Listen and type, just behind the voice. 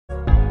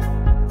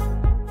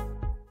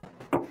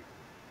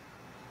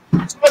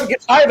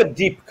I have a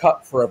deep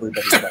cut for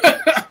everybody.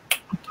 I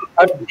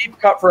have a deep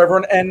cut for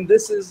everyone, and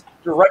this is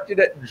directed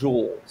at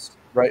Jules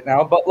right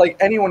now. But like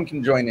anyone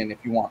can join in if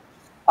you want.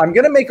 I'm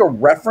going to make a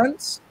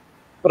reference,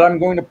 but I'm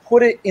going to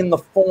put it in the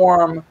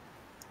form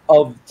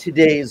of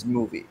today's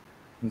movie.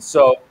 And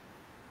so,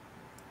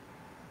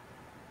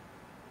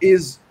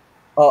 is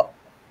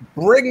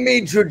Bring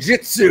Me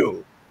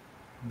Jiu-Jitsu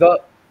the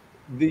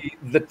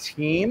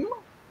team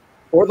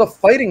or the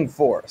fighting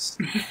force?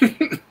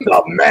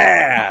 The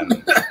man.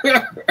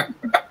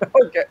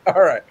 Okay,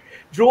 all right.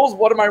 Jules,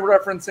 what am I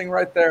referencing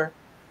right there?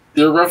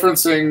 You're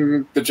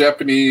referencing the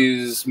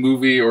Japanese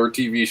movie or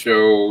TV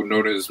show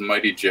known as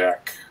Mighty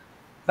Jack.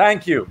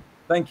 Thank you.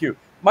 Thank you.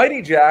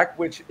 Mighty Jack,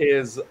 which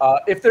is,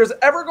 if there's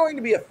ever going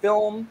to be a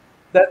film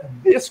that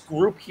this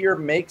group here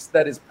makes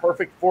that is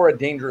perfect for a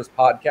dangerous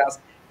podcast,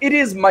 it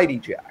is Mighty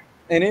Jack.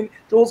 And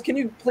Jules, can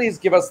you please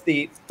give us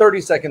the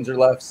 30 seconds or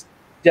less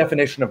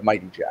definition of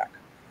Mighty Jack?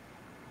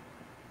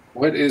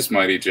 What is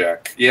Mighty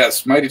Jack?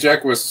 Yes, Mighty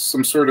Jack was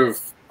some sort of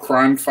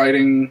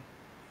crime-fighting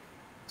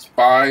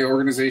spy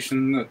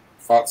organization that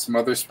fought some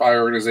other spy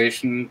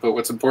organization. But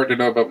what's important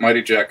to know about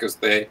Mighty Jack is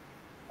they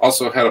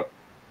also had a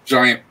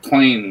giant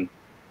plane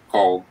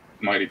called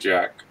Mighty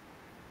Jack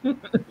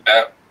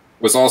that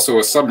was also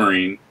a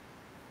submarine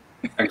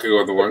and could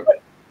go in the water.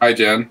 Hi,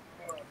 Jen.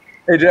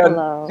 Hey, Jen.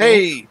 Hello.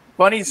 Hey,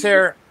 Bunny's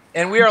here,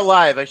 and we are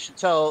live. I should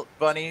tell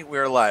Bunny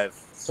we're live.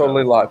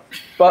 Totally live.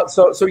 But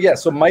so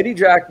Mighty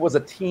Jack was a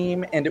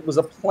team, and it was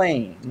a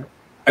plane.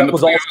 And That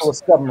was also a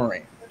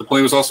submarine. The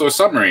plane was also a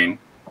submarine.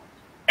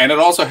 And it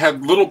also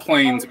had little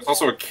planes. It was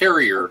also a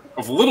carrier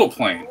of little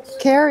planes.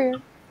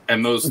 Carrier.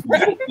 And those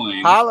little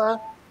planes Holla.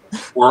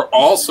 were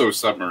also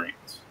submarines.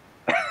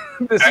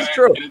 This is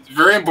true. And it's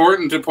very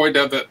important to point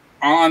out that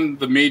on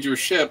the major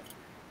ship,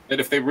 that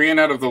if they ran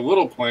out of the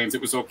little planes,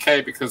 it was okay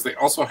because they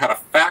also had a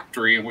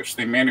factory in which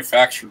they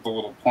manufactured the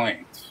little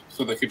planes.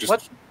 So they could just...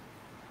 What?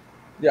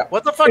 Yeah.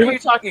 What the fuck are you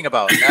talking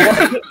about?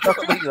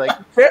 Like,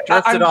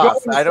 drifted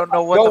off. I don't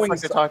know what the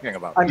fuck you're talking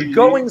about. I'm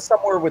going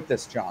somewhere with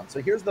this, John.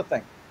 So here's the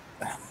thing.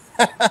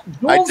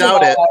 I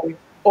doubt it.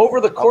 Over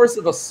the course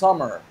of a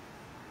summer,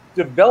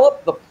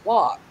 developed the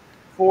plot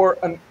for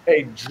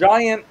a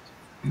giant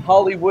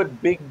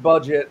Hollywood big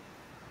budget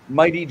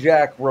Mighty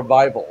Jack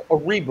revival, a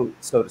reboot,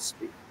 so to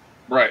speak.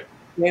 Right.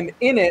 And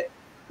in it,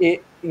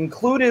 it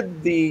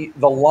included the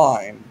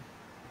line,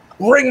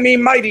 "Bring me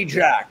Mighty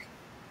Jack,"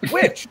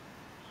 which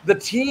the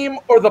team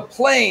or the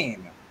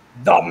plane,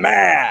 the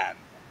man.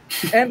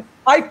 And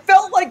I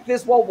felt like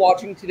this while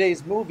watching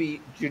today's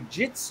movie,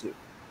 Jiu-Jitsu.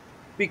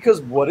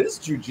 Because what is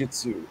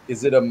Jiu-Jitsu?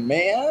 Is it a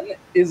man?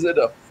 Is it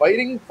a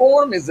fighting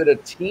form? Is it a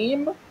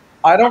team?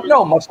 I don't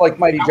know, much like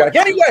Mighty Jack.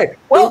 Anyway,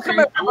 welcome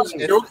everyone. I was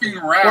joking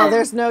around. Well,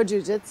 there's no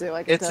jujitsu.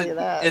 I can tell you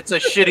that. It's a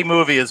shitty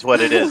movie, is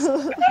what it is.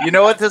 You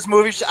know what this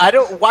movie? I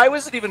don't. Why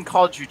was it even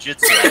called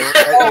Jiu-Jitsu?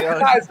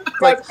 Guys,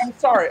 I'm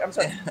sorry.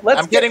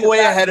 I'm getting way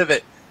ahead of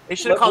it. They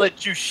should have called it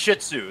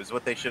Jiu-Jitsu, is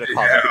what they should have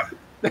called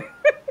it.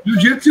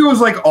 Jiu-Jitsu is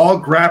like all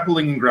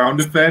grappling and ground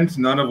defense,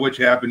 none of which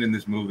happened in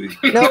this movie.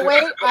 No,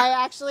 wait. I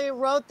actually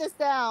wrote this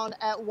down.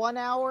 At 1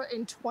 hour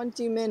and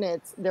 20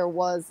 minutes, there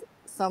was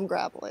some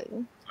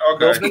grappling.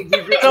 Okay.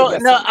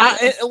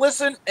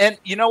 Listen, and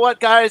you know what,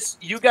 guys?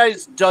 You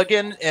guys dug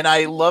in, and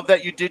I love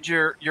that you did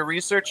your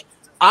research.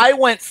 I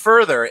went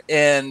further,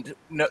 and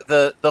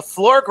the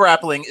floor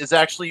grappling is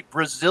actually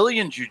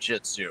Brazilian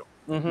Jiu-Jitsu.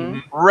 Mm-hmm.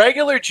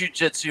 Regular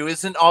Jiu-Jitsu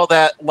isn't all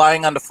that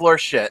lying on the floor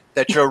shit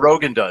that Joe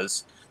Rogan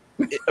does.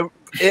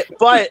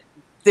 But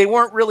they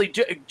weren't really...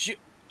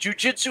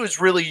 Jiu-Jitsu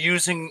is really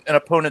using an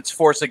opponent's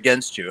force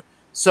against you.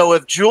 So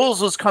if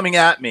Jules was coming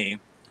at me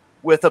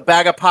with a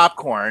bag of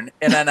popcorn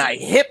and then I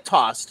hip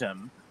tossed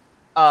him,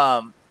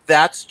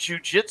 that's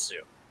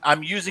Jiu-Jitsu.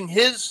 I'm using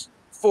his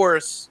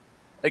force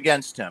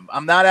against him.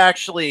 I'm not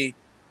actually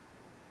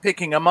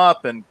picking him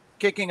up and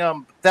kicking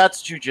him.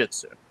 That's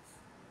Jiu-Jitsu.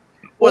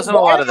 Wasn't a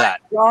lot of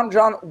that.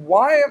 John,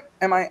 why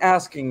am I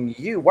asking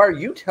you? Why are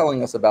you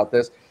telling us about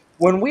this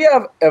when we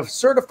have a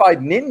certified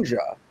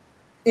ninja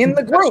in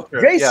the group?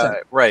 Jason. Yeah,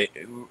 right.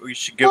 We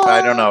should give.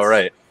 I don't know.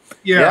 Right.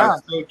 Yeah.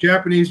 So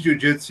Japanese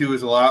Jiu-Jitsu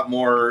is a lot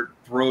more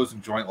throws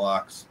and joint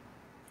locks.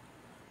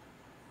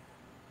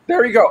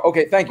 There you go.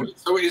 Okay, thank you.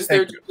 So is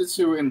there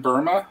Jiu-Jitsu in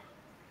Burma?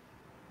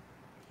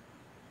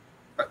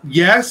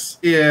 Yes,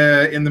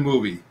 in the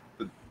movie.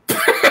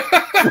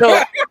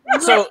 So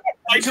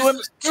I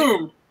just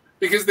assumed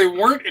because they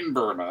weren't in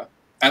Burma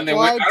and they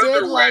went out of their way. I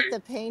did like the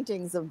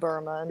paintings of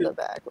Burma in the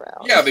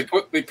background. Yeah,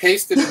 they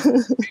pasted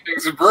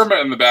paintings of Burma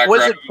in the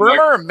background. Was it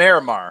Burma or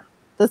Myanmar?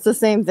 That's the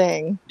same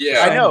thing.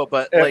 Yeah, I know,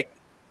 but like,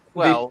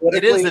 well,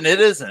 it is and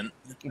it isn't.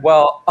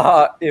 Well,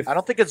 if I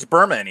don't think it's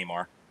Burma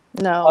anymore.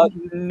 No,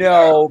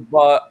 no,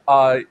 but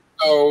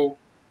so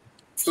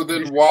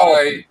then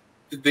why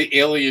did the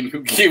alien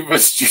who gave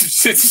us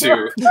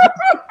Jiu-Jitsu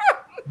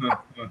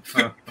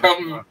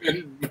come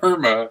in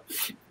Burma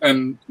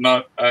and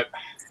not?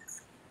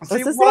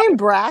 What's his name?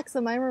 Brax?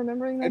 Am I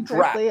remembering that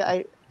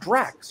correctly?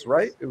 Drax,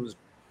 right? It was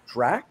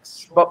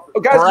Drax? But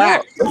guys,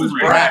 Brax. It was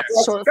Brax.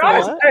 Short for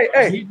guys, what?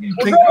 hey, You can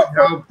think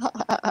of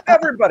how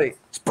everybody.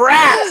 It's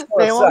Brax.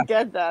 For a They won't sec.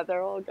 get that.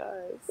 They're all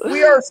guys.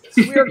 We are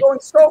going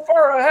so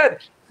far ahead.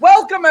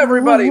 Welcome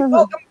everybody.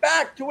 Welcome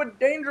back to a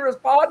dangerous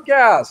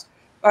podcast.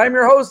 I'm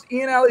your host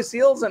Ian Alley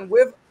Seals, and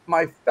with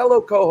my fellow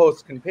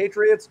co-hosts,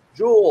 compatriots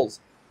Jules,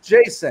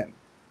 Jason,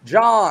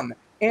 John,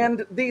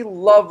 and the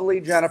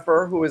lovely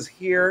Jennifer, who is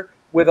here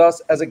with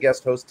us as a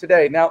guest host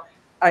today. Now,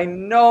 I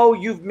know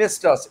you've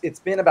missed us. It's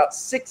been about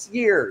 6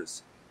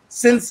 years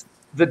since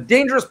the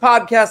Dangerous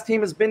Podcast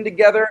team has been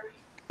together.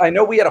 I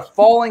know we had a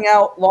falling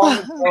out long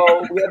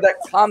ago. We had that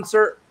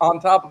concert on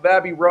top of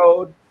Abbey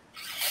Road.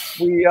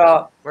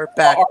 We're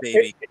back,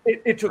 baby.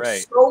 It took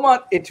Right. so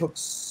much. It took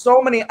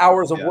so many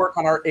hours of work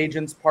on our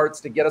agents' parts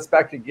to get us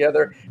back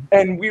together,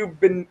 and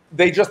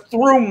they just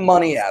threw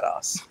money at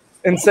us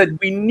and said,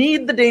 we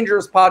need the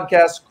Dangerous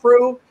Podcast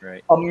crew.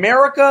 Right.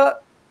 America,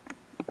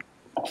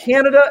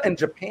 Canada, and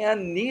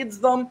Japan needs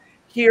them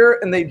here,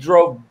 and they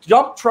drove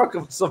dump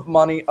trucks of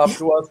money up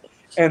to us,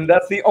 and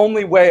that's the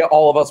only way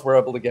all of us were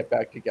able to get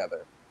back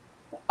together.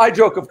 I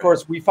joke, of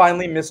course, we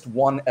finally missed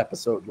one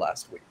episode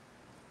last week.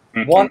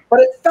 One,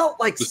 but it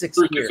felt like The 6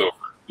 streak years. is over.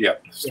 Yeah,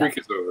 the streak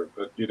is over.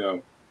 But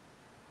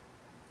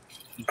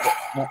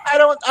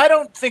I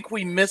don't think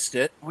we missed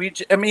it.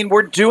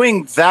 We're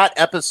doing that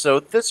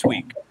episode this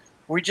week.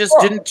 We just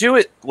didn't do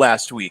it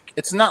last week.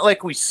 It's not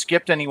like we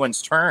skipped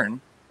anyone's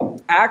turn.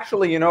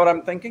 Actually, you know what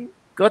I'm thinking?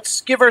 Let's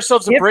give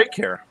ourselves a break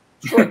here.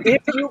 Sure.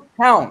 If you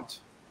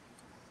count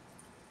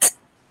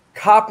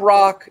Cop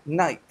Rock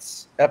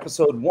Nights,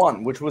 episode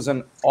 1, which was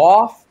an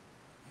off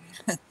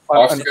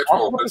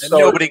Off-schedule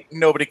episode,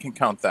 Nobody can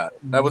count that.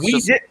 That was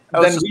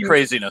just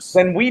craziness.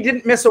 Then we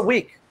didn't miss a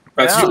week.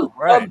 That's Yeah, true.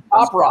 right.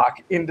 Cop Rock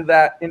into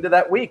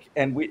that week,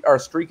 and our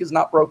streak is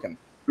not broken.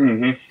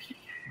 Mm-hmm.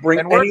 Bring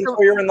And we're any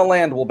lawyer in the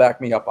land will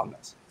back me up on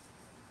this.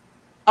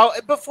 Oh,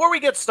 before we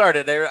get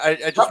started,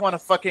 I just want to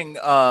fucking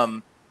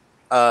bitch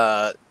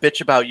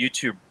about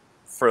YouTube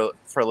for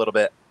a little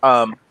bit.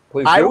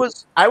 Please I do.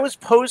 was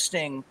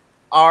posting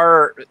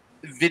our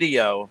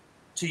video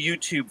to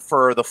YouTube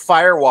for the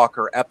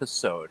Firewalker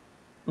episode,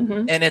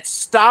 Mhm. and it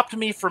stopped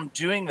me from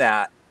doing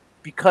that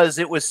because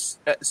it was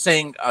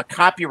saying a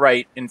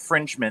copyright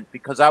infringement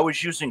because I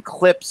was using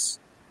clips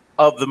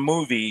of the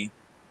movie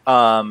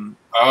on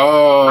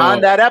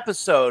that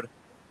episode.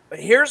 But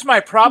here's my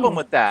problem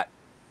with that.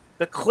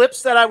 The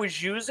clips that I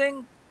was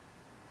using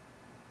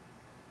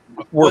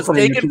was from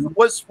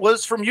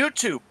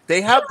YouTube.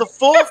 They have the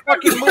full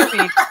fucking movie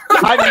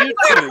on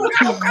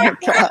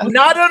YouTube,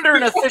 not under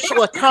an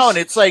official account.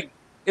 It's like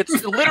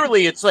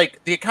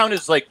the account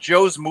is like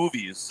Joe's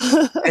Movies,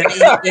 and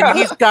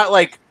he's got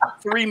like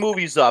 3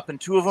 movies up, and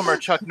 2 of them are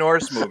Chuck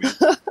Norris movies.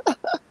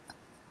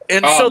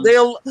 And so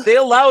they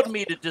allowed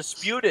me to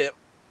dispute it,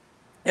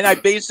 and I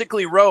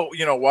basically wrote,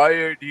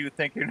 why do you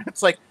think?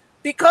 It's like,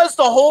 because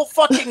the whole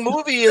fucking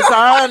movie is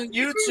on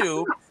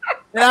YouTube,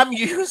 and I'm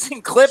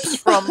using clips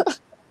from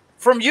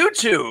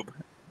YouTube.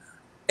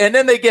 And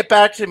then they get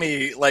back to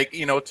me, like,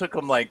 it took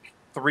them like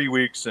 3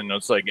 weeks, and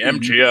it's like,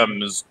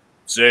 MGM is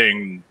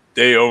saying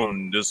they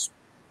own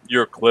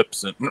your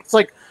clips. And it's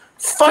like,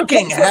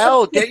 fucking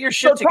hell, get your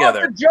shit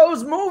together. Talk to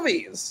Joe's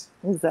Movies.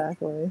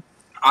 Exactly.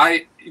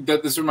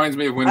 This reminds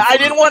me of when I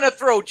didn't want to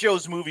throw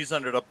Joe's Movies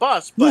under the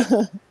bus, but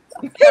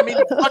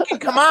fucking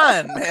come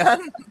on, man.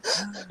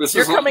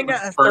 You're coming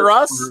after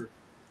us.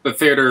 The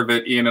theater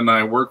that Ian and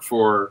I work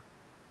for,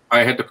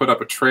 I had to put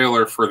up a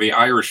trailer for The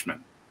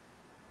Irishman.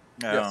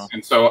 No. Yes.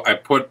 And so I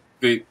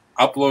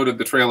uploaded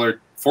the trailer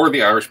for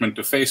The Irishman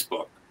to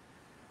Facebook.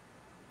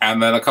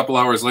 And then a couple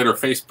hours later,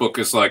 Facebook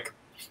is like,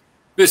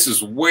 this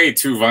is way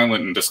too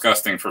violent and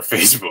disgusting for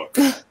Facebook.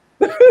 And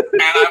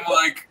I'm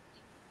like,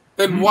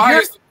 then why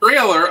is the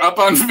trailer up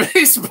on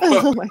Facebook?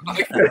 Oh my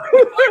like,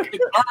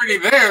 it's already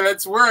there.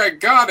 That's where I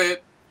got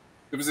it.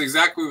 It was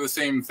exactly the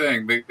same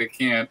thing. They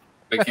can't.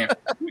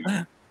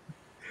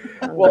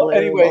 Well,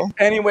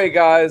 anyway,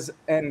 guys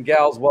and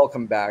gals,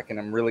 welcome back, and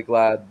I'm really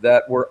glad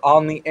that we're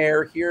on the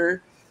air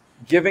here,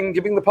 giving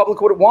the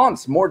public what it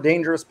wants, more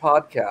dangerous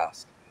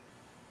podcast,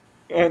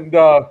 and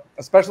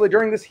especially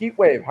during this heat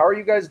wave. How are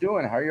you guys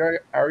doing? How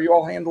are you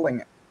all handling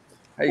it?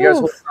 How you guys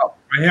holding up?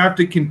 I have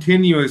to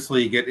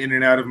continuously get in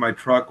and out of my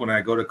truck when I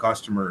go to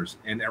customers,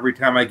 and every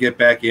time I get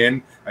back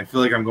in, I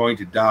feel like I'm going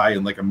to die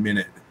in like a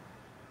minute.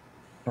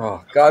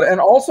 Oh God! And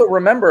also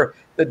remember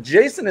that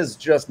Jason is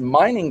just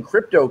mining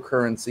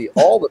cryptocurrency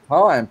all the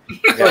time.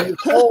 So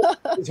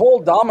his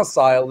whole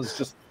domicile is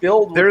just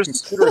filled with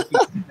computer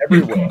keys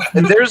everywhere.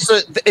 And there's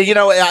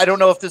I don't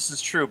know if this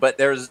is true, but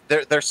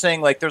they're saying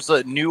like there's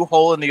a new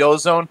hole in the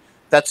ozone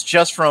that's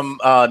just from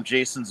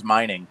Jason's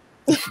mining.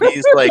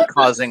 He's like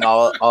causing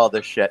all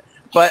this shit.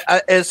 But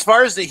as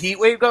far as the heat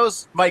wave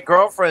goes, my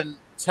girlfriend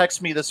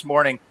texted me this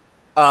morning,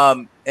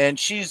 and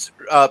she's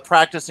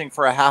practicing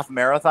for a half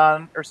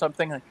marathon or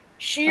something.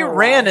 She Oh,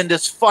 ran wow. in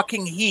this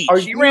fucking heat.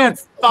 Are She you ran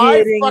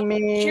five. kidding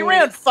me? She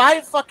ran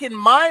 5 fucking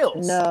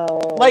miles. No,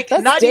 Like,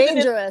 that's not even in-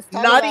 dangerous.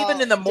 Talk not about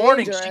even in the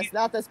morning, dangerous, she-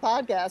 not this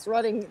podcast.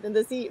 Running in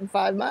this heat in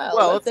 5 miles.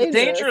 Well, that's it's a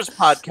dangerous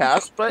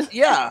podcast, but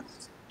yeah,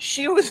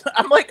 she was.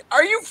 I'm like,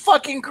 are you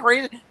fucking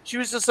crazy? She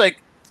was just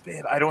like,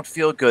 babe, I don't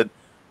feel good.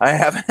 I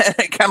have a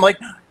headache. I'm like,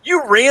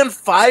 you ran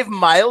 5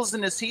 miles in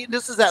this heat.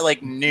 This is at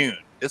like noon.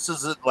 This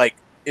is at like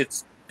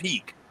it's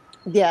peak.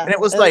 Yeah, And it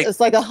was like,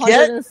 it's like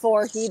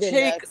 104 heat take-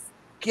 index.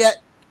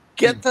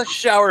 Get the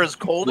shower as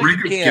cold as Drink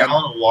you a can.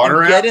 gallon of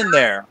water And get after? in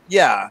there.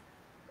 Yeah.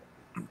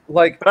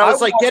 Like, But I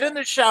was like, get in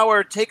the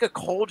shower, take a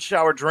cold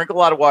shower, drink a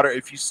lot of water.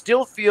 If you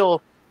still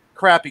feel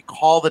crappy,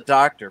 call the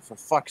doctor. For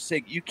fuck's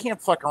sake, you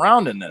can't fuck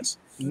around in this.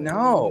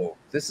 no,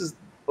 this is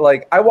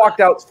like, I walked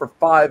out for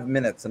 5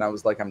 minutes and I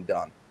was like, I'm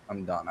done.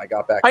 I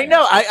got back. I in.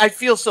 know. I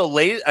feel so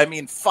late. I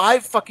mean,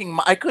 5 fucking.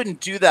 I couldn't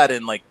do that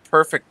in like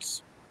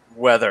perfect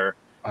weather.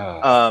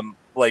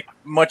 Like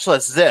much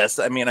less this.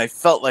 I mean, I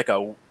felt like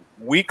a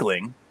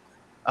weakling.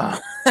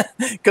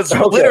 Because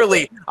Okay.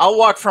 literally, I'll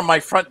walk from my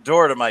front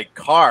door to my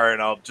car,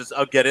 and I'll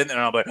get in there,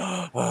 and I'll be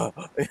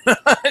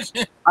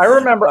like, I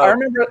remember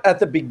at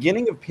the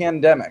beginning of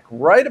pandemic,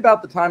 right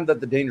about the time that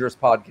A Dangerous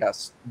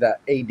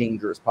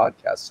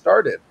Podcast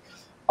started,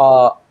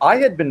 I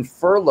had been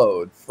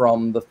furloughed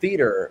from the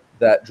theater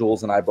that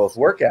Jules and I both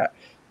work at,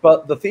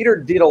 but the theater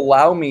did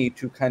allow me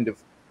to kind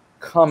of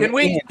come Can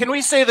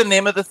we say the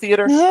name of the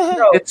theater?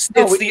 No, It's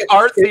the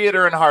Art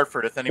Theater in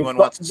Hartford. If anyone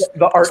wants to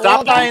the art.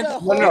 Stop by and-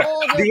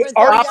 The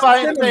Stop by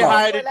and say cinema.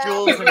 hi to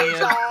Jules and Ian.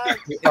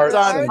 The art It's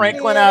on cinema.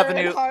 Franklin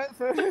Avenue.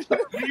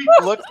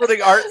 Look for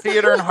the Art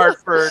Theater in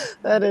Hartford.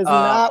 That is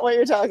not what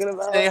you're talking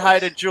about. Say hi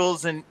to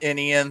Jules and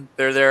Ian.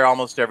 They're there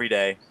almost every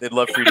day. They'd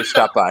love for you to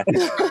stop by.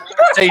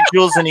 Say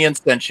Jules and Ian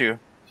sent you.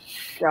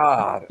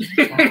 God,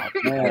 man.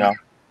 You know,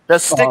 the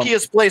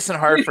stickiest place in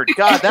Hartford.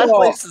 God, that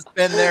place has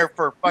been there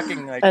for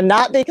fucking like. And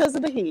not because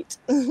of the heat.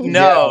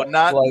 No, Yeah,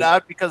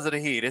 not because of the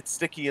heat. It's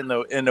sticky in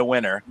the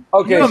winter.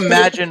 Okay, Can you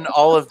imagine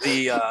all of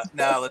the?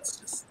 No,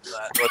 let's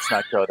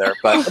not go there.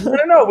 But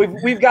no.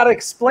 We've got to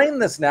explain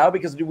this now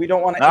because we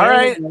don't want to All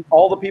right. alienate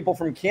all the people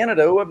from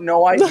Canada who have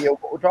no idea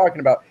what we're talking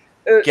about.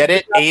 get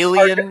it,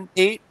 Alien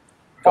 8.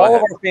 All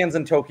of our fans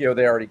in Tokyo,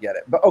 they already get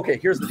it. But okay,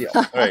 here's the deal.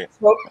 Right.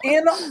 So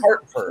in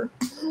Hartford,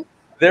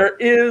 there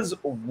is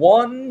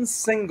one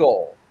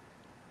single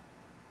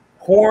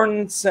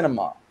porn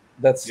cinema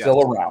that's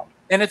still around.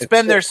 And it's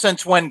been there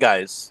since when,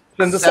 guys?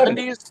 Since the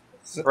 70s?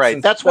 Right.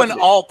 Since That's when 70s.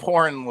 all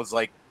porn was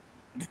like.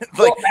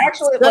 Well,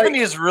 actually, like,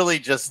 70s really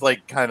just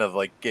like kind of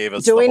like gave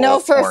us. Do the we know whole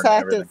for a porn and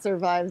fact everything. it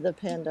survived the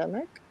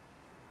pandemic?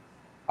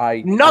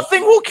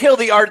 Nothing will kill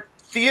the art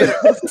theater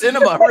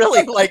cinema,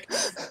 really. Like,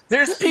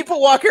 there's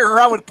people walking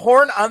around with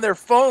porn on their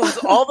phones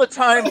all the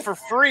time for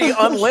free,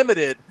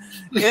 unlimited,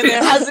 and it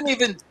hasn't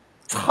even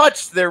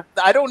touched their.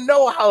 I don't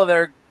know how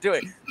they're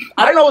doing.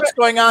 I don't know what's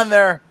going on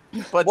there,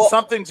 but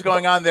something's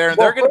going on there, and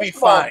they're going to be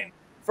fine.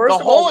 The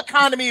whole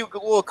economy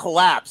will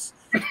collapse.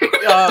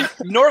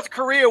 North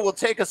Korea will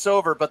take us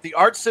over, but the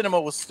art cinema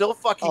will still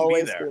fucking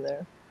Always be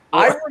there.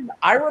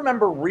 I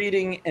remember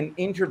reading an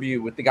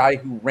interview with the guy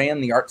who ran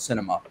the art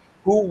cinema,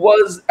 who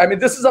was, I mean,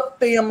 this is a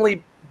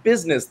family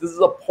business. This is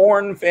a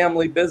porn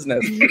family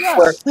business.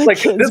 Where,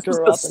 like, this was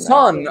the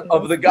son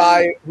of the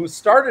guy who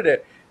started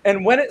it.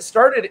 And when it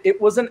started,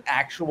 it was an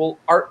actual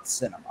art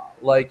cinema.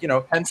 Like, you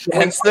know. Hence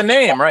the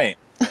name, right?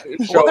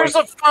 Well, there's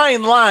a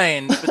fine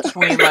line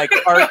between like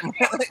art and...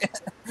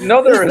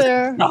 No, there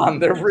isn't. John,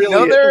 there really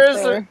isn't. There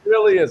isn't. There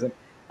really isn't.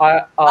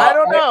 I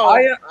don't know.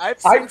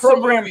 I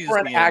programmed for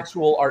an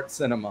actual art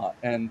cinema,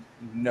 and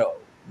no.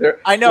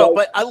 I know,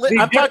 well, but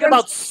I'm talking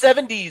about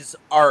 70s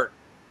art.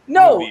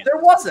 No, movies. there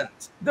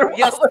wasn't.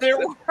 Yes, there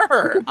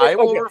were. I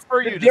will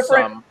refer you to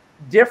some.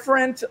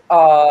 Different.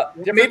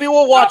 Maybe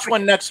we'll watch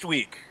one next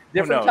week.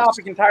 Different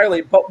topic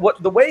entirely. But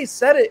what the way he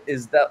said it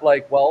is that,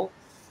 like, well,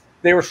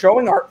 they were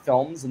showing art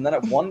films, and then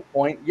at one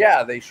point,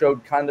 yeah, they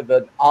showed kind of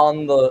an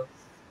on the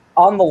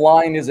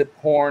line. Is it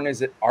porn?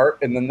 Is it art?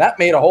 And then that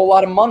made a whole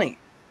lot of money.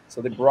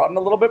 So they brought in a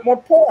little bit more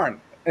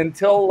porn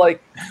until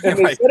like and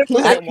they said it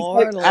was a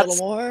little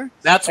more.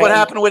 That's what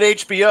happened with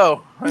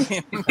HBO. I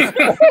mean,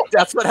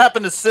 that's what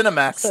happened to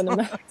Cinemax.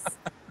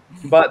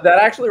 But that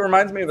actually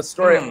reminds me of a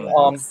story.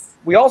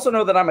 We also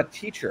know that I'm a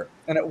teacher,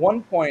 and at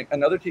one point,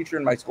 another teacher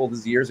in my school, this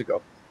is years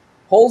ago,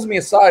 pulls me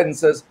aside and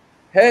says,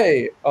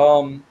 "Hey,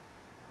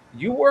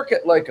 you work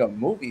at like a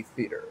movie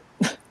theater,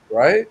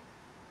 right?"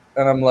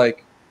 And I'm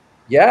like,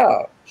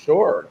 "Yeah,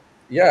 sure.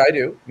 Yeah, I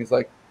do." He's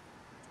like,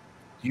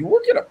 "Do you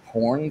work at a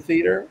porn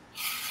theater?"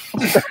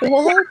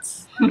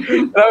 What?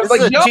 And I was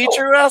like, "No."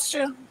 Teacher who asked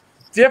you?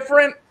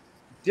 Different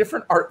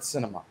art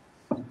cinema.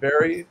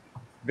 Very,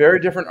 very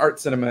different art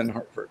cinema in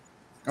Hartford.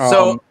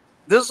 So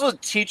this was a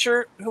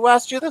teacher who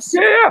asked you this?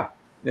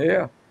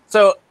 Yeah.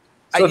 So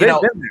they've been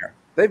there.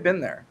 They've been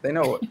there. They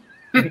know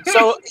it.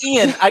 So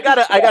Ian, I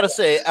gotta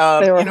say,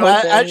 you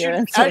know,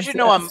 as you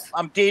know,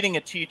 I'm dating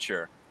a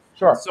teacher.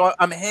 Sure. So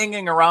I'm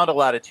hanging around a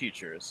lot of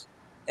teachers,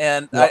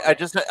 and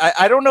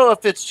I don't know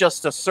if it's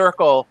just a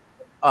circle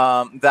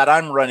that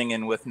I'm running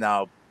in with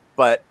now.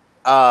 But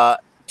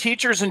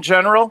teachers in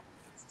general,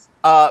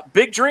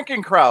 big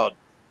drinking crowd.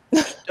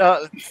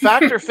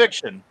 Fact or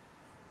fiction?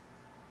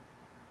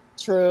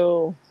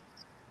 True.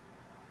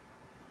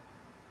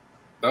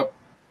 Oh,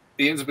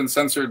 Ian's been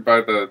censored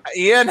by the.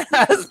 Ian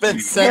has been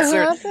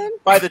censored happened?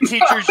 by the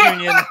teachers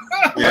union.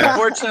 Yeah.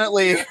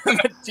 Unfortunately,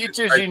 the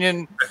teachers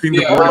union I think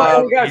the Yeah.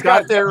 board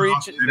got their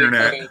reach.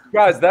 internet.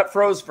 Guys, that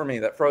froze for me.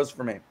 That froze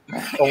for me.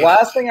 The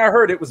last thing I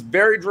heard, it was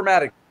very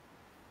dramatic.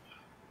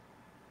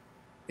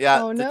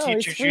 Yeah, Oh the no,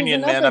 he's teachers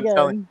union, freezing man. up I'm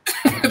telling.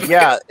 again.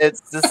 Yeah,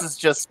 this is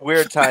just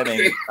weird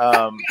timing.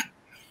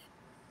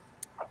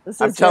 This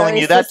I'm is telling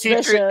very you, that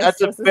suspicious. teacher,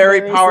 that's a This is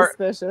very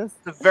suspicious.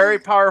 It's a very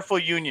powerful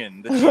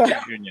union, the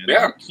teachers union.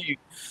 Yeah.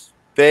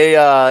 They,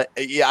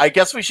 yeah, I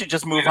guess we should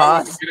just move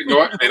on.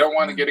 They don't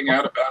want to getting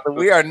out about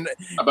We are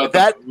about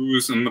that the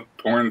booze and the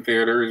porn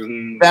theaters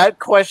and that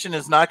question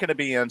is not going to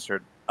be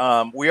answered.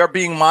 We are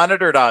being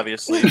monitored,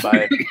 obviously,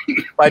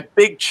 by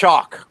Big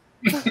Chalk.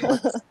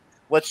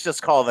 Let's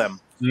just call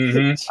them.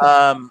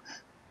 Mhm.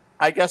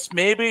 I guess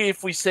maybe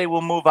if we say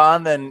we'll move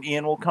on, then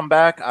Ian will come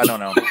back. I don't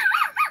know.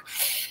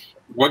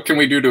 What can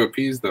we do to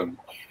appease them?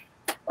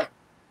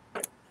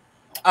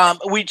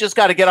 We just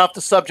got to get off the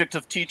subject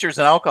of teachers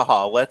and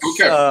alcohol. Let's,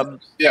 Okay.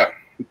 Yeah.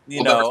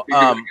 you We'll know,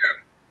 never speak of it again.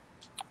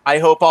 I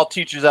hope all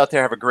teachers out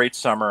there have a great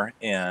summer,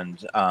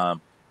 and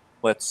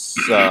let's.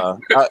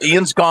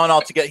 Ian's gone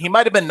altogether. He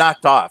might have been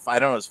knocked off. I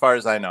don't know. As far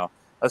as I know,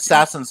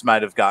 assassins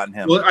might have gotten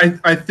him. Well,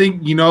 I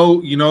think you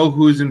know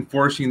who's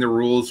enforcing the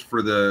rules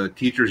for the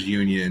teachers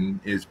union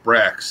is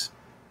Brex.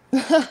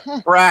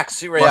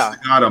 Brax, yeah,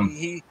 Got him.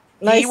 he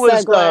Nice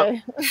was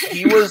segue.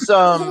 he was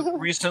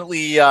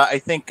recently I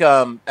think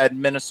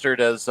administered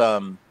as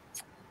on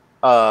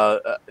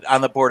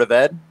the board of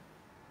ed.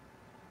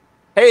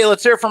 Hey,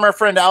 let's hear from our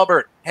friend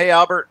Albert. Hey,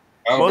 Albert.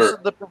 Most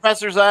of the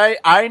professors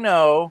I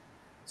know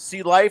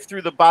see life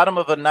through the bottom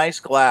of a nice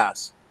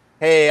glass.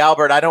 Hey,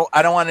 Albert, I don't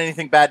want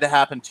anything bad to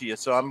happen to you,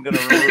 so I'm going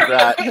to remove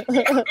that.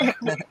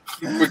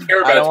 We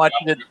care about I don't want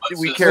you. you to.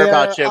 We care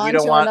about you. On We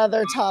don't to want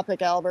another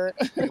topic, Albert.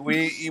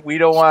 we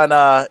don't want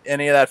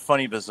any of that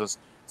funny business.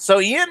 So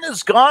Ian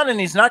is gone and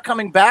he's not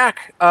coming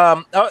back.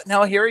 Oh,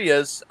 now here he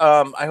is.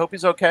 I hope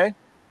he's okay.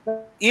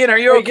 Ian, are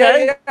you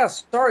okay? Yeah.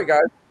 Sorry,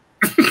 guys.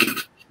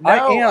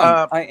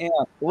 No, I am.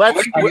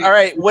 Let's. I mean, all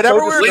right. Whatever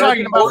so we were just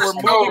talking about, we're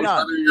Know moving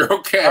on. whether You're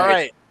okay. All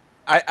right.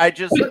 I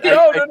just.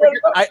 No.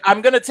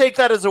 I'm going to take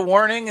that as a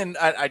warning, and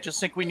I just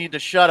think we need to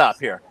shut up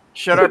here.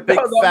 Shut our big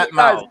fat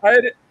mouth.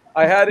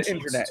 I had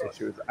internet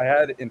issues.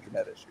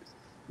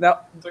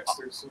 Now,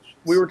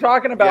 we were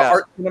talking about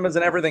art cinemas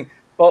and everything,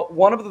 but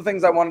one of the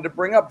things I wanted to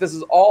bring up, this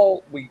is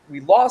all, we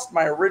lost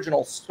my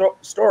original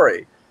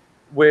story,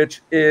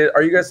 which is,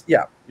 are you guys,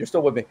 yeah, you're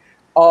still with me.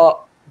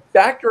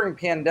 Back during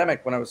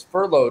pandemic, when I was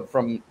furloughed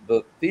from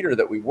the theater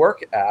that we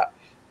work at,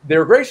 they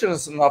were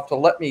gracious enough to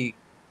let me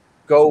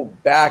go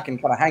back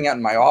and kind of hang out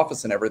in my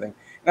office and everything.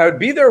 And I would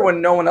be there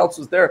when no one else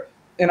was there.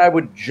 And I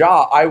would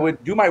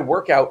do my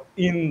workout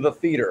in the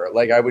theater.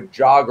 Like I would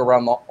jog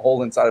around the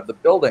whole inside of the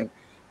building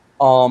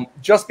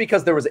just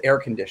because there was air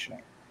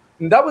conditioning.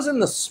 And that was in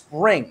the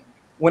spring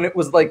when it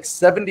was like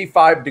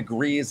 75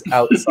 degrees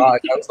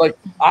outside. I was like,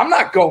 I'm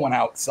not going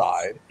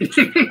outside.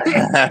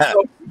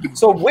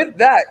 so with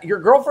that, your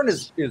girlfriend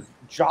is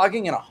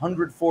jogging in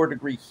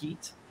 104-degree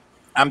heat.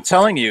 I'm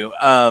telling you.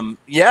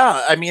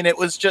 Yeah, I mean, it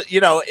was just,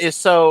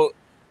 so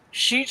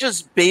she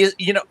just,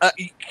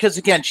 because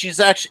again, she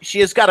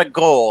has got a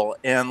goal.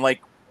 And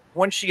like,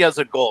 when she has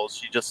a goal,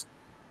 she just,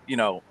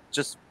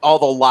 just all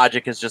the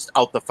logic is just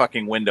out the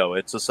fucking window.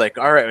 It's just like,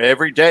 all right,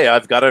 every day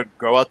I've got to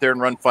go out there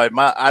and run 5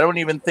 miles. I don't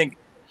even think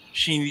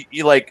she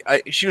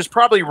was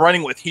probably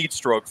running with heat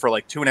stroke for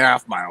like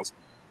 2.5 miles.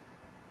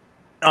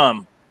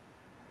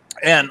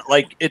 And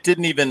like, it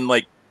didn't even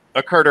like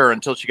occur to her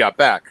until she got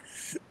back.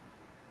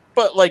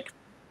 But like,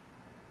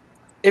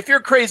 if you're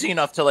crazy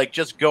enough to like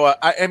just go out,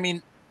 I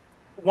mean,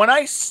 when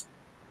I'm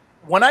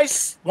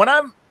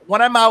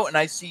out and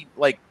I see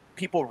like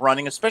people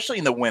running, especially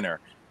in the winter,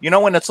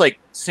 when it's like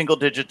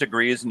single-digit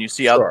degrees and you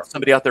see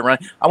somebody out there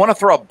running, I want to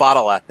throw a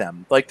bottle at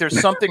them. Like there's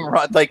something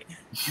wrong. Like,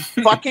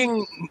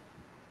 fucking,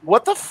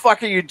 what the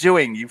fuck are you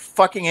doing? You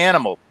fucking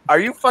animal. Are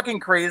you fucking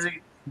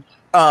crazy?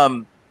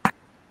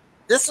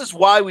 This is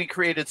why we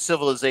created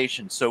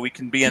civilization, so we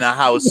can be in a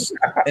house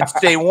and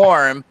stay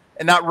warm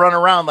and not run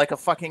around like a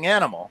fucking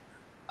animal.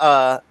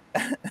 I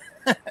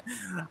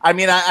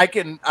mean, I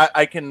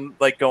can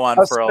like go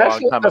on for a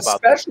long time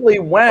about that. Especially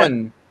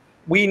when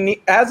we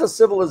need, as a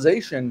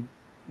civilization,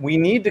 we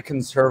need to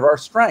conserve our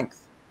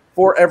strength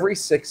for every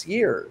 6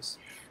 years.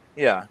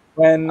 Yeah.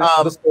 When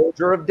the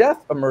soldier of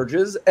death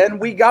emerges, and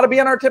we got to be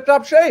in our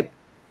tip-top shape.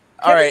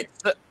 All right.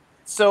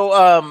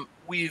 So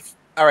we've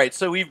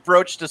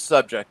broached the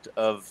subject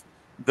of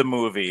the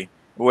movie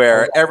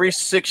where every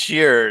 6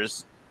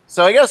 years.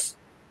 So I guess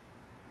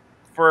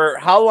for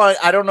how long?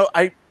 I don't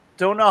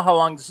know how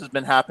long this has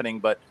been happening,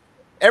 but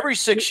every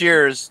 6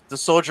 years, the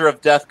soldier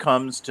of death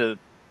comes to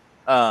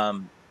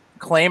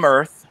claim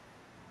Earth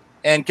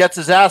and gets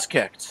his ass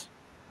kicked.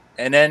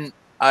 And then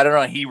I don't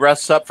know. He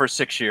rests up for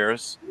 6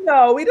 years.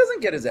 No, he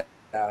doesn't get his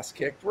ass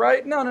kicked,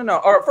 right? No.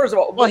 Or first of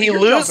all, Well, he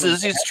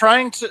loses. He's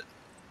trying to.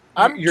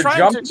 You're trying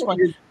jumping, to explain.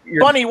 you're-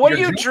 Bunny, what are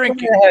you're you jumping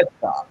drinking? Ahead,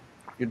 Tom.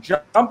 You're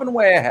jumping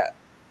way ahead.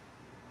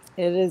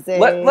 It is a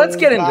Let's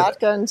get into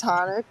vodka and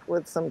tonic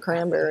with some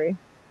cranberry.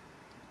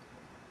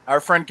 Our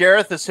friend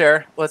Gareth is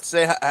here. Let's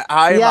say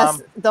hi, Yes,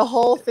 Mom. the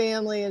whole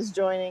family is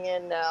joining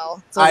in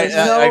now. So I- there's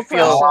no I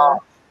feel-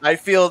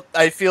 pressure.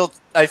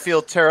 I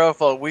feel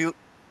terrible.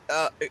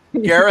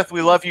 Gareth,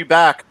 we love you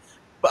back.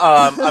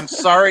 I'm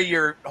sorry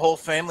your whole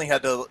family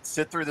had to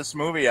sit through this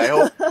movie. I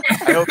hope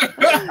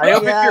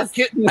Yes.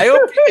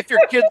 if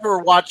your kids were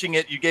watching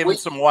it, you gave them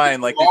some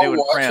wine like they do in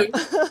Watch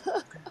France.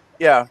 it?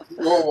 Yeah,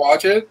 Go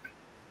watch it.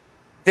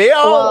 they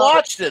all Well,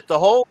 watched it. The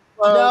whole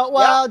No,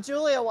 well,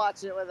 Julia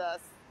watched it with us,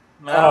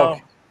 no.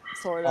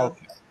 sort of.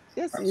 Okay.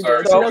 Yes, I'm you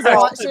sorry. did. She doesn't,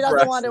 So- she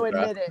doesn't want to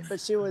admit it, but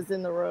she was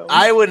in the room.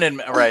 I wouldn't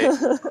admit, right.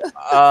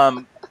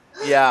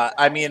 Yeah,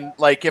 I mean,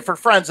 like, if her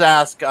friends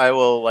ask, I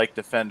will, like,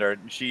 defend her.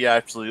 She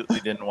absolutely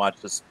didn't watch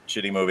this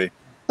shitty movie.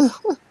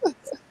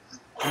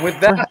 With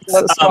that,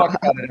 let's talk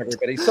about it,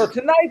 everybody. So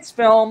tonight's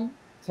film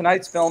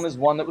is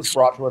one that was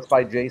brought to us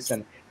by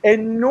Jason.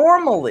 And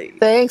normally,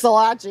 Thanks a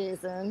lot,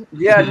 Jason.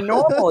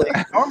 normally,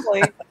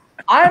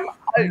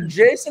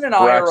 Jason and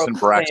I are of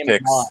Braxton the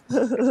same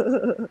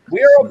Braxtix. mind.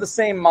 We are of the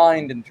same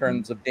mind in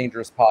terms of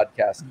dangerous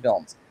podcast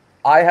films.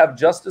 I have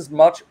just as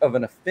much of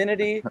an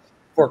affinity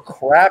for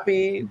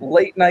crappy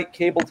late night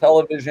cable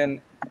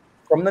television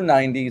from the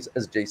 90s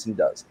as Jason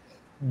does.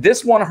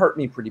 This one hurt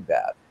me pretty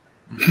bad.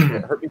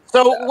 It hurt me pretty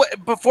So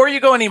bad. before you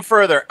go any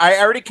further, I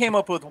already came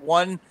up with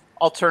one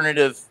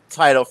alternative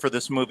title for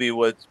this movie,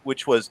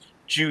 which was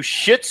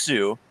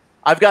JuJitsu.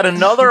 I've got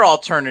another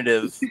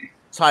alternative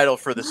title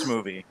for this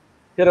movie.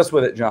 Hit us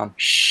with it, John.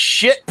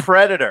 Shit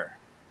Predator.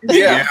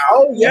 Yeah.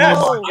 Oh, yes.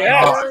 Oh,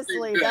 yes.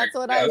 seriously, that's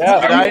what I Yeah.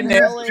 was Did I thinking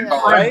nail earlier.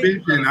 Right?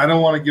 Vision. I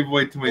don't want to give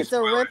away too many It's a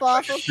spoilers.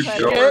 rip-off of Should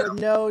Predator go.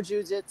 with no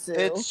jujitsu.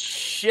 It's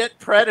Shit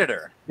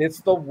Predator.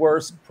 It's the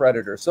worst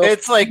Predator. So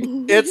It's like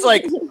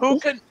who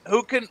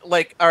can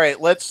like, all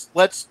right, let's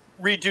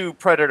redo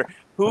Predator.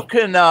 Who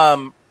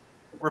can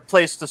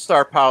replace the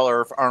star power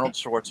of Arnold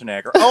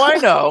Schwarzenegger? Oh, I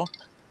know.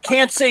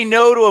 Can't say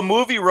no to a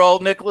movie role,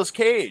 Nicolas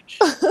Cage.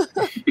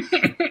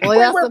 Well, he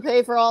has to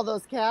pay for all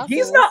those castles.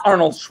 he's not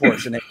Arnold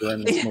Schwarzenegger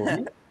in this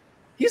movie.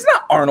 He's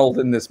not Arnold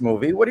in this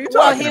movie. What are you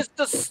Well, talking he's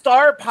the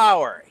star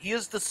power. He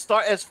is the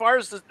star as far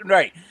as the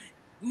right.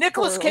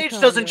 Nicolas Poor Cage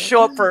Wakanda. doesn't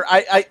show up for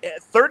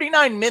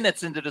 39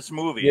 minutes into this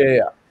movie.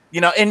 Yeah.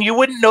 You know, and you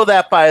wouldn't know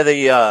that by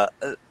the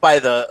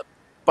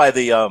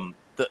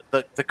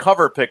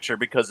cover picture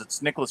because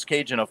it's Nicolas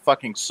Cage in a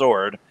fucking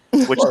sword,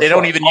 which they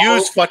don't even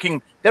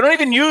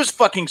use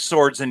fucking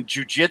swords in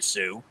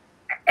jiu-jitsu.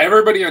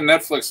 Everybody on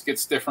Netflix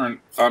gets different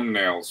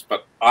thumbnails,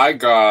 but I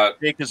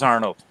Jake is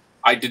Arnold.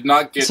 did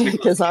not get Jake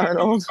Nicolas is Cage on the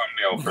Arnold.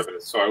 thumbnail for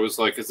this. So I was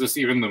like, is this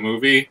even the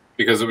movie?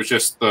 Because it was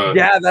just the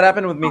Yeah, that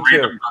happened with me too.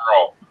 random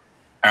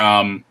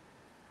girl.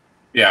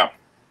 Yeah.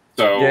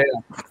 So Yeah.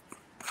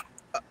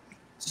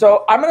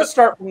 So I'm going to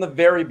start from the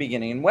very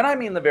beginning. And when I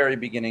mean the very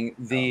beginning,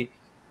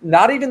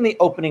 not even the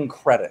opening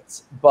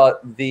credits,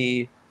 but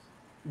the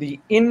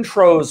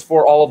intros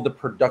for all of the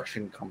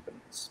production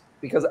companies.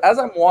 Because as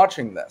I'm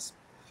watching this,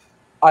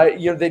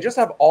 they just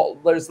have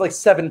there's like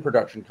 7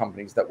 production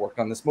companies that worked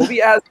on this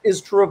movie, as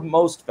is true of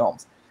most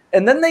films.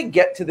 And then they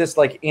get to this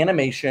like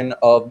animation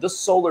of the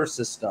solar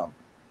system,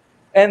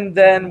 and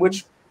then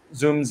which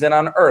zooms in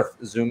on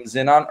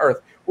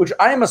Earth, which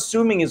I am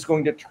assuming is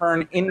going to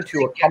turn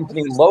into a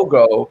company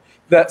logo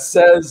that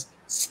says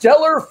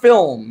Stellar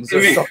Films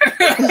or something.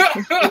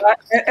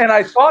 and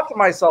I thought to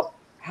myself,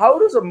 how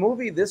does a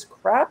movie this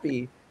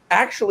crappy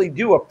actually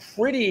do a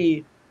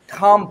pretty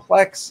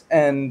complex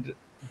and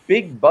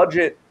big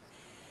budget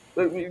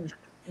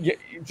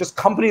just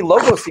company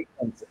logo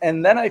sequence?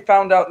 And then I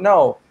found out,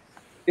 no,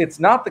 it's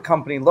not the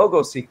company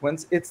logo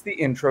sequence, it's the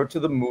intro to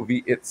the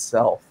movie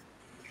itself.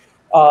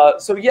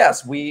 So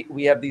yes, we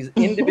have these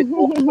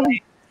individual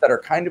frames that are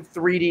kind of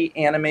 3D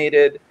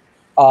animated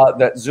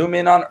that zoom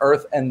in on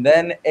Earth, and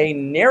then a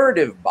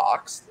narrative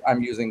box,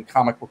 I'm using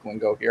comic book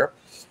lingo here,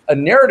 a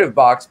narrative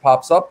box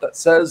pops up that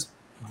says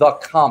The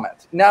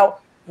Comet. Now,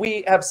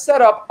 we have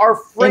set up our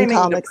framing In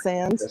Comic device for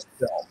Sans. this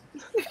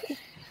film.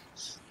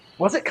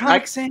 Was it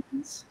Comic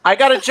Sans? I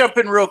got to jump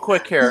in real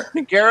quick here.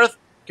 Gareth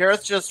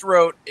just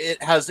wrote,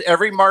 it has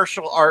every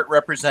martial art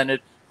represented.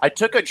 I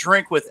took a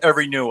drink with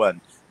every new one.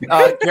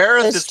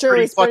 Gareth It's is true,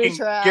 pretty he's pretty fucking.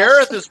 trash.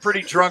 Gareth is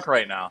pretty drunk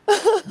right now.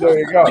 There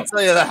you go. I'll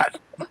tell you that.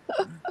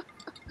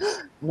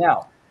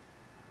 Now,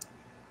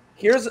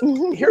 here's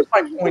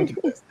my point of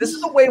this. This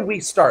is the way we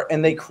start,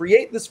 and they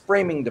create this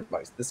framing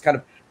device, this kind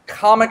of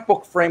comic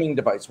book framing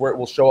device where it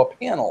will show a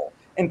panel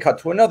and cut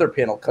to another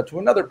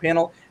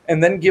panel,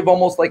 and then give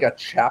almost like a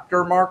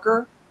chapter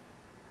marker,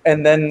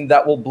 and then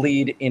that will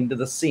bleed into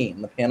the scene.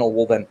 The panel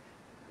will then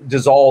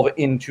dissolve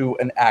into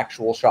an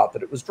actual shot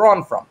that it was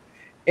drawn from.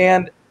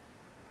 And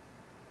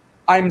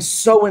I'm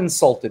so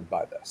insulted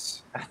by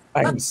this.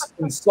 I'm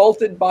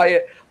insulted by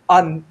it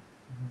on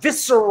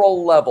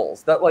visceral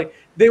levels, that like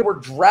They were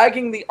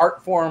dragging the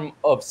art form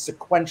of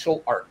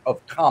sequential art,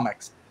 of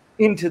comics,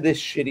 into this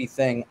shitty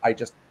thing. I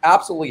just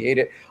absolutely hate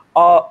it.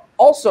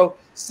 Also,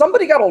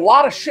 somebody got a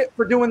lot of shit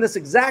for doing this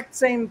exact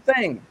same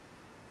thing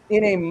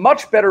in a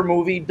much better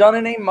movie, done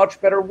in a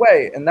much better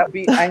way, and that would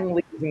be Ang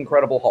Lee's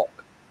Incredible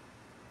Hulk.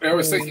 I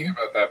was thinking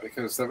about that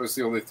because that was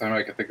the only time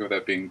I could think of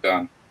that being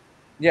done.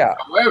 Yeah.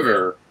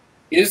 However,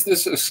 is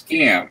this a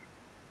scam?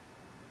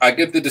 I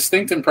get the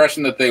distinct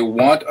impression that they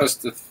want us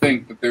to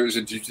think that there's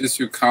a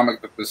jiu-jitsu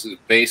comic that this is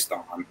based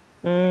on.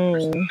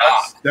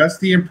 That's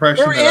the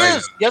impression. There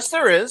is. Yes,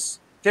 there is.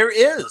 There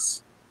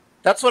is.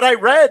 That's what I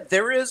read.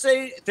 There is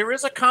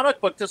a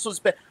comic book. This was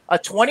a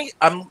 20.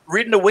 I'm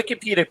reading the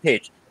Wikipedia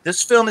page.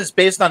 This film is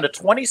based on the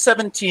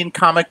 2017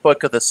 comic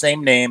book of the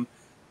same name,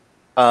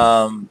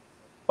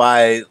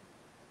 by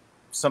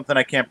something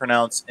I can't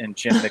pronounce, and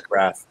Jim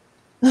McGrath.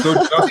 So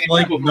just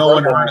like no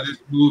one heard of this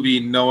movie,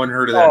 no one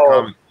heard of that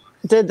comic.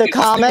 Did the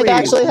comic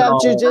actually have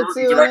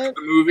jujitsu in it?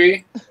 The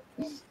movie.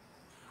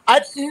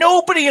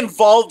 Nobody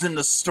involved in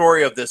the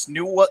story of this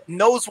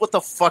knows what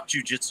the fuck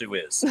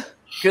jujitsu is.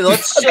 Okay,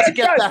 let's just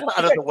get that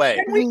out of the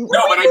way. But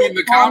I mean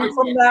the comic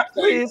from that,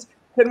 please.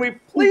 Can we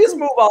please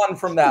move on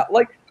from that?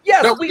 Like,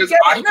 yes, no, we get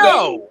it.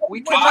 No,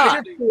 we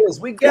cannot.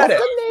 We get it.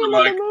 The name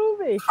of the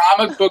movie.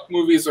 Comic book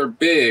movies are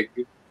big.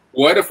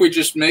 What if we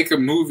just make a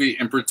movie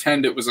and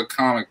pretend it was a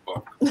comic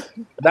book?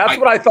 That's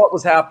what I thought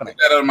was happening.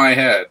 Get that out of my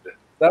head.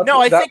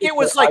 I think it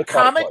was like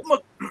comic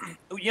book.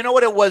 You know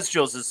what it was,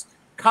 Jules? Is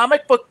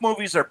comic book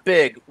movies are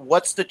big.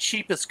 What's the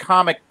cheapest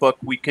comic book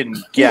we can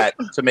get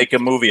to make a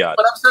movie on?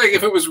 But I'm saying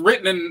if it was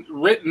written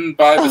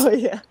by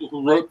the people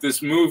who wrote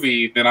this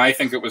movie, then I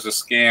think it was a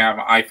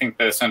scam. I think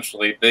that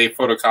essentially they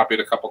photocopied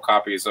a couple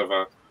copies of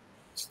a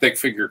stick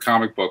figure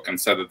comic book and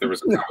said that there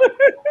was a comic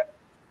book.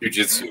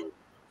 Jiu-jitsu.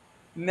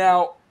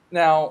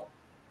 Now,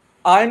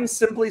 I'm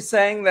simply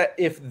saying that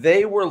if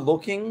they were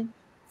looking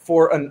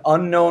for an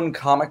unknown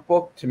comic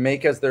book to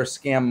make as their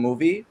scam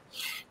movie,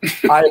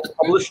 I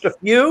published a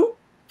few.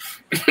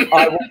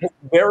 I will pay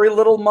very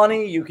little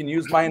money. You can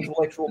use my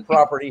intellectual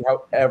property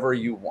however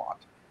you want.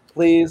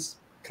 Please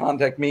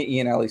contact me,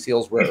 Ian Alley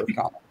Seals, Rare Earth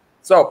Comic.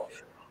 So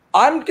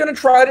I'm going to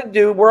try to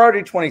do, we're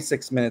already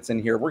 26 minutes in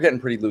here. We're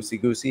getting pretty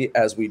loosey-goosey,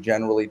 as we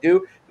generally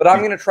do. But I'm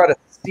going to try to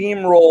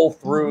steamroll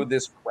through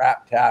this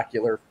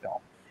craptacular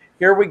film.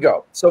 Here we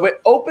go. So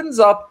it opens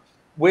up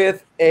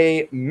with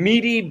a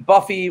meaty,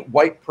 buffy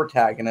white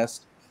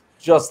protagonist,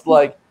 just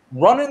like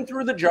running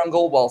through the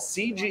jungle while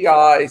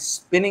CGI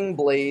spinning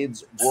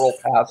blades whirl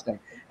past him.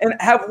 And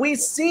have we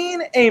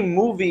seen a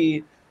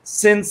movie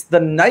since the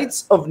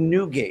Knights of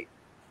Newgate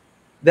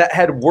that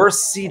had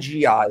worse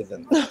CGI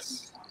than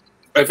this?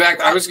 In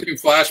fact, I was getting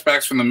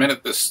flashbacks from the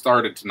minute this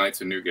started to Knights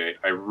of Newgate.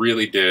 I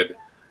really did.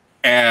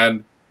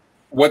 And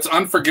what's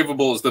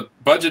unforgivable is the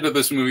budget of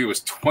this movie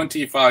was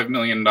 $25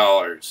 million.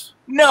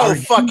 No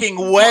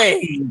fucking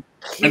way.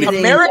 And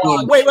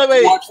American, wait.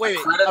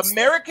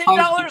 American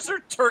dollars or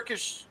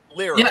Turkish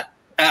lira? Yeah,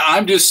 and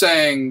I'm just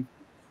saying,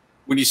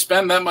 when you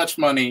spend that much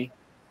money,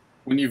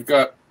 when you've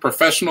got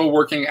professional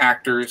working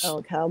actors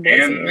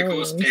and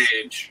Nicolas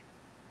Cage,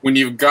 when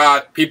you've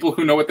got people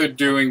who know what they're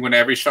doing, when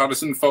every shot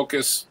is in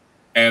focus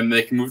and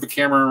they can move the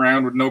camera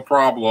around with no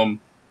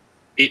problem,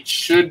 it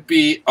should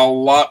be a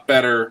lot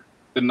better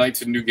than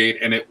Knights of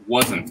Newgate, and it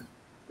wasn't.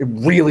 It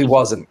really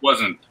wasn't. It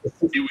wasn't.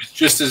 It was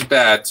just as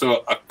bad.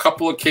 So a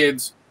couple of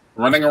kids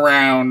running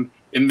around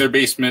in their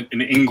basement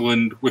in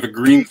England with a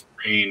green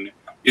screen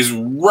is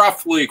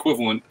roughly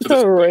equivalent to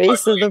the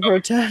race of the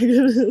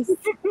protagonist.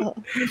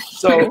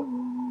 So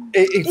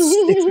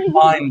it's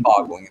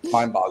mind-boggling. It's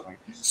mind-boggling.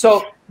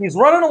 So he's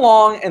running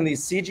along, and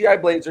these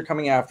CGI blades are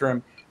coming after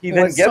him. He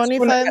then gets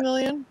 25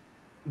 million.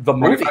 The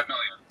movie. 25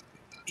 million.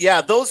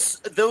 Yeah,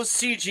 those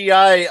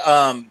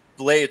CGI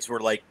blades were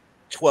like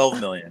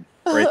 12 million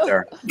right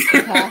there.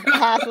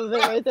 Half of it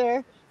right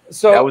there.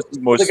 So that was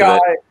most of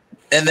it.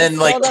 And then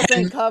like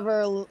doesn't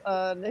cover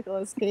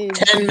Nicolas Cage.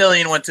 10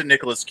 million went to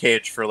Nicolas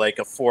Cage for like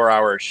a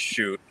 4-hour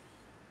shoot.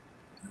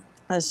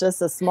 That's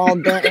just a small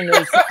dent in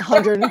his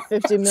 $150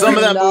 million. Some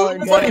of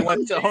that money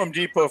went to Home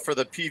Depot for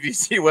the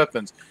PVC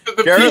weapons.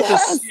 Gareth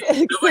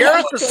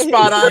is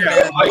spot on,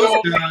 man.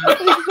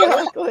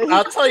 Exactly.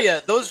 I'll tell you,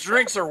 those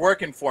drinks are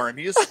working for him.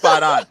 He is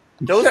spot on.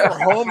 Those were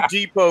Home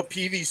Depot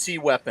PVC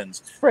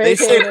weapons. They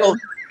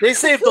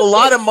saved a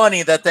lot of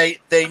money that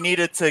they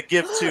needed to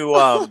give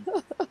to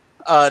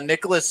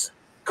Nicholas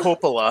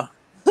Coppola.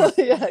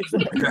 Yeah,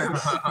 exactly.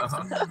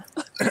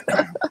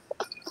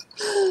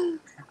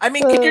 I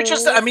mean, can you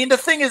just? I mean, the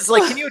thing is,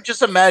 like, can you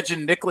just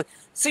imagine Nicolas?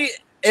 See,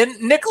 and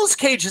Nicolas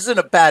Cage isn't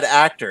a bad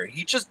actor.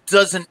 He just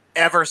doesn't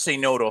ever say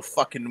no to a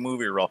fucking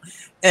movie role,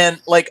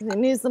 and like, he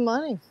needs the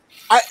money.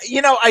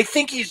 I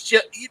think he's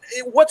just.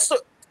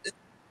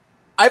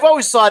 I've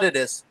always thought of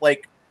this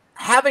like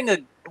having a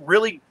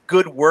really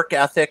good work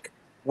ethic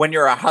when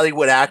you're a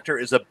Hollywood actor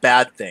is a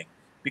bad thing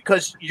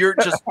because you're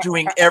just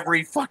doing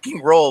every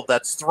fucking role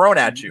that's thrown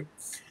at you.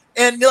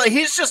 And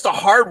he's just a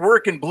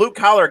hard-working,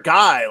 blue-collar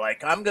guy.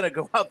 Like, I'm going to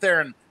go out there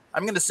and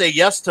I'm going to say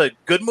yes to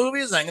good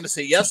movies. And I'm going to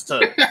say yes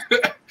to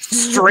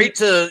straight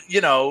to,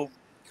 you know,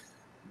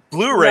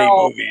 Blu-ray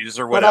movies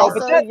or But whatever.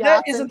 also that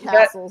yachts and isn't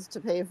castles to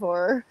pay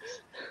for.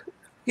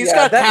 He's Yeah,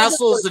 got that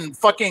castles and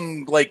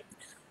fucking like,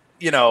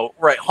 you know,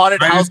 right,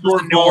 haunted houses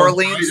in New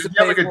Orleans to Does he have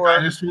pay like a for.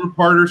 dinosaur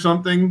part or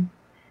something?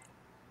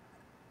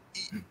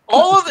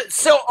 All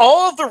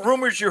of the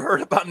rumors you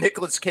heard about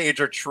Nicolas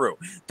Cage are true.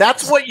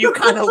 That's what you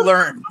kind of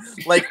learn.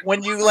 Like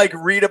when you like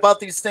read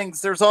about these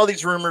things, there's all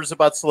these rumors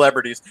about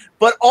celebrities,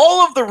 but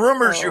all of the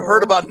rumors you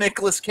heard about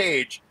Nicolas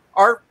Cage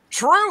are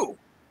true.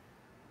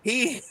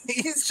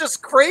 He's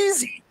just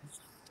crazy.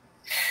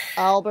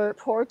 Albert,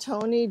 poor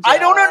Tony. I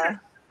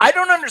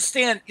don't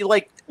understand.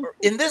 Like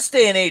in this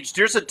day and age,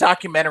 there's a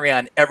documentary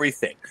on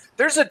everything.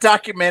 There's a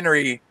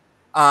documentary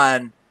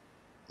on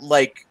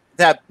like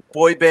that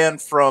boy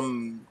band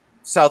from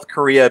South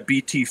Korea,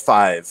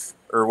 BT5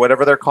 or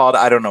whatever they're called.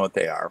 I don't know what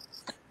they are,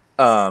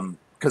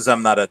 because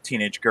I'm not a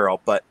teenage girl.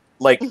 But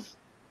like,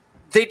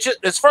 they just,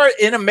 as far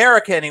in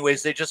America,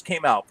 anyways, they just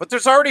came out. But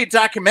there's already a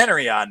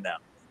documentary on them.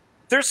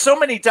 There's so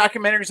many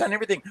documentaries on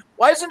everything.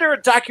 Why isn't there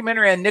a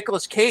documentary on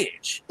Nicolas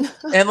Cage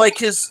and like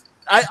his?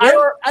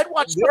 I'd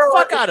watch the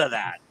fuck out of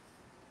that.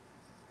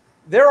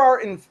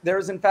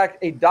 There's in fact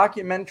a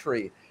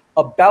documentary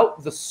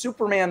about the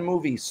Superman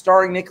movie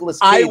starring Nicolas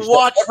Cage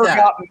that never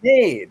got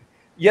made.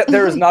 Yet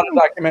there is not a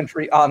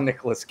documentary on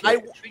Nicolas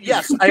Cage.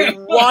 I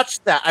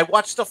watched that. I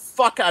watched the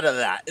fuck out of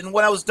that. And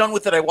when I was done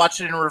with it, I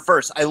watched it in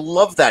reverse. I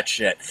love that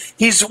shit.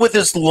 He's with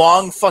his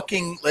long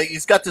fucking, like,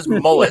 he's got this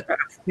mullet.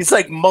 He's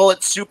like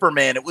mullet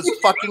Superman. It was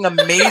fucking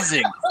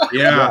amazing.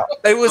 Yeah.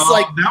 It was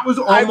like, that was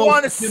I want to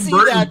almost a Tim see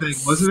Burton that thing,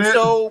 wasn't it?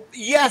 So,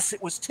 yes,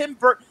 it was Tim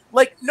Burton.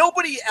 Like,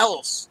 nobody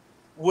else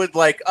would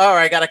like, all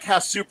right, I got to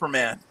cast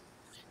Superman.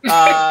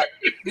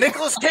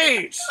 Nicolas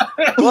Cage.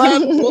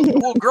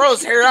 We'll grow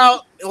his hair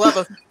out. He'll have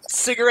a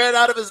cigarette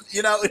out of his,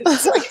 you know.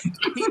 It's like,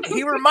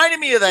 he reminded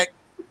me of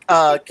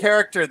that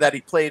character that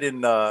he played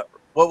in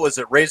what was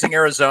it, Raising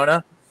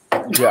Arizona?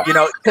 Yeah. You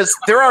know, because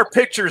there are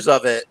pictures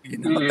of it, you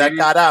know, that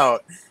got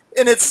out,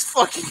 and it's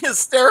fucking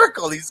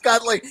hysterical. He's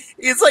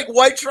like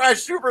white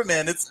trash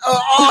Superman. It's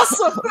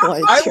awesome.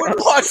 I would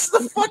watch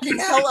the fucking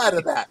hell out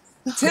of that.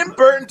 Tim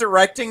Burton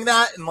directing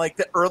that in like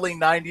the early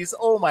 '90s.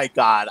 Oh my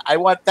god,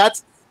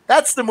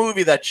 that's the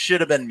movie that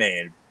should have been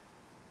made.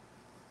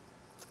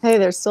 Hey,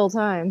 there's still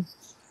time.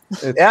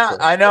 Yeah,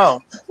 I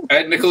know.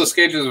 And Nicolas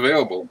Cage is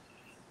available.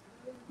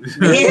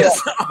 He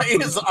is.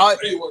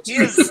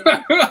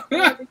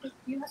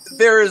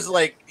 There is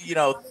like, you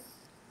know,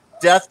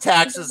 death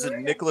taxes,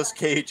 and Nicolas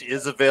Cage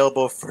is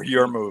available for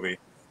your movie.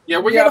 Yeah,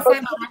 we gotta find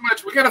out how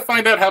much. We gotta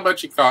find out how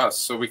much he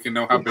costs, so we can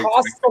know how big. It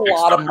costs a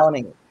lot of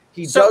money.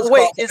 He So does.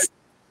 wait,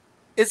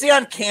 is he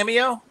on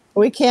Cameo?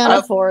 We can't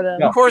afford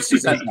him. Of course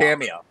he's on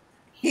Cameo.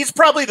 He's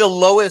probably the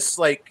lowest,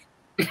 like,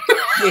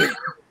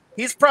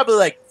 he's probably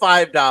like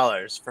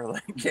 $5 for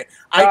like,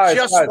 I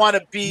just want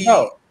to be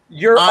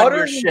you're on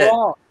utterly your shit.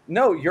 wrong.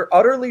 No, you're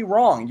utterly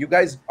wrong. You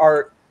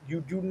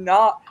do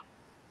not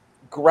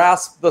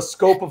grasp the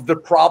scope of the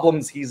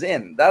problems he's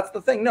in. That's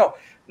the thing. No,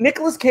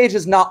 Nicolas Cage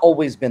has not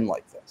always been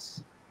like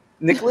this.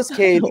 Nicolas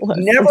Cage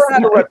never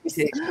had a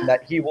reputation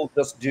that he will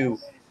just do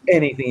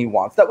anything he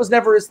wants. That was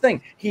never his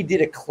thing. He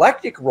did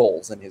eclectic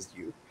roles in his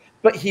youth,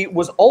 but he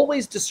was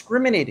always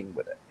discriminating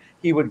with it.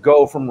 He would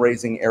go from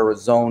Raising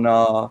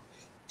Arizona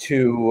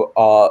to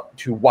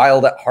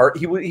Wild at Heart.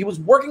 He was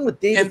working with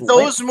David And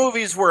those Lynch.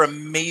 movies were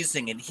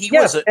amazing, and he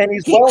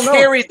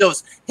carried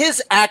those.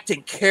 His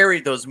acting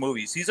carried those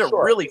movies. He's a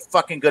really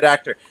fucking good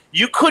actor.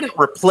 You couldn't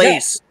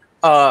replace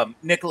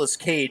Nicolas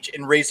Cage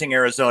in Raising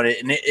Arizona,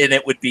 and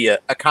it would be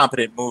a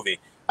competent movie.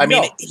 I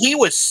mean, he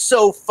was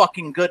so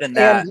fucking good in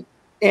that.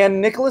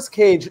 And Nicolas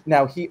Cage,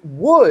 now he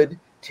would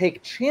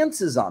take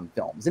chances on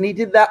films, and he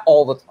did that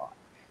all the time.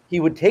 He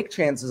would take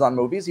chances on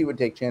movies. He would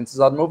take chances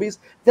on movies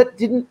that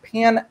didn't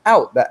pan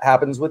out. That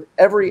happens with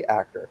every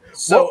actor.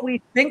 So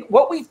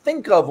what we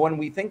think of when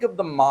we think of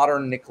the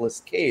modern Nicolas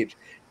Cage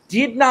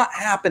did not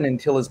happen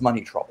until his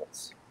money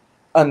troubles,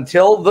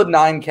 until the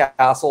 9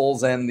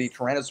 Castles and the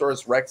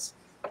Tyrannosaurus Rex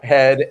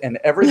head and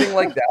everything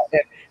like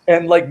that,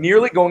 and like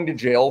nearly going to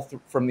jail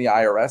from the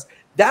IRS.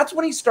 That's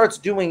when he starts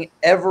doing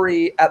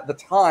at the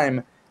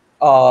time,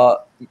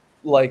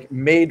 like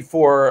made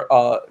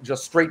for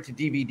just straight to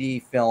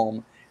DVD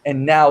film,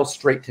 and now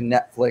straight to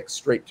Netflix,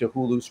 straight to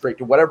Hulu, straight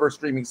to whatever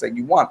streaming site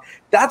you want.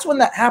 That's when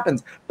that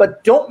happens.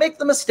 But don't make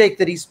the mistake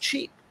that he's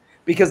cheap,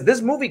 because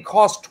this movie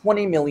cost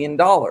 $20 million.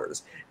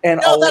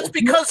 And no, that's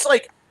because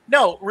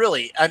no,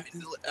 really,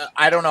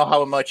 I don't know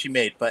how much he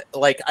made, but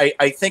like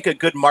I think a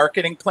good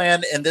marketing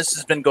plan, and this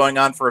has been going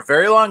on for a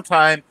very long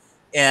time,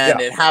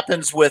 and it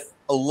happens with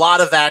a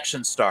lot of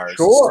action stars,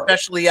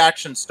 especially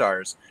action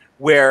stars,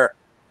 where,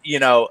 you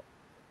know,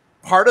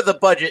 part of the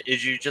budget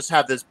is you just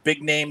have this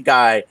big name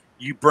guy.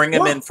 You bring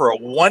him in for a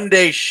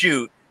one-day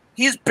shoot.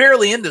 He's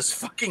barely in this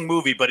fucking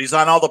movie, but he's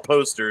on all the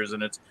posters,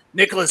 and it's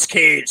Nicolas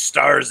Cage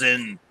stars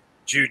in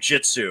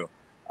JuJitsu.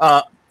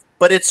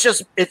 But it's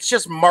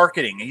just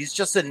marketing. He's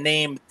just a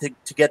name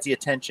to get the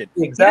attention.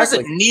 Exactly.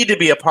 He doesn't need to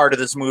be a part of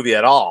this movie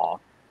at all.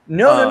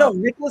 No.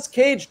 Nicolas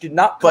Cage did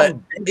not but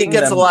come. he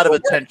gets a lot of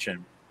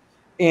attention.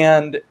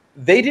 And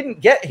they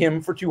didn't get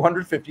him for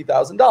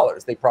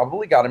 $250,000. They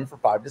probably got him for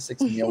 $5 to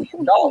 $6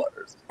 million.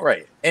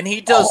 Right, and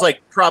he does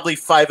like probably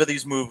 5 of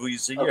these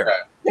movies a year. Okay.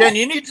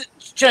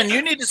 Jen,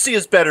 you need to see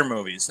his better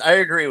movies. I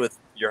agree with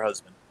your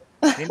husband.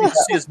 You need to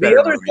see his better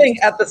The other movies. thing,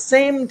 at the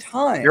same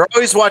time, You're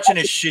always watching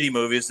his shitty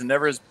movies and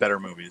never his better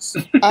movies.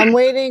 I'm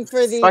waiting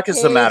for the Fuck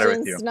is the matter with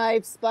Cajun you?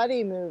 Snipes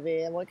buddy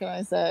movie, and what can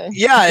I say?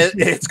 Yeah,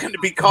 it's going to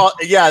be called.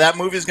 Yeah, that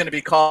movie is going to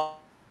be called.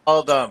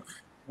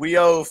 We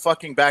owe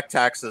fucking back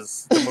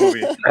taxes. The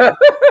movie,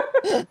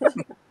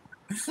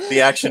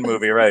 the action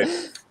movie, right?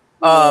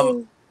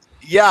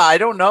 Yeah, I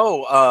don't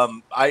know.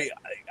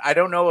 I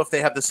don't know if they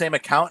have the same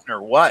accountant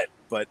or what,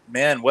 but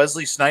man,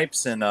 Wesley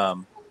Snipes and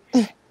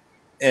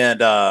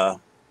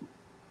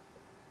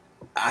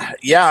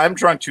yeah, I'm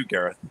drunk too,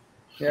 Gareth.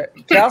 yeah,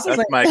 castles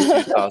That's my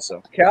excuse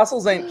also.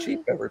 castles ain't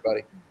cheap,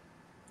 everybody.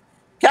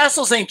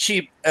 Castles ain't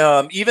cheap,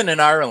 even in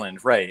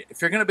Ireland, right?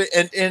 If you're gonna be,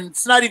 and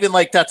it's not even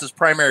like that's his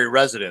primary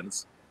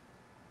residence.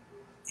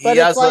 But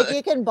it's like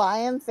you can buy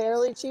them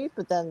fairly cheap,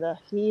 but then the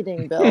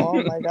heating bill,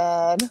 oh my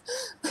god.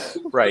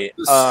 Right.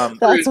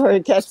 That's where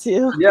it gets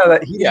you. Yeah,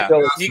 that he Yeah.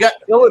 bill You got-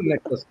 killing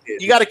Nicolas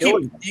Cage. You got to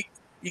Killing keep.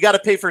 You got to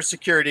pay for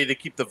security to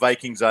keep the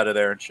Vikings out of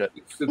there and shit.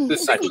 The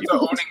secret to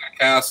owning a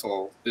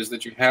castle is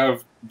that you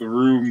have the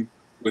room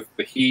with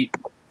the heat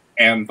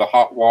and the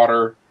hot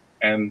water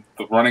and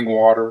the running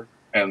water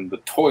and the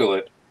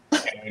toilet,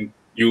 and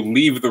you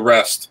leave the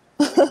rest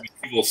in the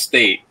evil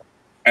state,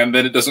 and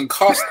then it doesn't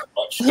cost that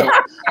much.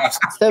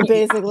 So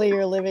basically,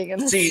 you're living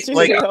in a See, studio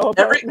like,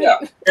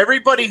 apartment.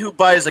 Everybody who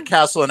buys a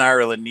castle in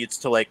Ireland needs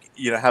to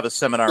have a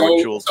seminar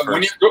with Jules So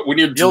first. when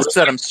you're You'll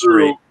set them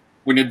straight.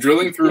 When you're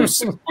drilling through a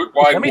 6-foot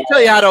wide Let me wall,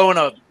 tell you how to own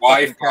a fucking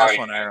Wi-Fi,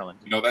 castle in Ireland.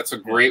 that's a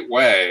great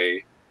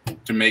way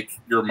to make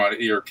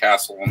your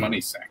castle a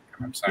money sink.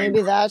 And I'm saying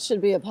Maybe that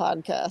should be a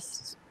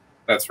podcast.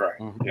 that's right.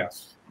 Mhm.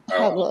 Yes.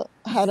 How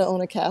to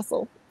own a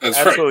castle. That's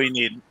That's right. what we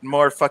need.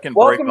 More fucking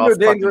Welcome to break-off a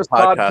dangerous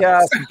fucking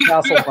podcast,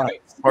 Castle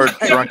Nights. Or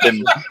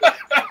drunken.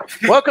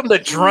 Welcome to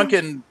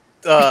drunken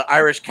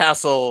Irish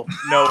castle.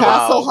 No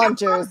Castle wow.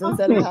 hunters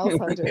instead of house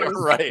hunters.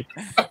 Right.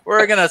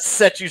 We're gonna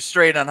set you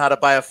straight on how to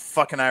buy a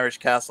fucking Irish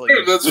castle.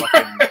 You That's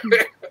fucking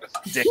right.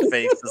 dick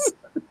faces.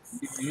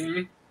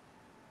 Mhm.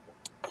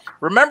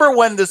 Remember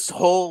when this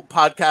whole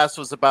podcast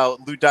was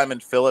about Lou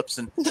Diamond Phillips,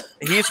 and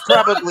he's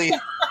probably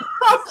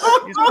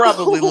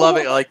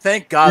loving it. Like,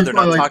 thank God they're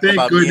not Like, talking thank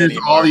about me goodness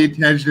anymore. all the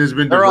attention has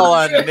been They're all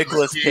diverted on to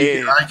Nicolas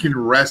Cage. I can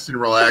rest and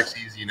relax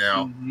easy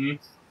now. Mhm.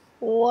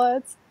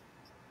 What?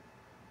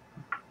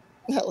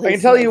 I can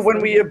tell you, when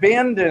we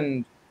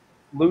abandoned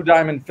Lou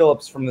Diamond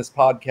Phillips from this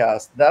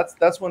podcast,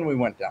 that's when we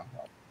went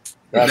downhill.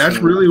 That's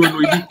really when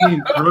we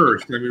became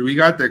cursed. I mean, we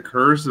got the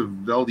curse of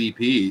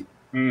LDP.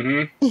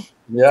 Mhm.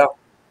 Yeah.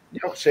 You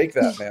don't shake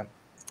that, man.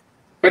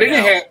 But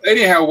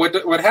anyhow,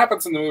 what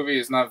happens in the movie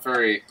is not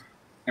very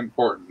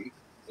important.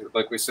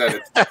 Like we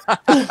said,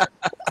 It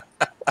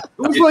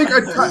was like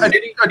a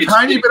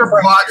tiny bit of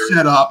plot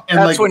setup, and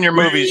That's like when your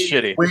movie's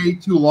shitty. Way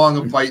too long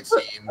a fight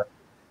scene. A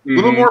Mhm.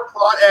 little more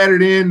plot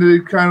added in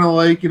to kind of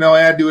like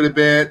add to it a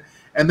bit,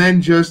 and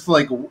then just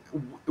like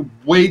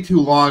way too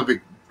long of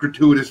a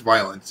gratuitous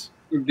violence.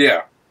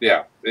 Yeah,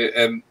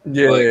 and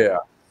Yeah.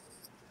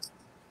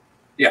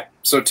 yeah.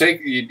 So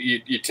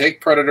you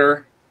take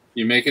Predator,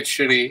 you make it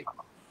shitty,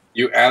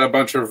 you add a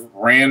bunch of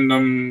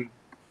random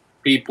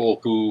people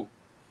who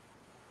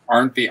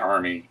aren't the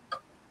army.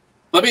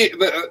 Let me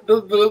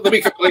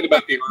complain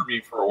about the army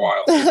for a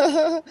while.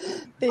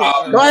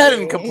 Go ahead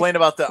and complain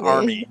about the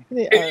army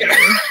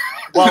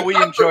while we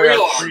enjoy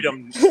our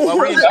freedom. While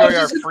we enjoy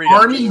our freedom.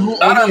 Army who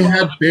only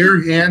had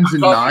bare hands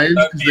and knives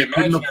because they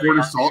couldn't afford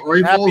assault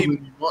rifles.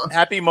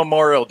 Happy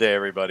Memorial Day,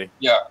 everybody.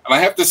 Yeah, and I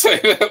have to say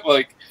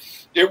that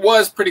it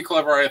was pretty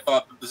clever. I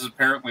thought that this is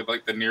apparently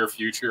like the near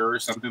future or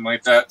something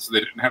like that, so they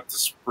didn't have to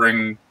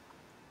spring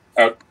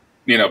out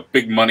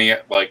big money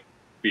at like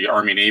the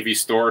Army Navy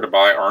store to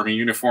buy Army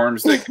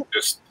uniforms. They could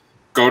just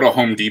go to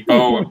Home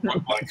Depot and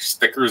put like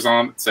stickers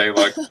on that say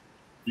like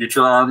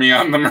Future Army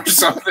on them or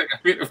something. I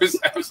mean, it was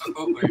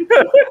absolutely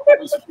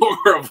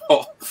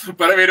horrible.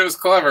 But I mean, it was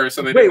clever.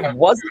 So they didn't have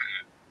was to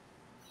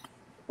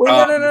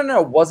do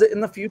no. Was it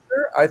in the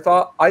future? I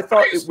thought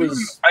it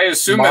was. I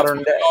assume modern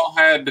that's when they all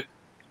had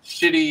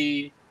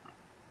shitty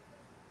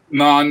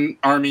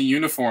non-army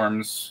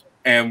uniforms.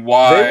 And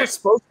why? They were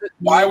supposed to.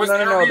 Why was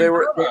the Army They in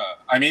were. Burma?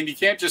 I mean, you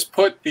can't just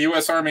put the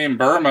U.S. Army in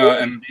Burma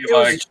and be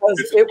like. It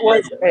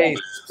was a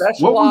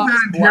special. What was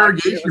that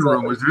interrogation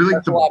room? Was there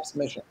like the ops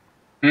mission?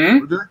 Was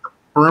there like the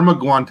Burma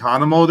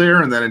Guantanamo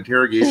there and that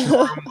interrogation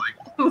room?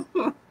 Like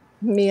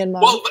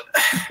Myanmar. Well,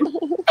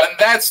 and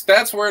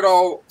that's where it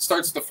all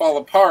starts to fall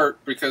apart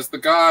because the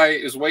guy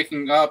is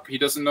waking up, he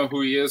doesn't know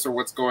who he is or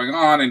what's going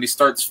on, and he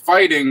starts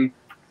fighting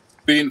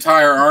the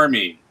entire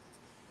army.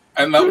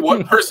 And that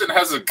one person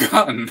has a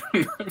gun. I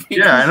mean,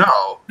 yeah, I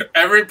know.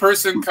 Every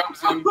person comes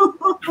in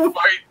to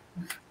fight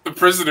the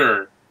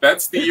prisoner.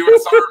 That's the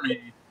U.S.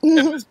 Army.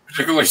 in this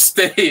particular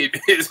state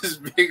is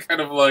being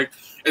kind of like,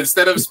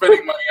 instead of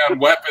spending money on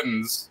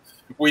weapons,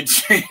 we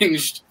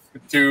changed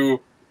to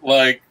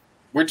like,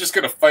 we're just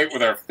going to fight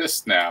with our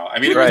fists now. I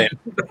mean, right.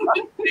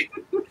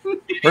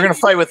 We're going to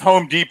fight with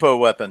Home Depot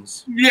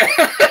weapons. Yeah.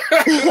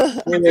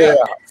 Yeah.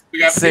 We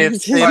got Save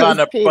on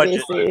the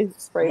budget.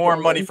 PVC, More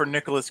money for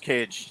Nicolas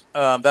Cage.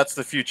 That's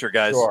the future,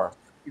 guys. Sure.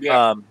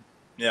 Yeah.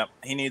 Yeah,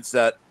 he needs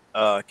that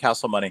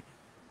castle money.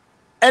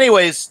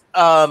 Anyways,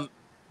 all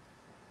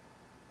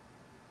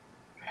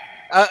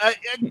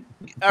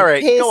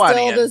right, He go on,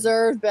 still Ian.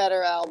 deserved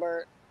better,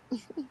 Albert.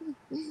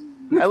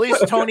 At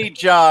least Tony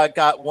Jaa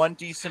got one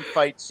decent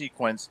fight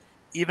sequence,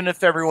 even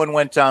if everyone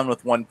went down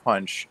with one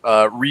punch.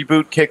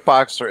 Reboot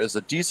Kickboxer is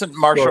a decent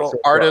martial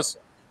artist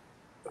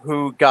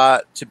who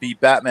got to be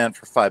Batman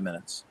for 5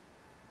 minutes.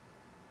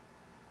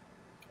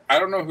 I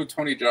don't know who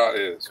Tony Jaa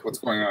is. What's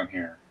going on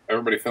here?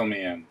 Everybody fill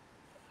me in.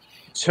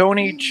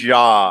 Tony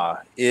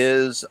Jaa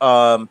is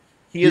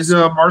he's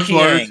a martial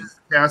artist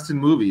cast in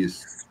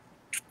movies.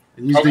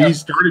 And he's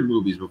started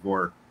movies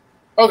before.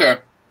 Okay.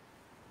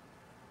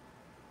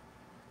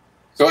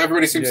 So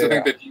everybody seems to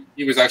think that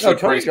he was actually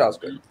Tony crazy. Jaa's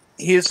good.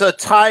 He's a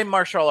Thai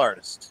martial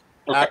artist,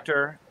 Okay.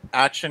 actor,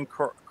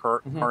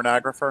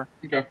 choreographer,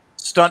 Okay.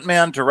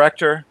 stuntman,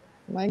 director,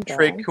 My God.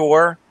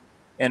 tracheur,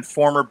 and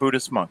former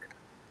Buddhist monk.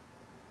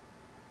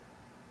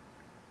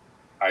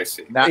 I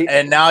see.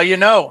 And now you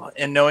know,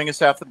 and knowing is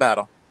half the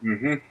battle.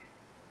 Mm-hmm.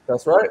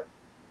 That's right.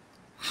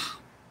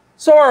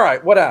 So, all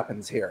right, what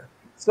happens here?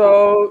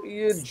 So,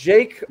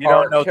 Jake, You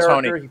our don't know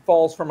character, Tony. he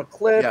falls from a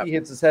cliff. Yeah. He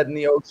hits his head in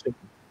the ocean.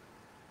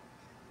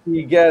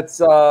 He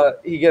gets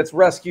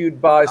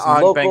rescued by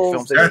some On Bank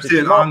locals. Films. They That's pick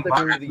it, him up, on they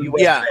bring him to the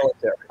U.S. Yeah.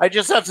 military. I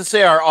just have to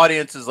say, our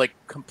audience is like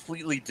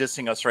completely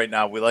dissing us right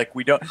now. We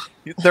don't.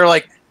 They're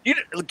like,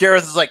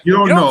 Gareth is like, You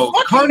don't know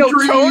fucking know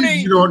countries, Tony.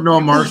 you don't know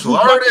martial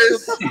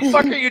artists. What the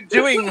fuck are you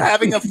doing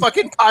having a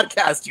fucking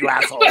podcast, you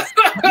assholes?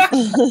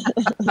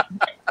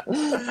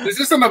 Is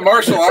this on the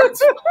martial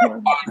arts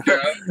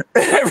podcast?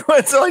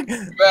 Everyone's like,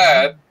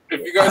 Bad. If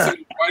you guys have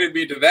invited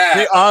me to that,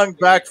 the Ong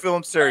Back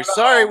film series.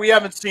 Sorry, we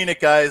haven't seen it,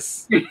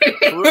 guys.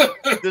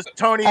 This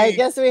Tony I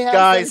guess we have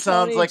guy some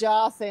sounds Tony like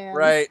Jaa fans.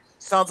 right.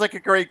 Sounds like a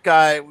great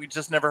guy. We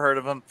just never heard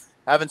of him.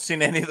 Haven't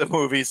seen any of the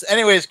movies.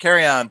 Anyways,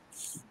 carry on.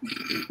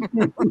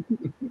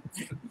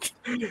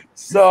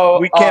 So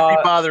We can't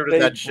be bothered with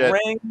that shit.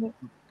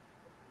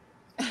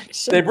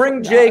 Action They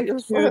bring Jake to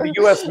photographer. the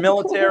U.S.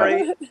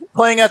 military.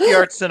 Playing at the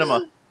Art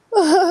Cinema.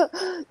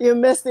 You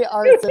missed the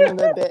art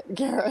cinema bit,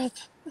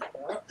 Gareth.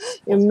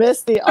 You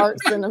missed the art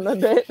cinema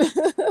bit.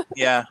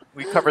 Yeah,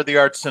 we covered the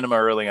Art Cinema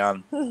early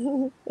on.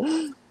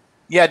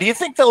 Yeah, do you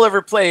think they'll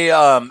ever play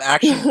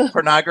action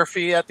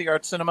pornography at the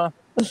Art Cinema?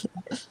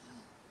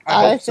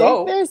 I hope think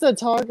so. there's a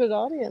target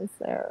audience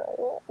there.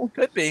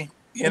 Could be.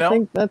 You I know,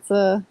 think that's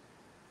a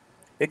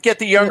it'd get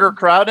the younger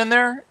crowd in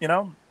there. You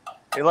know,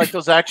 they like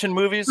those action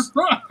movies.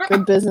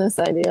 good business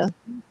idea.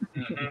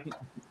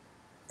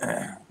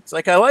 It's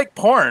like I like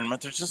porn,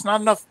 but there's just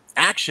not enough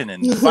action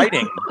and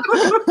fighting.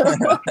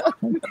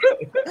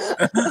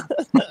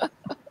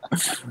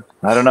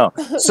 I don't know.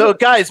 So,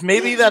 guys,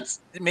 maybe that's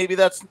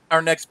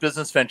our next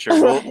business venture.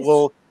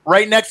 We'll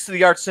right next to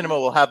the Art Cinema,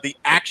 we'll have the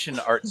Action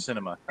Art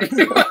Cinema.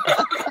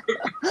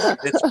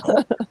 It's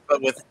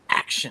but with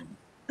action.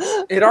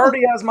 It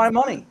already has my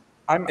money.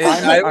 I'm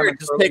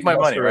just take my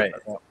money, right?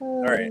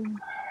 All right.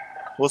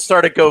 We'll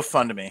start a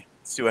GoFundMe.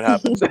 See what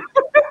happens.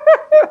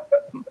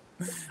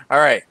 All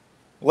right.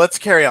 Let's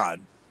carry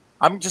on.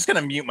 I'm just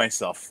gonna mute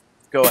myself.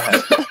 Go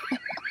ahead.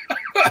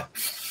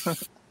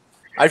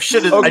 I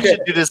should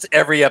do this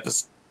every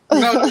episode.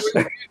 No,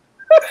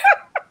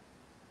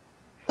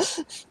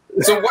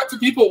 so what do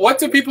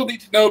people need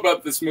to know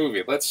about this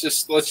movie? Let's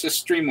just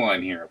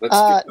streamline here.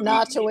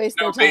 Not to waste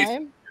their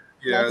time.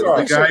 Yeah,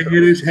 That's the guy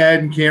hit his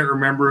head and can't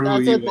remember who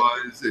That's he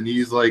what was, and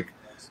he's like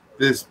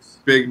this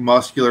big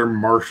muscular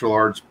martial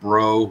arts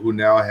bro who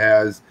now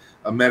has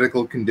a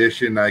medical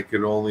condition I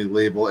could only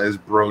label as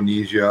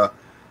bronesia.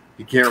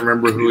 He can't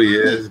remember who he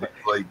is.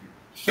 Like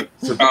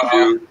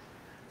substitute.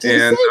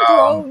 Did you say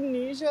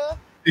bronesia?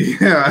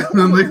 Yeah, and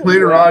then like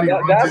later on he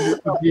runs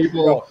into some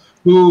people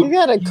who You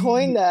gotta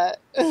coin that.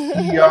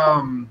 he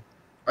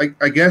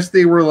I guess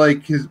they were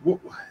like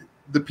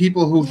the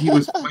people who he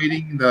was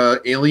fighting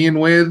the alien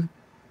with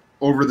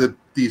over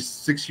these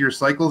 6-year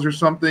cycles or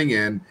something,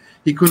 and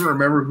he couldn't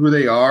remember who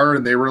they are,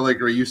 and they were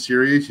like, "Are you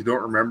serious? You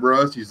don't remember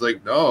us?" He's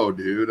like, "No,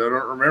 dude, I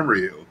don't remember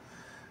you."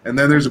 And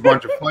then there's a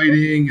bunch of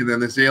fighting, and then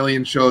this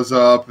alien shows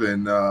up,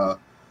 and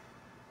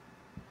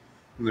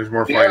there's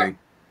more fighting.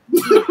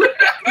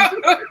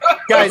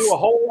 Guys, a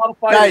whole lot of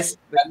fighting. guys,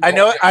 I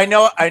know.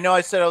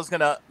 I said I was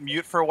gonna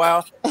mute for a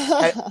while.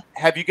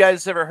 Have you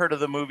guys ever heard of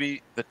the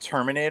movie The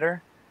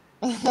Terminator?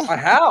 I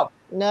have.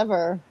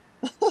 Never.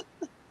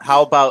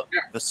 How about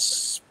The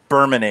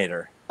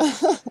Sperminator?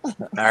 All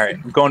right,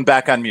 I'm going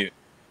back on mute.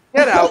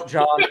 Get out,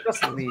 John.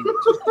 Just leave.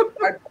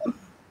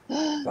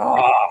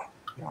 God,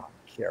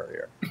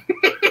 carrier.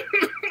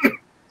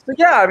 So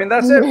yeah, I mean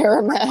that's it.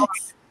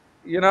 Miramax.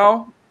 You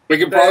know, We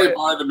can probably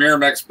buy the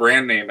Miramax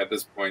brand name at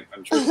this point.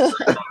 I'm sure.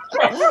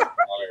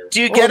 Do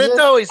you get it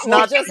though? He's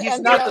not the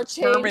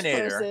change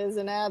Terminator. purses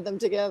and add them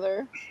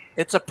together.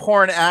 It's a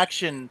porn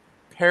action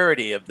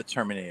parody of the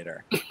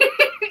Terminator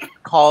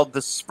called the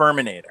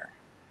Sperminator.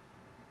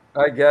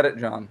 I get it,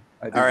 John.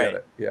 I do All right. get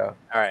it. Yeah.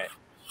 All right.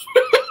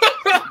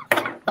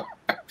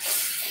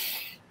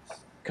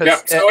 Yeah.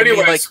 So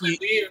anyway, like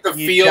leave the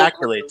he field.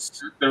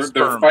 ejaculates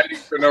They're fighting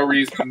for no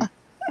reason.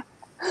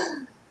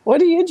 What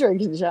are you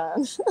drinking,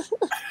 John?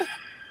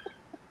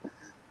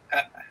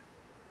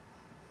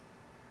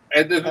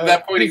 And at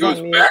that point, he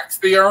goes back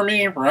to the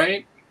army,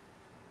 right?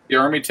 The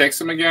army takes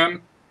him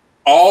again.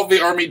 All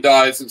the army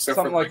dies except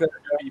for like 3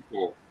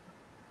 people.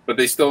 But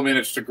they still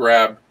manage to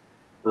grab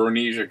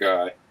Bernesia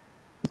guy.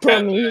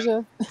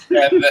 Bernesia?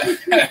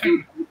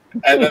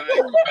 And then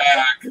they go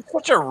back.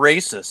 Such a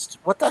racist.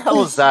 What the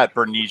hell is that,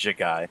 Bernesia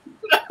guy?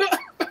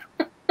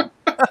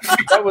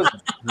 That was.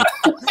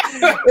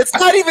 It's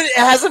not even. It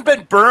hasn't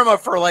been Burma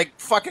for like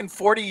fucking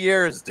 40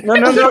 years, dude.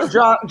 No,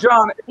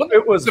 John.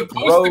 It was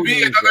supposed to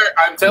be another.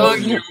 I'm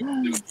telling you,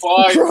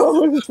 implied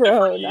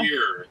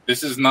year.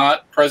 This is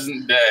not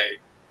present day.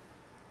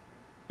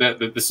 That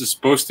this is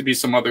supposed to be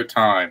some other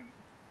time,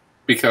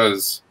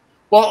 because.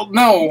 Well,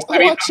 no. I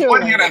mean, on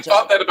one hand, I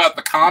thought that about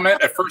the comet.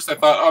 At first, I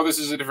thought, oh, this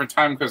is a different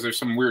time because there's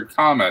some weird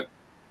comet.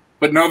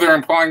 But no, they're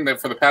implying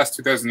that for the past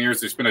 2,000 years,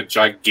 there's been a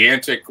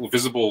gigantic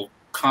visible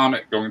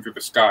comet going through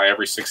the sky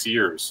every 6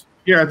 years.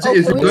 Yeah, it's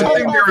a good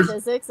thing there was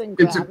physics and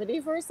gravity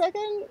for a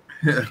second.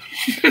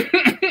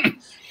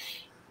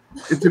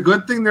 It's a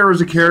good thing there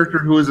was a character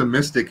who was a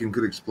mystic and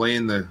could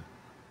explain the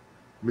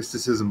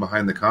mysticism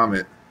behind the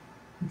comet.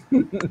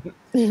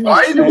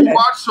 I do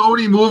watch so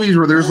many movies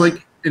where there's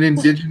like an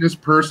indigenous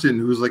person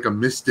who's like a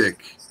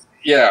mystic.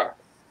 Yeah,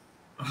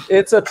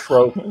 it's a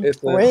trope. It's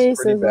a pretty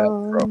bad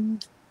trope.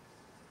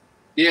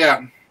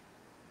 Yeah.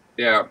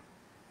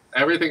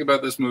 Everything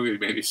about this movie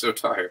made me so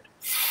tired.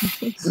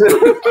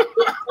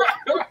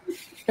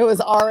 It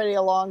was already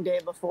a long day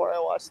before I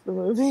watched the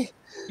movie.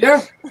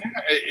 Yeah,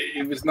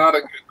 it was not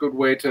a good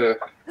way to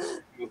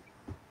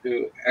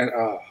do. And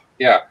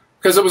yeah,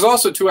 because it was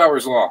also 2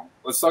 hours long.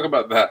 Let's talk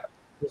about that.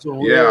 It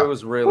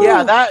was really.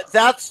 Yeah,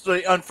 that's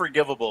the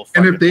unforgivable.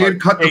 And if they had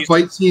cut the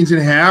fight scenes in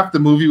half, the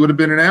movie would have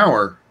been an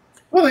hour.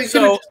 Well, they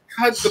could have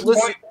cut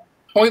the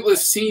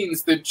pointless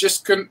scenes that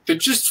just couldn't. They're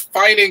just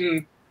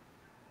fighting.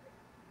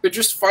 They're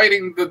just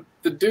fighting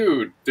the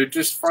dude. They're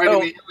just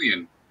fighting the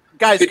alien.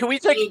 Guys, can we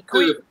take?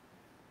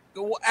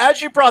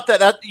 As you brought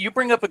that up, you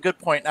bring up a good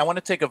point. I want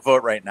to take a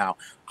vote right now.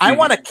 I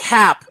want to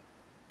cap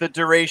the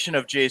duration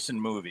of Jason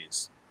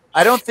movies.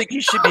 I don't think he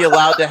should be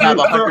allowed to have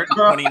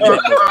 120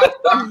 minutes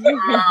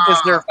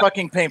because they're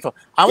fucking painful.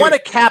 I want to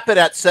cap it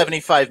at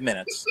 75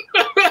 minutes.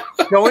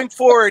 Going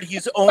forward,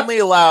 he's only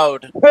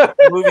allowed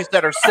movies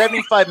that are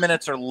 75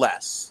 minutes or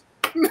less.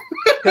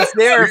 Because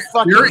they're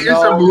fucking. There is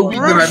a movie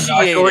that I'm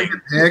not going to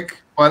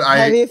pick, but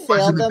I in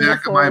the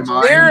back of my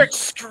mind. They're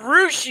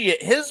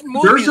excruciating. His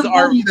movies there's a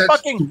movie that's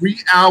fucking 3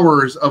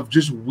 hours of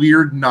just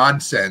weird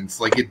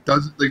nonsense. Like it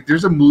doesn't. Like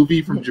there's a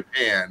movie from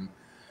Japan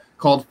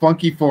called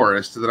Funky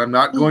Forest that I'm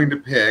not going to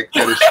pick.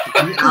 That is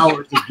 3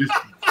 hours of just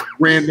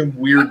random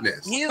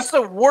weirdness. He is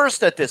the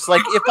worst at this.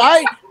 Like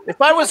if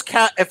I was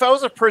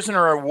a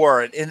prisoner of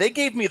war and they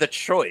gave me the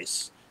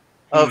choice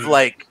of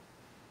like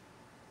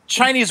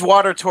Chinese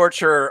water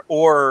torture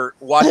or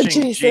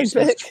watching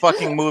Jason's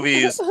fucking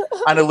movies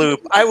on a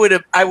loop, I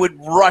would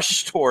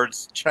rush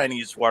towards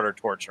Chinese water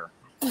torture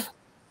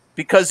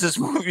because his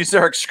movies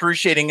are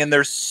excruciating and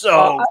they're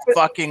so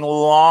fucking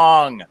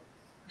long.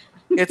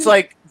 It's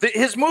like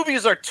his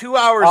movies are 2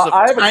 hours of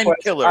time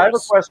killers. I have a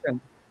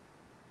question.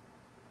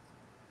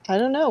 I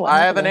don't know. I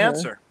have an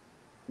answer.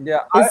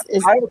 Yeah, I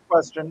have a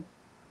question.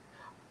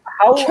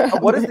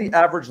 What is the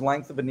average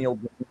length of a Neil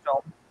Breen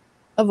film?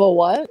 Of a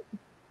what?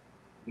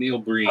 Neil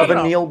Breen. Of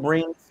a Neil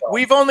Breen film.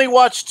 We've only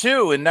watched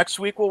 2, and next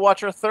week we'll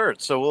watch our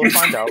 3rd, so we'll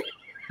find out.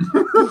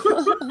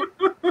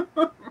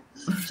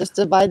 Just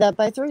divide that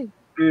by 3.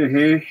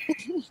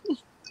 Mm-hmm.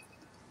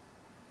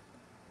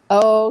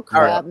 Oh,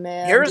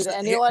 Crabman. Did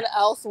anyone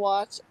else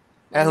watch?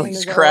 At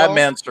least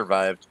Crabman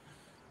survived.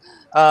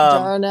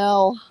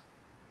 Darnell.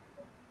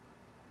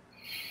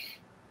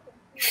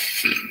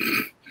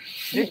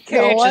 Nick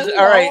Cage is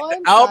all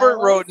right. Albert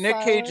wrote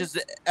Nick Cage is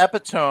the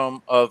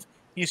epitome of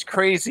he's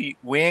crazy.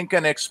 We ain't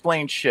gonna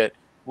explain shit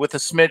with a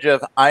smidge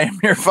of I am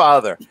your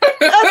father.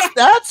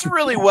 That's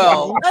really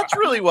well. That's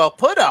really well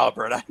put,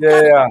 Albert.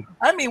 Yeah.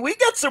 I mean, we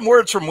got some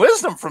words from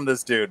wisdom from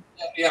this dude.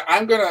 Yeah,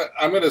 I'm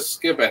gonna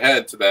skip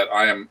ahead to that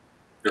I am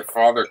your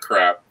father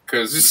crap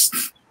because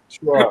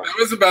it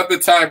was about the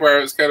time where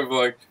I was kind of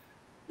like,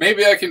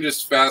 maybe I can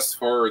just fast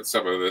forward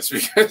some of this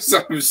because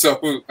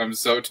I'm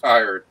so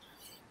tired.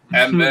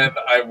 And then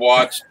I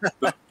watched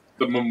the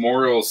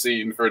memorial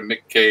scene for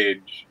Nick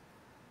Cage,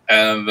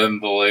 and then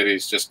the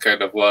lady's just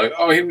kind of like,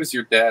 "Oh, he was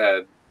your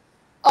dad."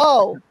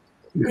 Oh,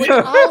 which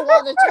I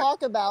want to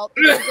talk about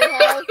because they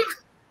have,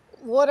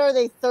 what are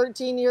they,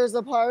 13 years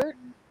apart?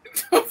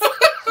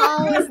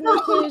 How is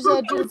Nick Cage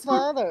that dude's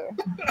father?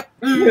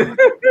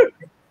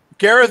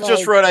 Gareth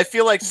just wrote, I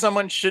feel like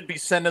someone should be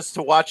sent us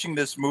to watching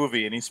this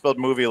movie, and he spelled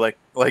movie like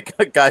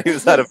a guy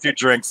who's had a few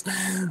drinks.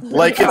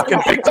 Like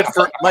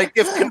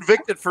if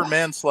convicted for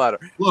manslaughter.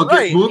 Look,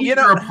 if movies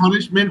are a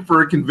punishment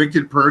for a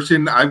convicted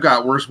person, I've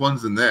got worse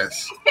ones than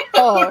this.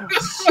 Oh.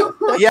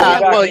 Yeah,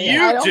 well, you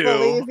I don't do.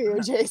 believe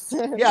you,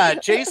 Jason. Yeah,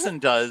 Jason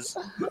does.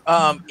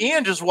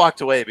 Ian just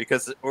walked away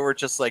because we're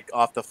just like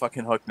off the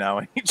fucking hook now.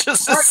 And he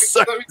just is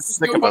so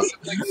sick of us.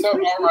 So,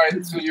 all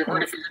right, so you've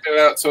already figured it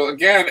out. So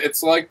again,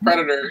 it's like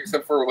Predator,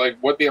 except for like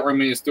what the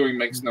army is doing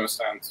makes no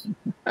sense.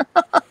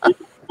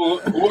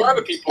 Who are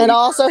the people? And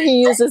also,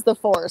 he uses the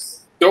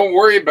Force. Don't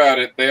worry about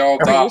it. They all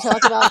die. Have we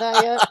talked about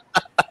that yet?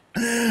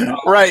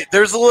 Right,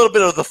 there's a little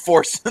bit of the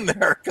Force in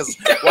there because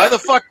why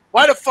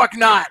the fuck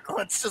not?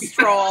 Let's just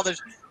throw all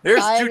this.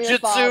 There's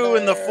JuJitsu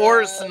and the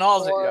Force and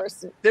all that.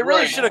 Yeah. They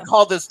really should have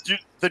called this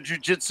the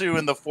JuJitsu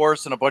and the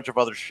Force and a bunch of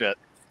other shit.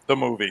 The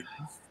movie.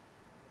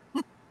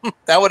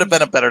 That would have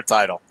been a better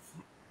title.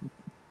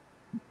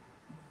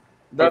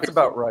 That's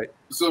about right.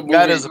 So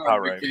that is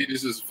about right.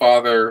 Cage's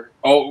father.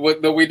 Oh,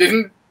 no, we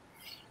didn't.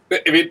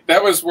 I mean,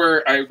 that was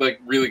where I like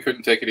really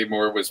couldn't take it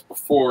anymore. It was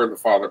before the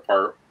father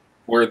part,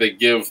 where they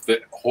give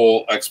the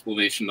whole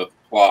explanation of the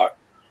plot,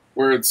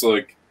 where it's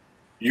like,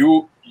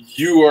 you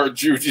are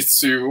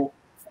JuJitsu,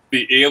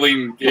 the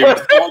alien gave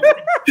us all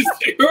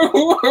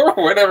JuJitsu, or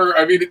whatever.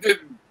 I mean, it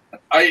didn't.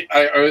 I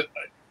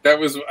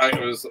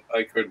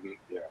couldn't.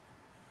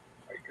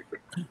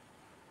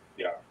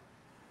 Yeah.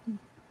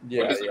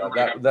 Yeah,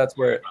 that's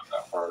where.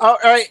 All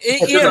right,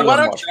 Ian, why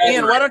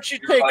don't you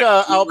take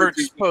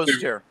Albert's post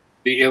here?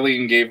 The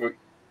alien gave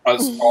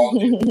us all.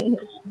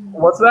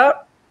 What's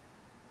that?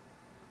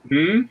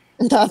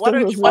 Why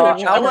don't you,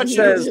 Albert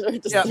says,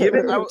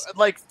 I would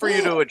like for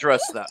you to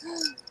address that.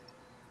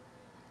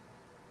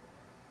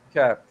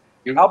 Okay.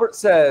 Albert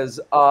says,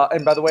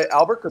 and by the way,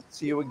 Albert, good to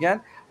see you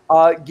again.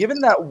 Given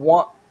that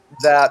one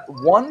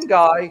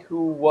guy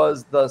who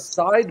was the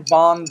side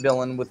Bond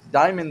villain with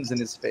diamonds in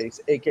his face,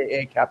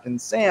 aka Captain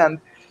Sand,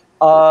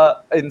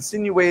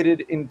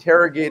 insinuated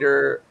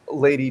interrogator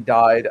lady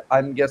died,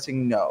 I'm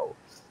guessing no.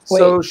 Wait,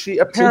 so she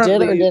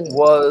apparently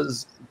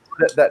was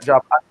at that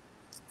job.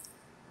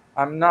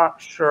 I'm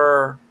not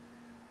sure.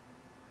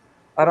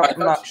 I'm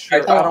not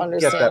sure. I don't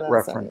get that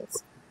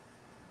reference.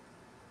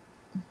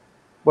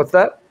 What's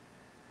that?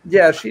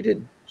 Yeah, she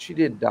did. She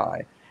did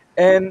die,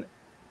 and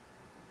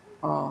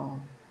yeah.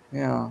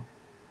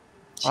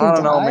 I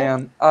don't know,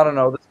 man. I don't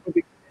know.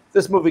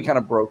 This movie kind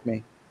of broke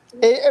me.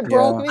 It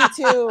broke me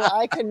too.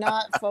 I could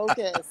not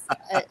focus.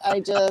 I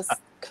just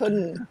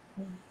couldn't.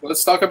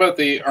 Let's talk about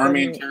the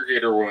army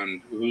interrogator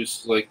one,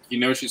 who's like,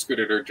 she's good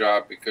at her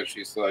job because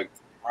she's like,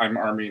 I'm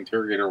army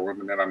interrogator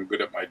woman and I'm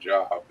good at my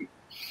job. He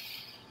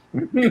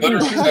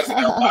literally says it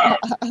out loud.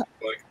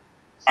 Like,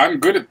 I'm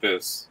good at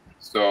this.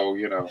 So,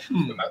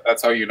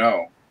 that's how you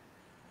know.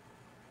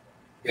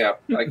 Yeah,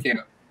 I can't.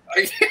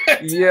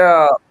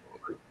 Yeah.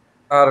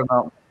 I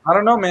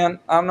don't know, man.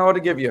 I don't know what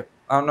to give you.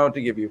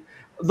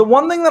 The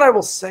one thing that I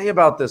will say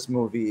about this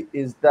movie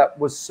is that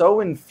was so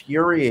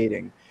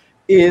infuriating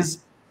is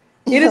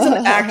it is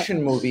an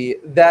action movie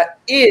that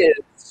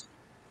is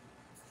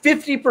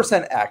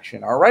 50%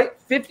 action, all right?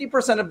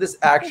 50% of this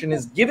action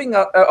is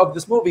of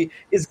this movie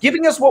is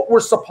giving us what we're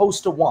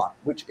supposed to want,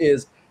 which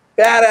is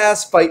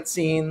badass fight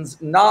scenes,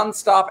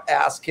 nonstop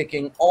ass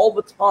kicking all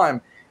the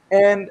time.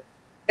 And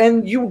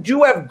you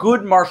do have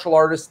good martial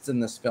artists in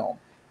this film.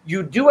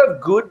 You do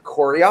have good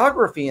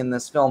choreography in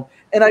this film,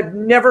 and I've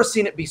never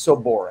seen it be so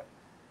boring.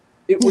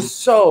 It was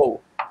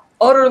so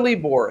utterly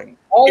boring.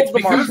 All of the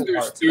martial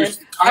arts.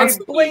 I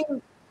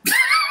blame.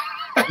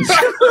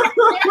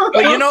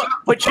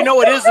 but you know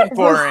what isn't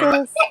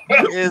boring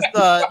is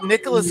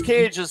Nicolas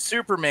Cage as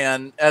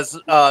Superman, as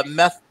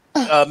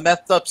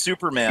methed up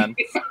Superman.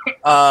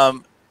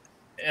 And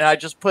I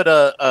just put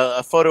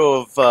a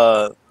photo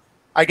of.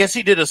 I guess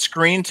he did a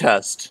screen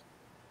test.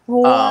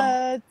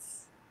 What?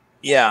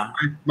 Yeah.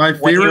 My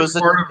favorite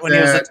part of when he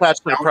was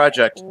attached to the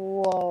project.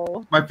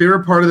 Whoa. My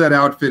favorite part of that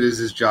outfit is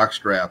his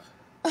jockstrap.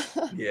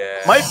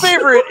 Yeah. My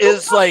favorite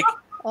is like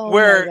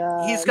where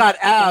he's got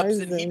abs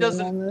and he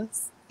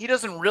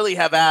doesn't really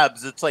have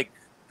abs. It's like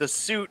the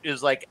suit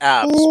is like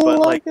abs, but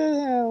like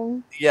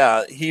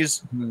yeah,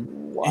 he's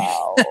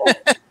wow.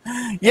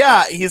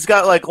 Yeah, he's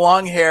got like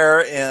long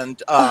hair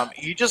and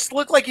he just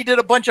looked like he did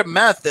a bunch of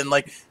meth and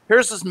like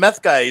here's this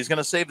meth guy, he's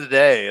gonna save the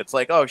day. It's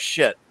like, oh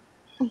shit.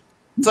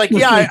 It's like,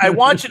 yeah, I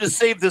want you to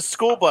save this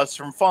school bus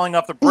from falling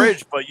off the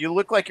bridge, but you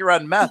look like you're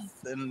on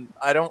meth, and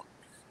I don't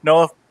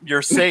know if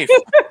you're safe.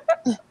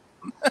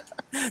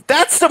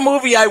 That's the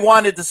movie I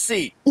wanted to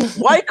see.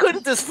 Why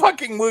couldn't this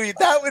fucking movie?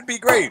 That would be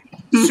great.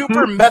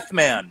 Super Meth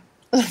Man.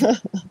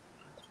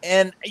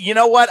 And you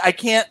know what? I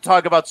can't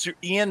talk about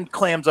Ian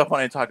clams up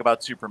when I talk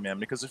about Superman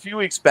because a few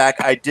weeks back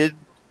I did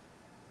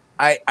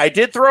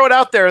throw it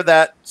out there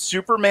that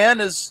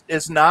Superman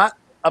is not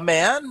a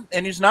man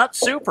and he's not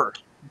super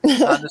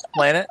on this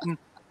planet,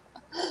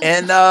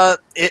 and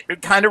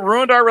it kind of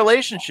ruined our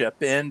relationship.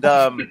 And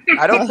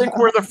I don't think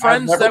we're the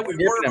friends that we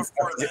were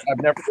before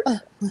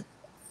then.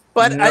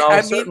 But No,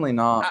 I mean, certainly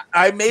not.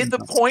 I made the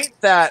point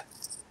that,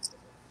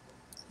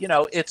 you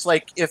know, it's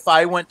like if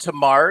I went to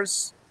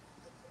Mars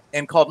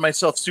and called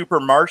myself Super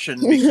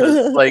Martian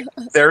because like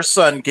their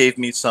son gave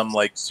me some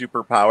like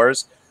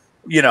superpowers,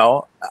 you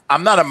know,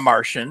 I'm not a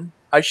Martian.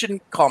 I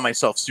shouldn't call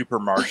myself Super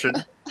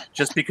Martian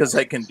just because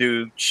I can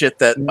do shit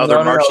that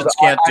other Martians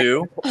can't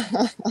do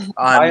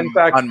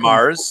on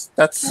Mars.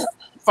 That's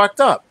fucked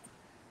up.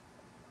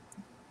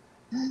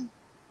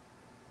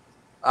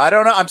 I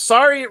don't know. I'm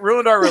sorry it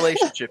ruined our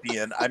relationship,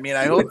 Ian. I mean,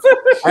 I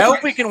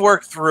hope we can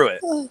work through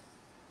it.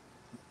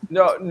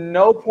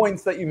 No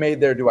points that you made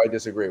there do I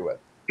disagree with.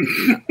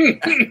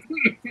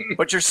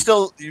 But you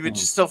would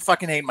still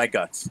fucking hate my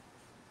guts.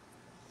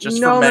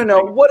 Just no.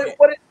 What it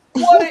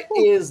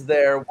is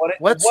there?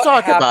 Let's what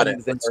talk about it.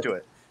 happened there? Let's do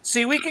it.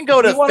 See, we can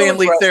go to want to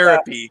family address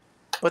therapy,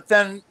 but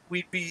then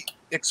we'd be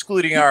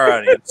excluding our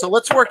audience. So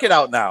let's work it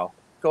out now.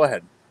 Go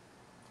ahead.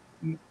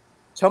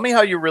 Tell me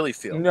how you really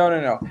feel.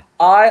 No.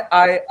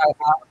 I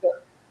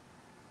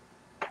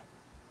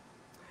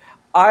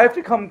have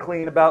to come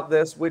clean about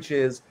this, which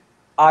is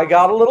I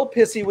got a little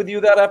pissy with you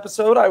that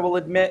episode, I will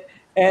admit,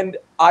 and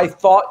I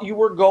thought you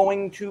were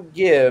going to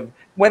give,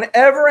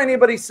 whenever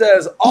anybody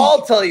says,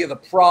 I'll tell you the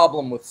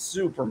problem with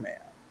Superman,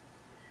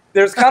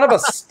 there's kind of a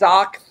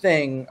stock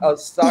thing,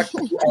 stock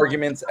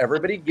arguments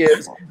everybody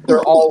gives.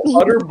 They're all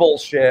utter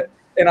bullshit,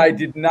 and I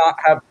did not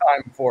have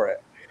time for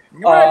it.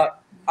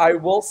 I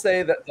will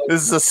say that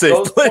those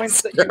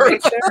points that you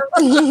made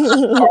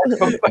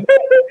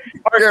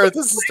there are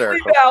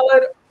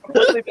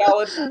completely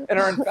valid, and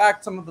are in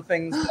fact some of the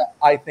things that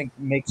I think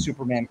make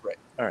Superman great.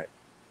 All right,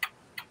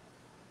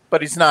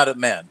 but he's not a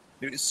man.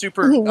 He's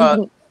super.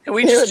 Can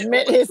we just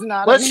admit he's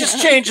not? Let's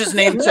just change his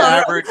name to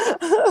Average.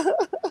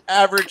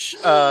 Average.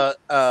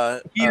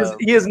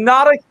 He is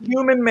not a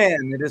human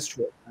man. It is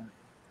true.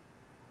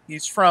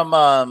 He's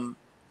from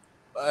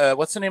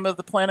what's the name of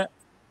the planet?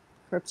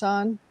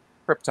 Krypton.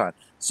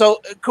 So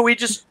could we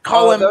just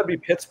call him? That would be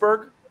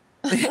Pittsburgh.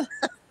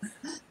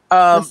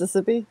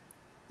 Mississippi.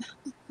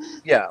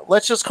 Yeah,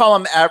 let's just call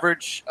him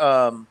Average.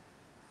 Average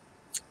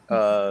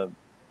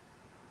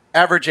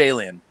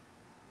Alien,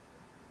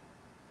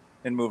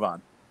 and move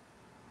on.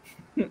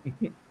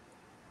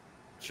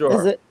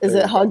 Sure. Is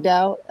it hugged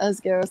out as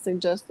Gareth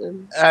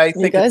suggested? I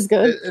think you guys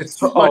good.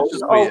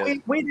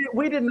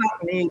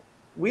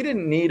 We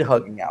didn't need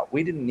hugging out.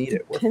 We didn't need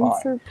it. We're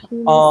fine.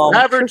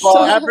 Average.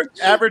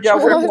 Yeah,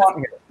 we're fine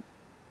here.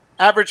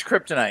 Average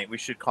Kryptonite. We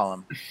should call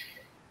him.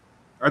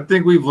 I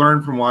think we've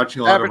learned from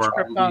watching a lot Average of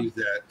our Krypton. movies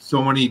that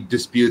so many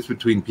disputes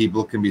between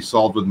people can be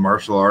solved with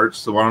martial arts.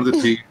 So why don't the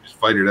two just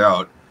fight it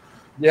out?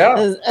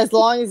 Yeah. As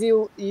long as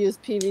you use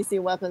PVC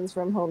weapons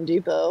from Home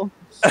Depot.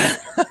 Yeah,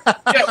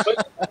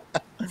 but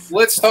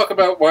let's talk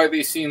about why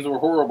these scenes were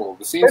horrible.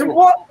 The scenes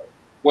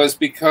was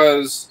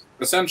because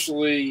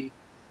essentially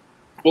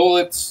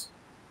bullets,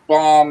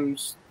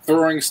 bombs,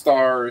 throwing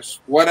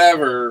stars,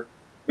 whatever,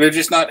 they're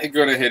just not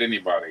going to hit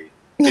anybody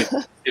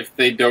if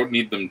they don't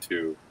need them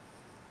to.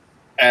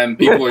 And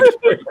people are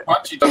just going to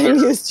punch each other.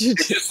 It's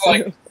just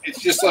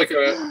like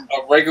a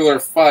regular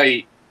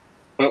fight,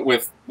 but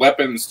with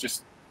weapons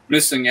just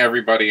missing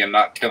everybody and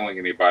not killing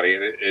anybody.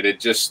 It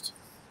just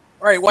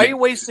right. Why are you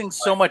wasting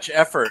so much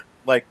effort?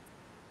 Like,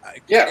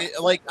 yeah,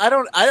 like I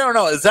don't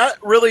know. Is that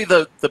really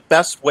the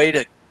best way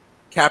to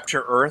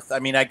capture Earth? I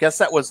mean, I guess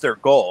that was their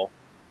goal.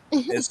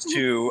 Is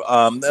to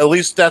at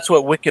least that's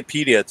what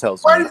Wikipedia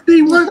tells me.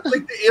 They like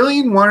the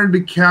alien wanted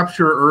to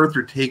capture Earth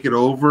or take it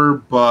over,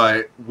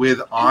 but with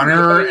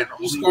honor and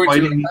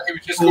fighting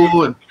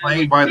people and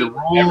playing by the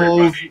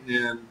rules.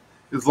 And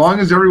as long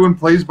as everyone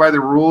plays by the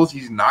rules,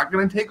 he's not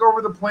going to take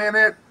over the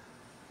planet.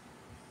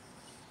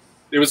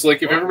 It was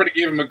like if everybody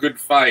gave him a good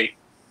fight,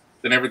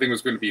 then everything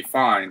was going to be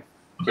fine.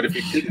 But if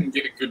he didn't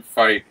get a good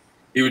fight,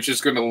 he was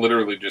just going to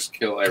literally just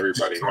kill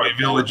everybody. Destroy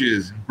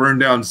villages, burn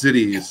down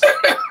cities.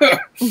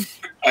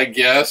 I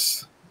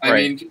guess. I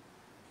mean,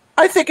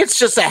 I think it's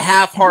just a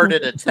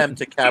half-hearted attempt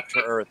to capture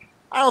Earth.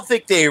 I don't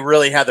think they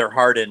really had their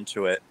heart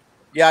into it.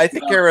 Yeah, I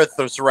think Gareth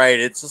was right.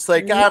 It's just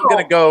like, I'm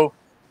going to go,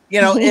 you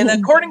know, and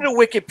according to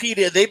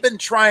Wikipedia, they've been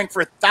trying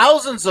for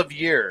thousands of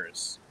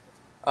years.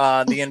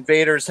 The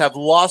invaders have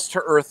lost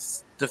to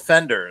Earth's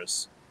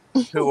defenders,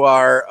 who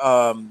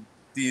are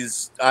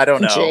these, I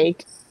don't know.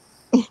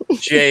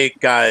 Jake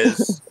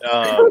guys.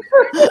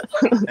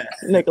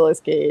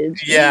 Nicolas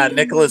Cage. Yeah,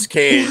 Nicolas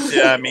Cage.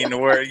 Yeah, I mean,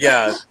 we're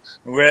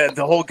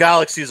the whole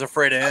galaxy is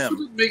afraid of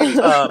him.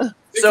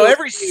 So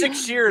every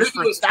 6 years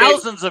for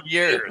thousands of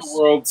years, the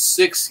world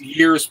 6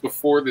 years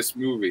before this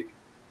movie,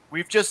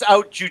 we've just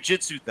out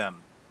JuJitsu'd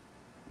them.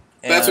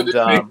 That's what it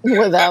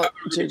without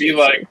would be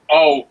like.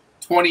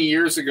 20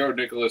 years ago,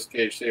 Nicolas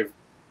Cage saved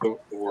the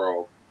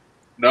world.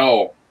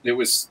 No, it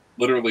was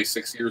literally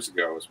 6 years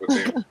ago. Is what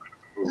they.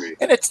 Movie.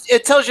 And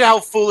it tells you how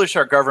foolish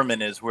our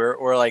government is.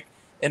 We're like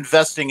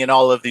investing in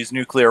all of these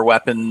nuclear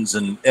weapons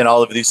and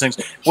all of these things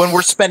when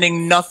we're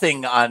spending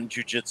nothing on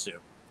JuJitsu.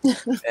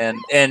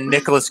 and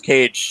Nicolas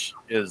Cage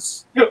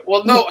is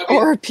Well, no, I mean,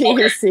 Or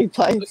PVC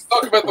pipe. let's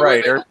talk about the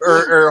right, way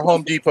or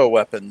Home Depot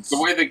weapons. the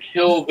way they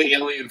kill the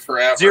alien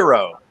forever.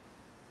 Zero.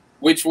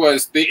 Which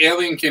was the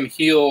alien can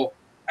heal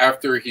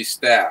after he's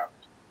stabbed.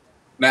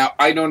 Now,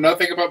 I know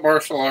nothing about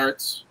martial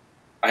arts.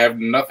 I have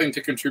nothing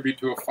to contribute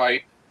to a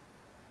fight.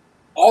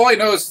 All I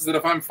know is that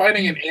if I'm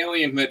fighting an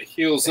alien that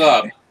heals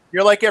up,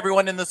 You're like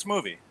everyone in this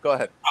movie. Go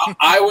ahead.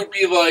 I would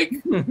be like,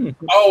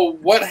 oh,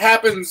 what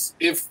happens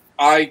if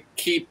I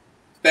keep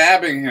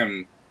stabbing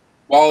him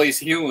while he's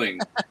healing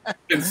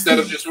instead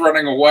of just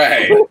running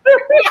away?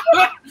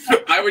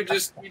 I would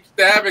just keep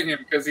stabbing him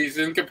because he's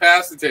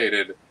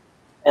incapacitated.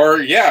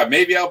 Or, yeah,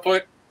 maybe I'll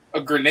put a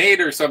grenade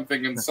or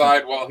something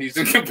inside while he's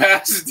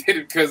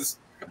incapacitated because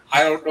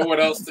I don't know what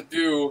else to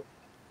do.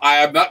 I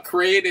am not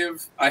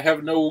creative. I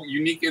have no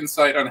unique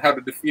insight on how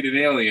to defeat an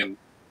alien.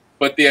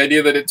 But the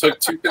idea that it took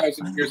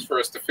 2,000 years for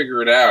us to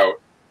figure it out.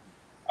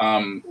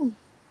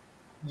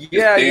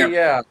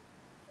 Yeah.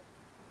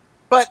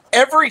 But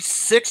every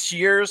 6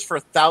 years for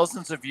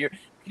thousands of years,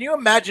 can you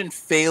imagine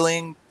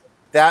failing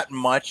that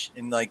much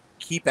and like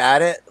keep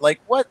at it? Like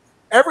what?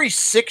 Every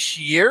 6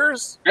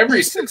 years?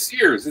 Every 6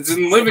 years. It's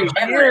in living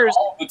memory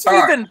all the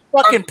time. Even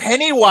fucking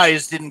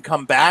Pennywise didn't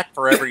come back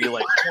for every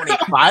like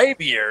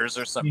 25 years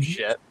or some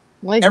shit.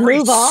 Like, Every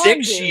move on,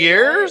 6 dude.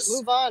 years?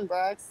 Move on,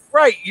 Brax.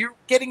 Right, you're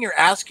getting your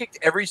ass kicked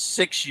every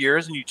 6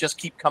 years, and you just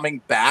keep coming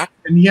back.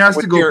 And he has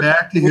to with go your-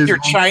 back to with his your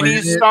home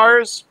Chinese planet.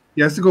 stars.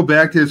 He has to go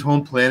back to his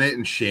home planet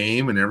in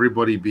shame, and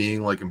everybody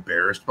being like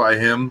embarrassed by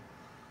him.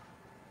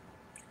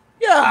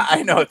 Yeah,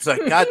 I know. It's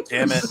like, God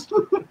damn it.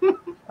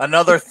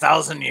 Another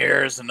 1,000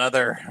 years,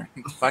 another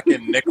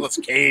fucking Nicolas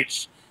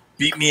Cage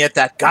beat me at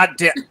that. God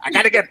damn, I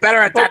got to get better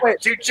at that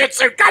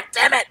jiu-jitsu. God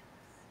damn it.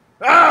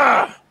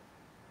 Ah!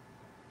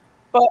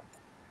 But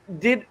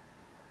did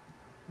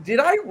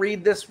I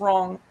read this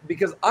wrong?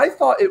 Because I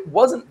thought it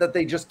wasn't that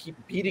they just keep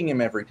beating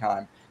him every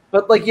time,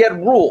 but like he had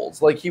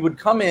rules. Like he would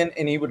come in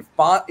and he would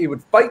fight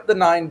the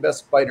 9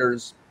 best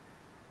fighters,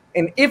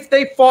 and if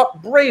they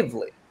fought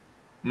bravely,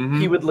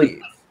 he would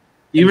leave.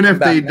 Even if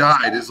they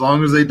back died, as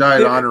long as they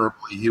died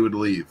honorably, he would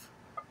leave.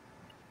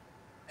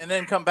 And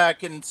then come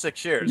back in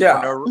 6 years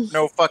Yeah. for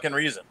no fucking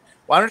reason.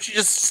 Why don't you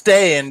just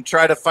stay and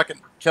try to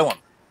fucking kill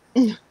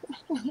him?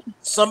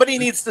 Somebody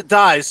needs to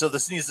die, so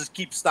this needs to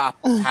keep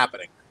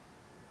happening.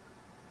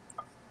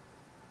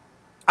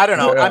 I don't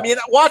know. Yeah. I mean,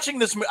 watching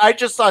this, I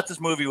just thought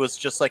this movie was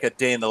just like a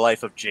day in the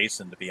life of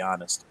Jason, to be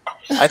honest.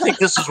 I think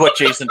this is what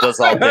Jason does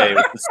all day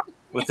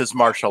with his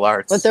martial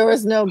arts. But there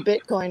was no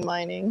Bitcoin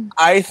mining.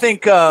 I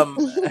think, well,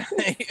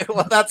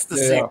 that's the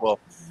Yeah. sequel.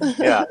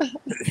 Yeah.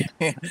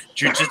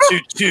 Jiu-Jitsu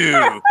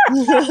 2,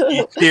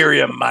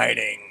 Ethereum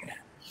mining.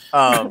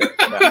 Yeah.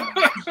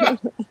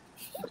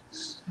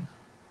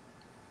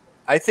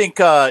 I think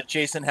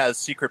Jason has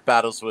secret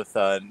battles with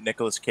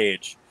Nicolas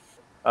Cage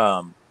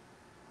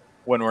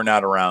when we're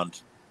not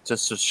around,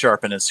 just to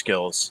sharpen his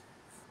skills.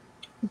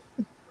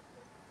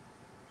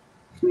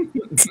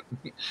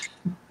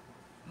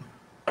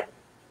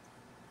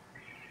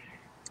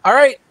 All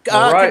right,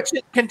 All right.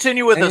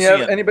 Continue with us,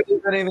 Ian. Anybody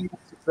have anything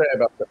else to say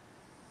about that?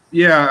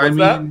 Yeah, I What's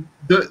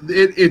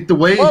mean, the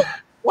way. Well,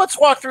 let's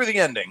walk through the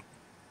ending.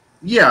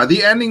 Yeah,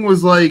 the ending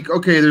was like,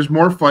 okay, there's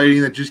more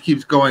fighting that just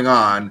keeps going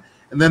on,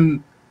 and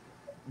then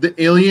the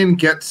alien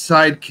gets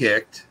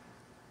sidekicked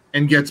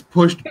and gets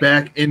pushed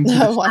back into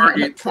the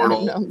Stargate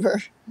portal.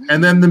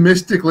 And then the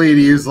Mystic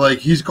Lady is like,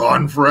 he's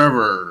gone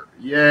forever.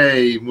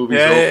 Yay, movie's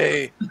over.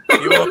 Yay!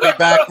 You won't be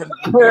back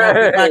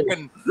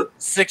in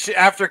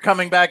after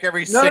coming back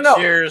every 6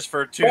 years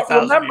for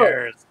 2,000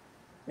 years.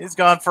 He's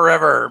gone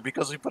forever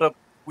because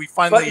we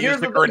finally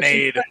used a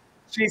grenade.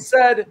 She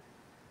said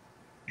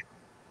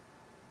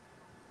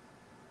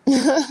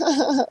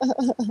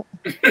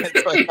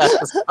It's like,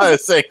 I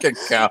say can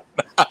count.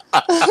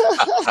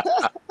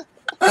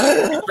 I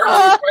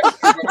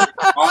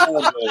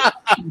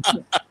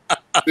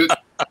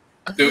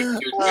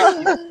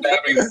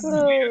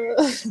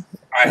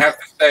have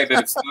to say that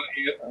it's not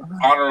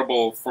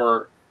honorable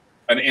for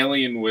an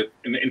alien with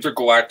an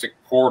intergalactic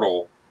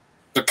portal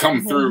to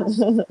come through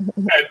and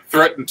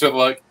threaten to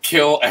like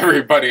kill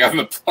everybody on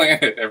the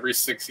planet every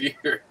 6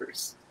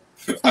 years.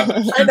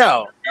 I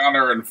know.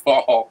 Honor and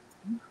fall.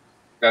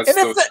 That's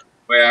the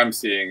way I'm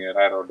seeing it.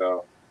 I don't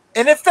know.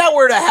 And if that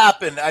were to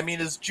happen, I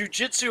mean, is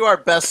jiu-jitsu our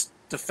best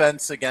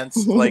defense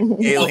against like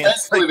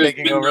aliens like,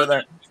 taking over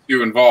there?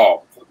 You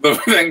involved.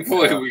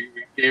 Thankfully, we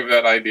gave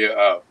that idea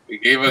up. We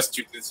gave us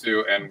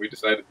jiu-jitsu, and we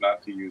decided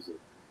not to use it.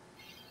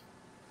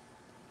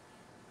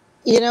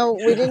 You know,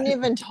 we didn't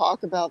even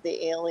talk about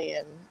the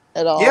alien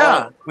at all.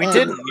 Yeah, we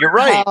didn't. You're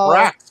right.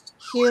 Brax.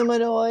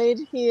 Humanoid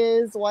he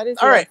is. Why does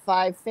he have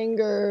 5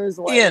 fingers?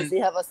 Why does he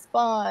have a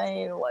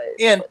spine?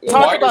 Ian,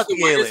 talk about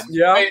the alien.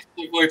 Yeah,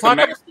 like the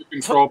master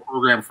control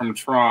program from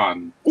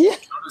Tron. Yeah,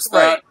 notice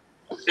that.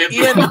 It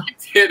really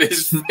did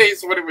his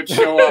face when it would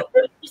show up.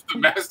 It was the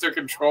master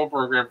control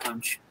program from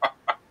Tron.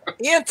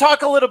 Ian,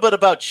 talk a little bit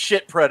about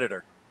Shit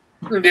Predator.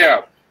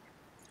 Yeah,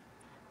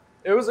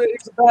 it was a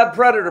bad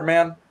Predator,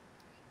 man.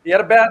 He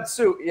had a bad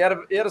suit. He had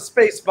a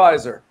space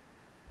visor.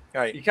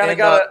 All right. You kind of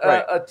got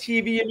a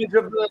TV image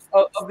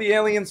of the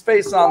alien's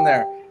face on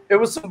there. It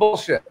was some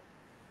bullshit.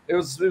 It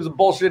was a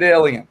bullshit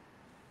alien.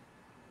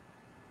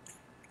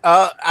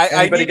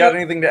 Anybody got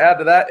anything to add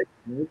to that?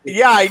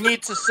 Yeah, I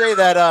need to say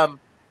that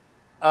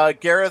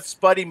Gareth's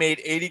buddy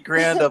made 80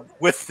 grand of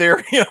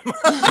Witherium.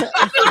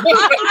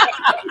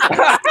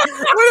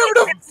 Whatever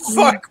the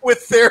fuck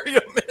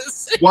Witherium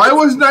is. Why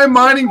wasn't I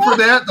mining for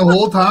that the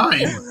whole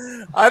time?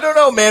 I don't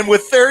know, man.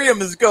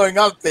 Witherium is going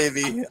up,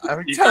 baby.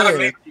 I'm telling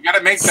you. You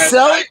gotta make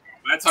that.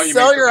 That's how you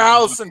sell make your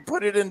house and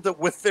put it into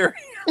Witherium.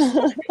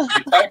 If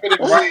you type it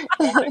in right,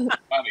 you make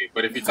money.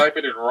 But if you type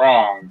it in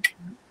wrong,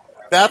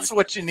 that's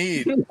what you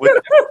need. I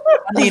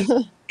mean,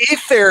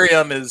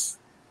 Ethereum is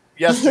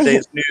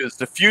yesterday's news.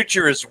 The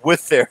future is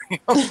Witherium.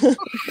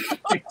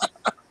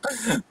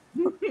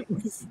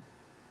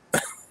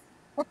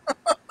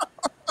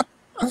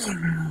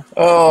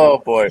 Oh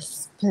boy!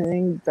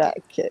 Spinning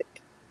back kick.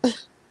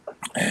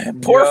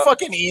 Poor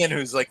fucking Ian,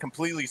 who's like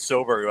completely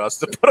sober, who has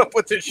to put up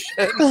with this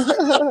shit.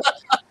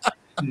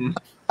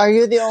 Are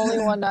you the only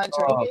one not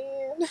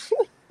drinking?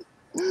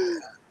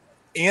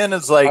 Ian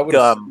is like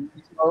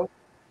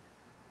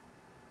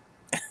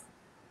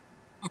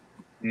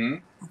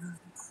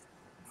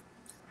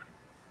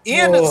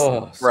Ian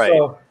is right.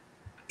 So,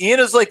 Ian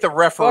is like the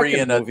referee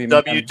in a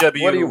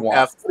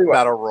WWF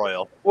Battle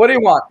Royal. What do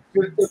you want?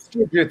 It's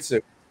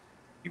jiu-jitsu.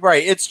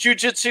 Right. It's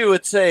jiu-jitsu.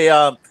 It's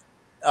a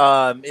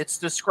it's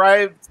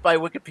described by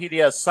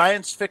Wikipedia as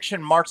science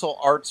fiction martial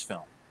arts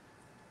film.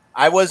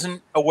 I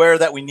wasn't aware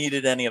that we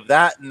needed any of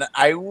that, and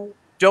I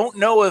don't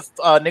know if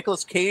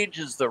Nicolas Cage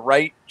is the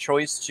right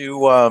choice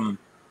to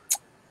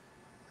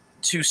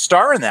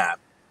star in that.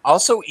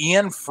 Also,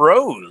 Ian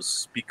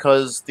froze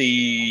because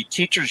the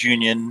teachers'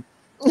 union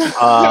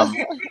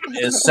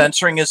is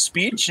censoring his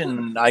speech,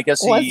 and I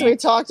guess once we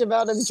talked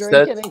about him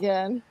drinking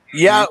again.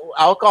 Yeah,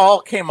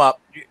 alcohol came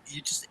up.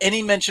 You just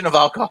any mention of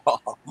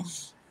alcohol.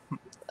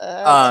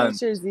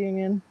 Teachers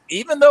union.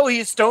 Even though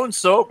he's stone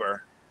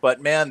sober,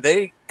 but man,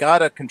 they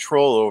got a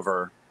control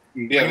over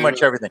pretty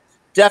much everything.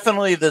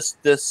 Definitely this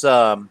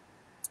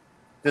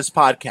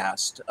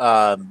podcast.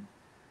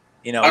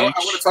 You know,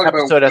 each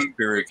episode has to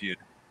be reviewed.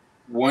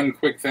 One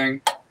quick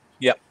thing.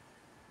 Yep.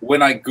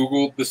 When I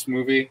Googled this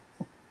movie,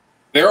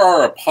 there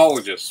are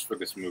apologists for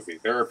this movie.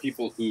 There are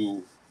people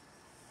who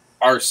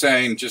are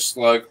saying just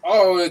like,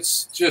 oh,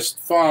 it's just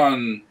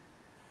fun.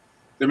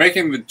 They're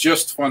making the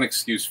just fun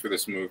excuse for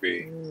this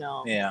movie.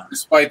 No. Yeah.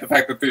 Despite the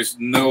fact that there's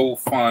no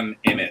fun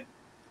in it.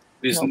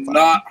 It is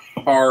not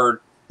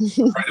hard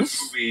to write a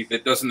movie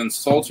that doesn't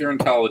insult your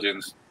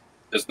intelligence,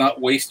 does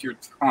not waste your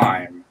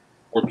time,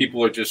 where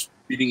people are just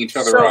beating each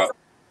other up.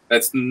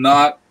 That's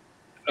not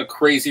a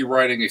crazy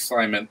writing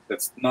assignment.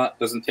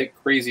 Doesn't take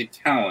crazy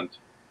talent.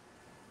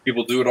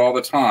 People do it all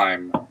the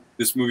time.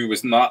 This movie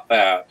was not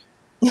that.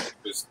 It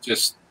was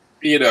just,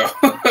 you know.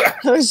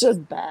 It was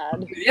just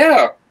bad.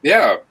 Yeah.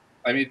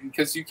 I mean,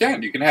 because you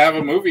can have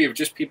a movie of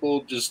just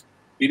people just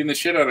beating the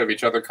shit out of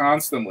each other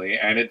constantly,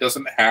 and it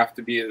doesn't have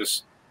to be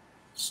as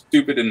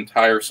stupid and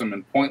tiresome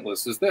and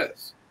pointless as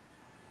this.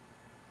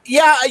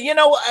 Yeah, you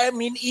know, I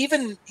mean,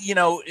 even, you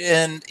know,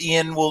 and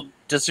Ian will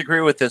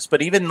disagree with this,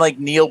 but even like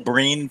Neil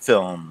Breen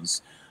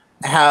films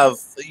have,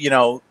 you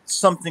know,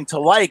 something to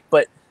like,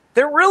 but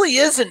there really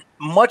isn't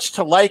much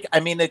to like. I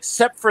mean,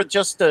 except for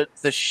just the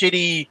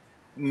shitty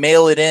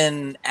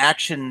mail-it-in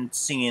action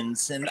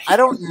scenes, and I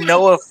don't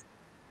know if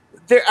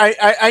there.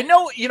 I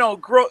know, you know,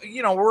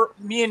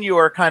 me and you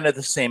are kind of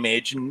the same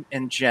age,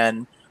 and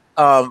Jen.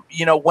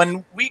 You know,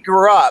 when we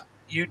grew up,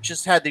 you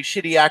just had these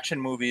shitty action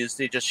movies.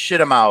 They just shit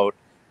them out,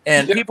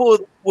 and people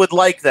would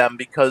like them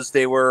because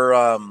they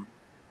were,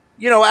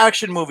 you know,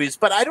 action movies.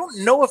 But I don't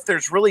know if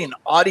there's really an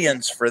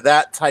audience for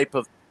that type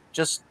of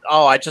just.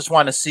 Oh, I just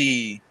want to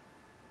see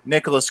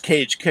Nicolas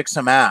Cage kick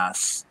some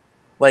ass,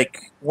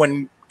 like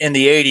when in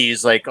the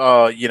 80s, like,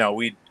 oh, you know,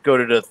 we'd go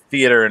to the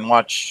theater and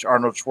watch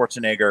Arnold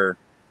Schwarzenegger,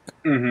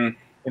 you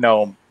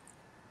know,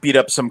 beat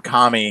up some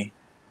commie.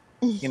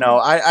 You know,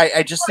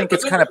 I just think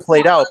it's kind of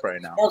played out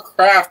right now. More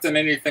craft than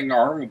anything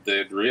Arnold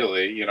did,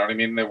 really. You know what I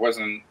mean? It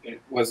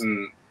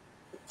wasn't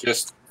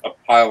just a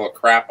pile of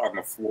crap on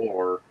the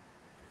floor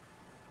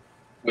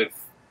with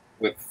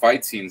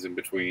fight scenes in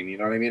between. You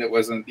know what I mean? It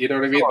wasn't. You know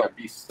what I mean? There'd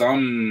be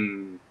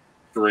some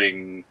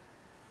string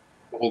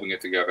holding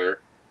it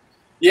together.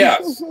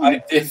 Yes,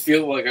 I did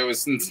feel like I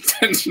was in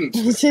detention.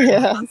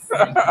 Yeah.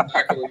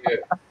 Exactly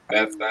it.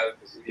 That's that.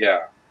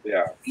 Yeah.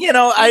 Yeah. You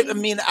know, I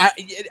mean,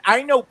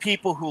 I know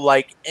people who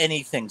like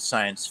anything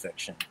science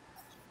fiction,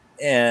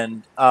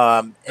 and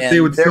they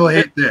would still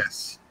hate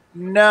this.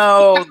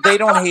 No, they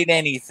don't hate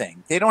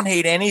anything. They don't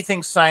hate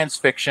anything science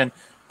fiction.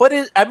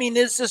 But I mean,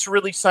 is this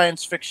really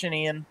science fiction,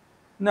 Ian?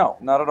 No,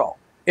 not at all.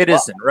 It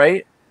isn't,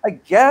 right? I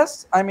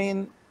guess. I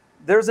mean,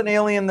 there's an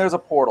alien. There's a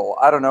portal.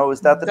 I don't know. Is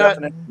that the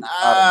definition?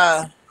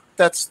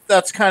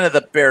 That's kind of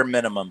the bare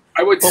minimum.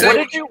 I would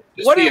say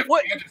what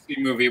fantasy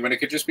movie when it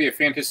could just be a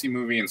fantasy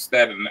movie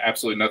instead, and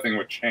absolutely nothing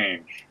would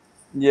change.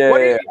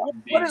 Yeah.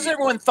 What does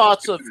everyone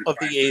thoughts of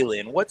the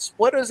alien? What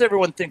does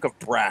everyone think of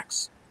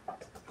Brax?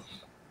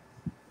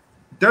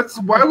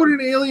 Why would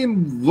an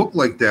alien look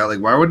like that? Like,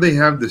 why would they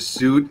have the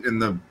suit and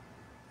the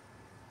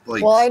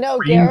like? Well, I know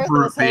cream Gareth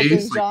for a was hoping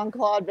face?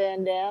 Jean-Claude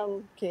Van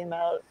Damme came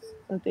out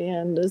at the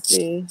end as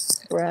the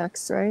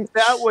Brax, right?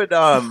 That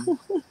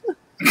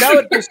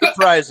would be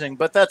surprising,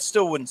 but that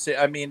still wouldn't say.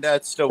 I mean,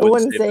 that still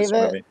wouldn't save this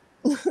movie.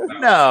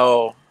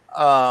 No,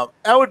 that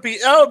would be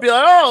like,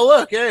 oh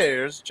look, hey,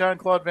 here's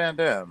Jean-Claude Van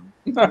Damme.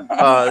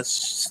 It's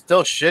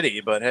still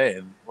shitty, but hey,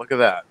 look at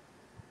that.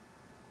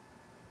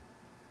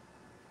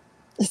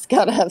 It's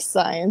got to have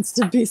science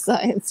to be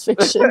science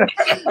fiction.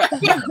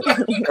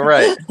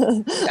 Right.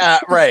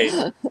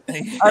 Right.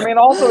 I mean,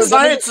 also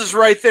science is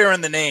right there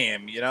in the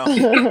name, you know.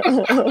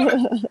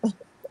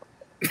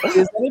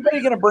 Is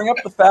anybody going to bring up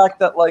the fact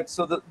that, like,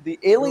 so the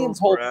alien's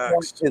whole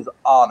point is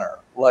honor?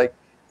 Like,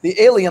 the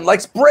alien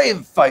likes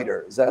brave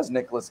fighters, as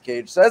Nicolas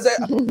Cage says.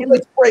 He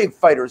likes brave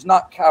fighters,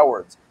 not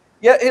cowards.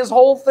 Yet his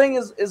whole thing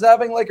is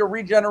having like a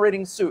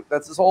regenerating suit.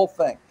 That's his whole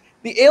thing.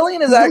 The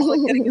alien is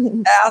actually getting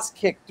his ass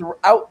kicked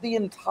throughout the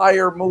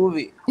entire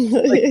movie.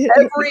 Like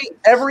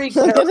every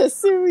character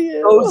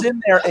goes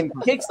in there and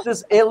kicks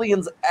this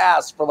alien's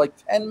ass for like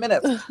 10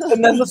 minutes,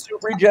 and then the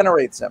suit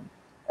regenerates him.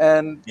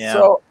 And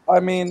so, I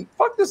mean,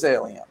 fuck this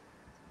alien.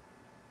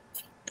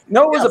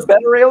 No, it was a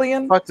better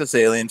alien. Fuck this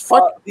alien.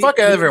 Fuck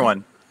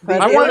everyone.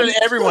 I wanted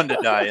everyone to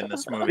die in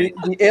this movie.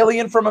 The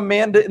alien from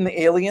Amanda and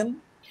the Alien.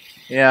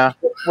 Yeah.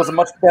 Was a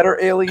much better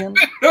alien.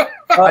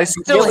 I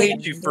still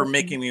hate you for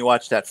making me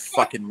watch that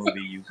fucking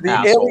movie, you the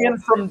asshole. Alien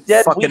from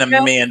Dead fucking Weekend.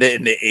 Amanda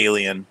and the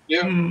Alien.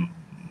 Yeah.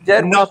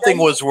 Dead Nothing Weekend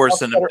was worse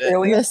than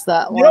Alien. Missed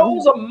that one. You know who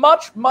was a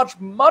much, much,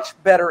 much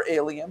better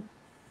alien?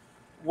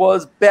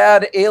 Was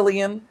Bad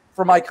Alien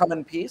from I Come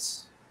in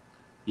Peace.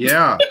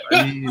 Yeah.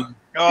 I mean,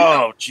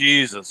 oh,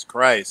 Jesus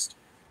Christ.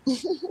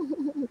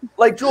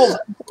 Like, Jules,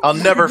 I'll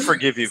never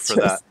forgive you for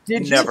that.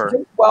 Did Never. you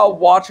think while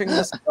watching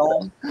this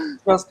film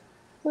just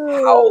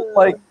how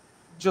like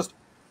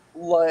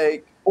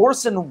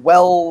Orson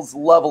Welles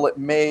level it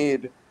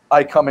made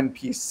I Come in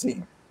Peace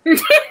scene?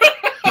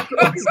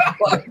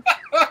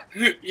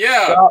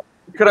 Yeah.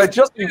 Could I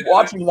just be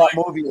watching that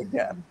movie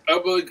again?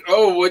 I'm like,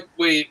 oh, what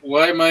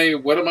am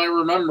I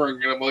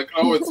remembering? And I'm like,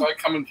 oh, it's I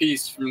Come in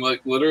Peace from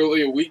like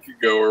literally a week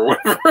ago or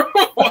whatever.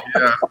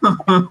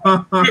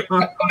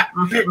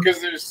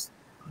 Because there's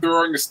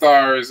throwing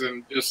stars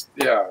and just,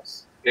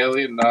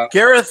 alien not.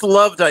 Gareth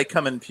loved I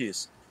Come in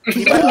Peace.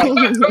 He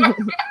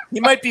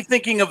might be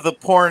thinking of the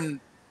porn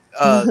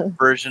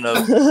version of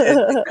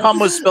it. Come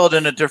was spelled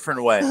in a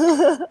different way.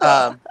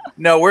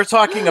 No, we're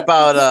talking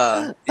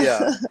about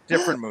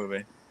different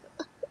movie.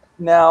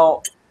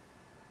 Now,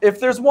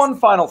 if there's one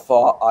final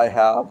thought I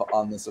have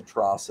on this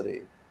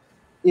atrocity,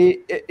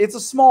 it's a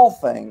small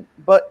thing,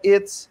 but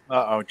it's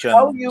how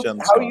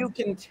you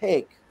can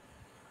take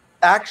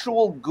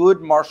actual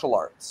good martial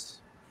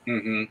arts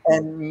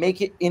and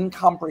make it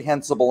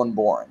incomprehensible and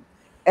boring.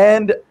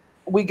 And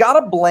we got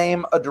to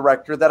blame a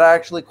director that I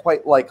actually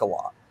quite like a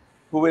lot,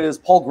 who is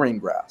Paul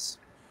Greengrass.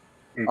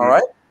 All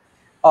right?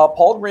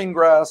 Paul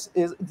Greengrass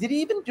did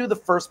he even do the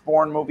first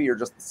Bourne movie or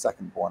just the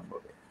second Bourne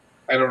movie?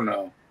 I don't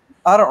know.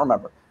 I don't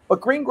remember. But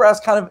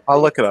Greengrass kind of...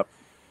 I'll look it up.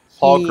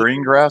 Paul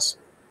Greengrass?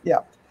 Yeah.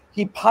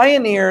 He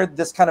pioneered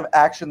this kind of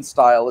action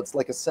style. It's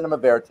like a cinema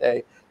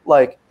verite.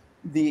 Like,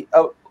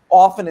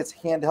 often it's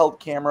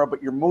handheld camera,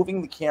 but you're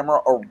moving the camera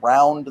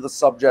around the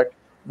subject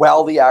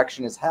while the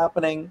action is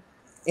happening.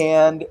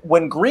 And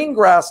when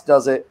Greengrass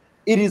does it,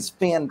 it is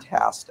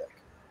fantastic.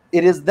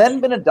 It has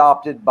then been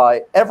adopted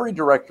by every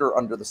director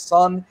under the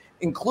sun,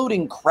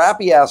 including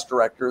crappy-ass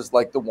directors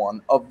like the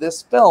one of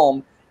this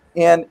film.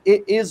 And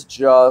it is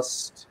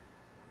just,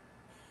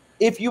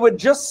 if you would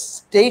just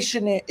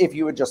station it, if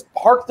you would just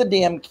park the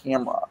damn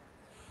camera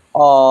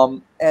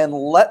and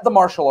let the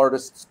martial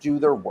artists do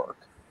their work,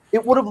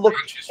 it would have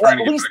looked, at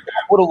least it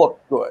would have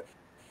looked good.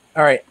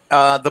 All right.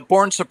 The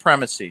Bourne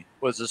Supremacy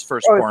was his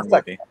first Bourne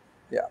movie.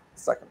 Yeah,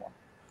 second one.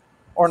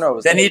 Or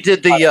no. Then he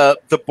did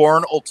the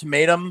Bourne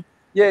Ultimatum.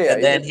 Yeah.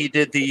 And then he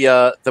did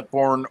the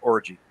Bourne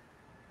Orgy.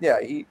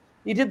 Yeah, he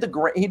did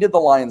the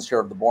lion's share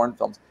of the Bourne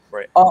films.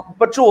 Right.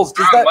 But Jules,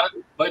 does that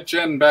let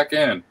Jen back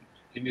in?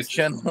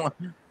 Jen,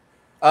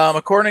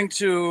 according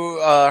to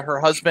her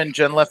husband,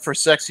 Jen left for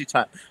sexy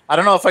time. I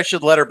don't know if I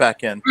should let her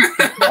back in.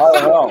 I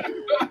don't know.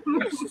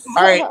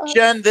 All right,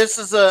 Jen, this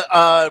is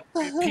a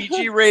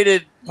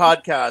PG-rated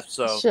podcast,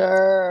 so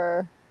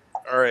sure.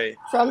 All right.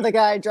 From the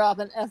guy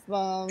dropping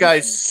F-bombs.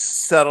 Guys,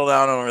 settle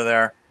down over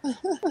there.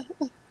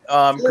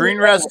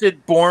 Greengrass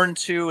did Bourne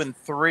 2 and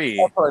 3.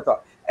 That's what I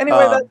thought.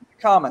 Anyway, that's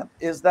the comment,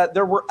 is that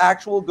there were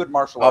actual good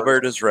martial arts.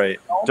 Albert is right.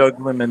 Doug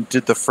Liman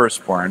did the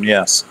first Bourne,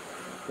 yes.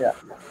 Yeah.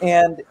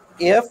 And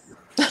if...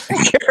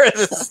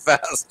 Gareth is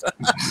fast.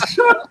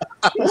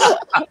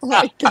 Oh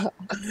my God.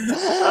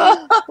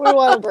 We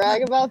want to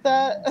brag about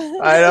that?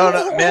 I don't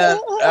know, man.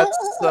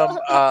 That's some,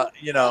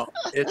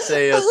 it's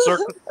a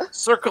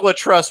circle of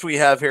trust we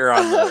have here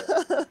on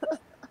the...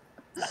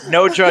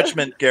 No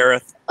judgment,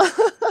 Gareth.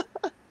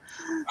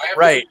 I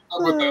Right.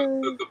 With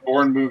the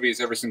Bourne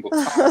movies every single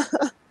time.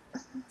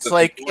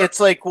 It's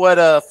like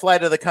what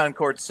Flight of the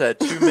Conchords said: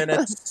 2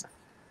 minutes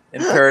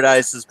in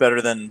paradise is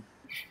better than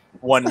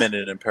 1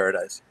 minute in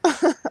paradise.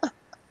 I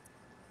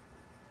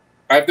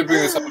have to bring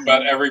this up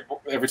about every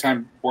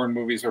time Bourne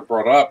movies are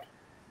brought up.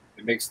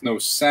 It makes no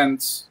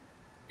sense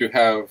to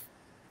have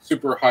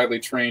super highly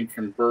trained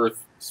from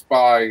birth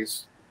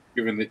spies,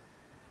 given that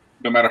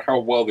no matter how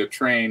well they're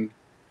trained,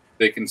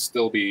 they can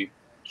still be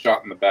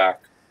shot in the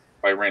back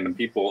by random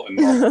people in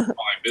normal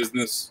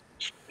business.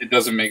 It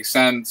doesn't make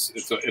sense.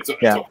 It's a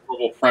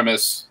horrible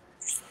premise.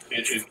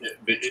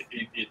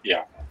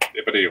 Yeah.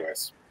 But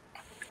anyways.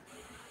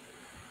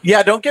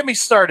 Yeah, don't get me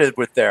started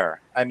with there.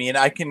 I mean,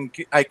 I can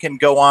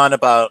go on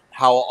about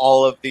how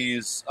all of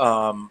these.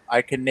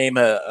 I can name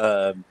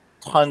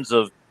tons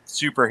of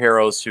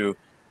superheroes who.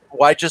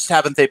 Why just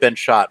haven't they been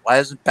shot? Why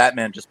hasn't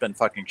Batman just been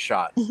fucking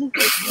shot?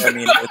 I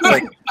mean, it's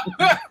like.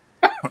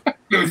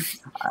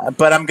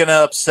 But I'm gonna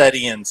upset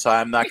Ian, so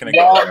I'm not gonna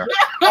go there.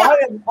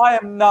 I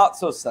am not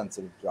so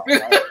sensitive, John.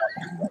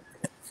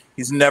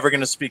 He's never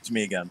gonna speak to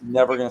me again.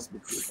 Never gonna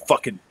speak to you again.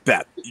 Fucking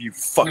Bat, you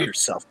fuck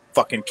yourself,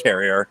 fucking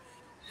carrier.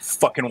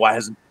 Fucking why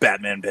hasn't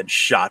Batman been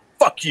shot?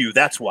 Fuck you,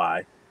 that's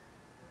why.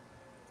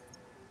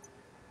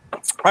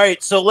 All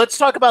right, so let's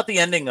talk about the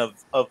ending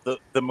of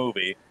the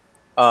movie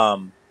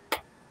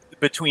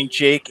between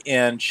Jake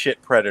and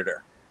Shit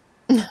Predator.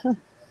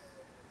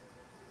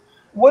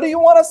 What do you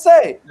want to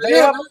say? They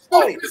have a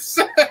fight.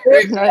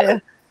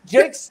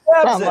 Jake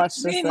stabs it.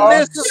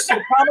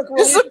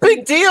 This is a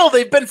big deal.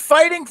 They've been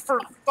fighting for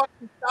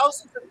fucking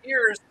thousands of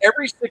years,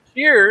 every 6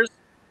 years.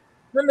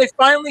 Then they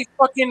finally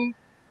fucking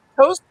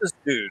toast this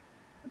dude.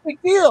 It's a big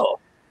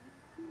deal.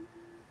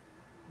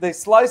 They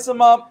slice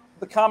him up.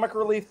 The comic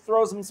relief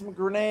throws him some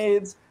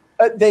grenades.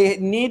 They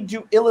need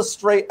to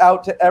illustrate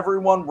out to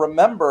everyone.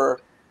 Remember,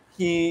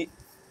 he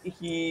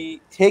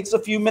takes a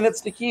few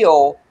minutes to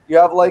heal. You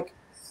have like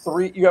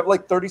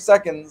 30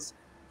 seconds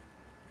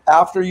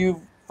after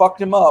you've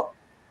fucked him up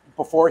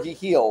before he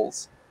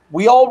heals.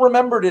 We all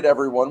remembered it,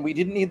 everyone. We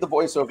didn't need the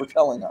voiceover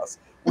telling us.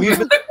 We've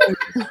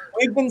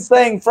been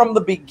saying from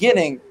the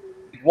beginning,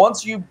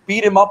 once you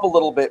beat him up a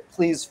little bit,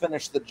 please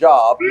finish the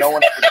job. No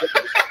one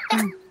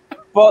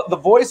But the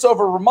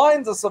voiceover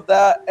reminds us of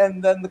that,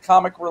 and then the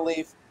comic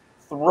relief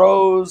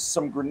throws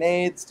some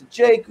grenades to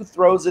Jake, who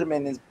throws him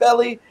in his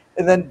belly,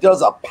 and then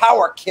does a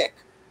power kick.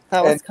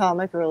 That was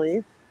comic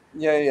relief.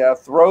 Yeah.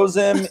 Throws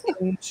him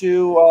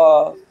into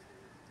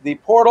the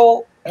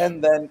portal,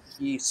 and then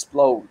he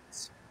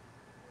explodes.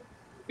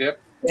 Yep.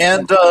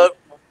 And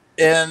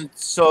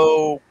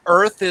so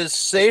Earth is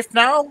safe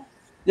now?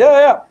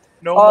 Yeah.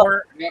 No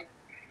more. Yep.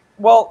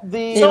 Well,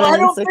 So I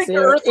don't think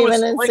Earth was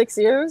even in 6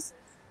 years.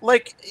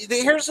 Like,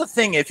 here's the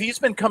thing: if he's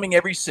been coming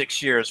every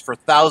 6 years for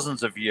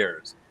thousands of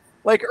years,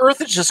 like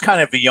Earth is just kind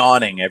of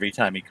yawning every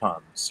time he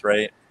comes,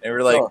 right? They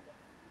were like,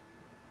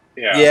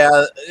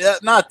 yeah,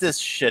 not this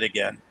shit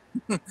again.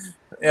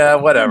 Yeah,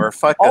 whatever.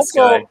 Fuck this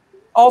guy.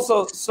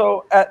 Also,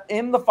 so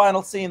in the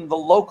final scene, the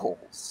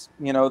locals,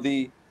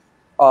 the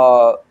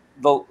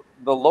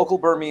local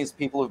Burmese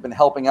people who've been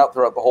helping out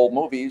throughout the whole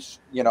movie,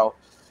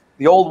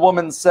 the old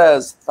woman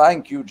says,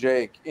 "Thank you,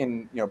 Jake,"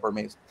 in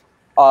Burmese.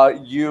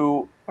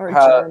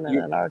 German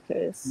in our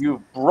case.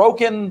 You've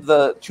broken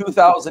the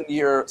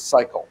 2,000-year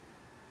cycle.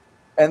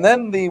 And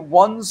then the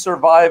one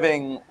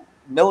surviving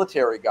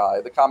military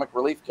guy, the comic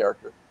relief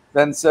character,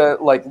 then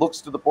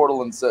looks to the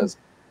portal and says,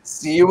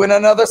 "See you in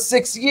another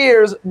 6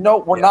 years." No,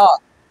 we're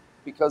not,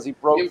 because he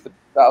broke the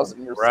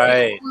 2,000-year cycle.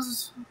 Right.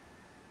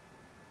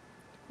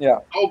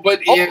 Yeah. Oh,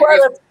 but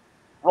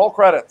Roll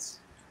credits.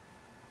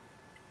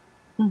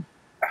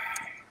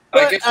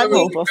 I guess it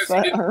was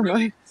because he didn't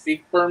really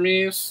speak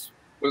Burmese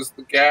was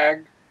the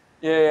gag.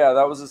 Yeah,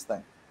 that was his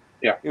thing.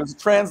 Yeah, he was a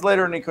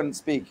translator and he couldn't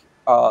speak.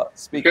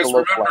 Because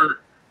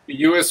remember, the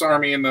U.S.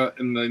 Army in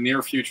the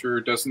near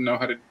future doesn't know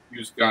how to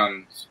use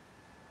guns,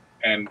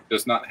 and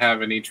does not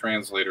have any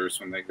translators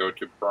when they go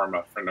to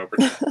Burma for no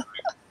particular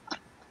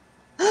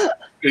reason.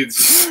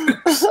 It's.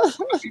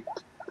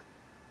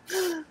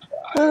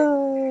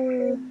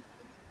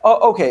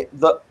 Okay.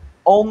 The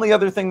only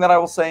other thing that I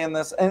will say in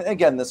this, and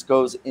again, this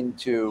goes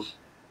into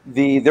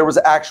there was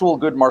actual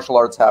good martial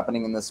arts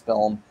happening in this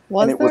film.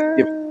 Well,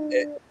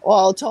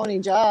 Tony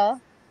Jaa.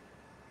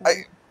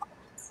 It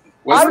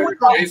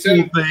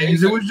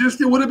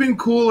would have been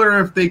cooler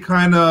if they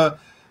kind of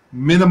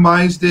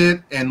minimized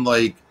it and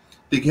like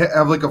they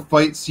have like a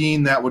fight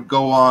scene that would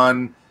go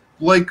on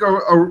like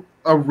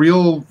a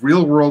real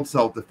world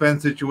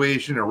self-defense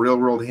situation, a real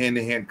world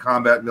hand-to-hand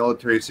combat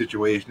military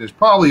situation is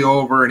probably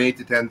over in 8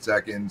 to 10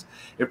 seconds.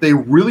 If they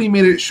really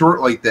made it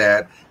short like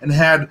that and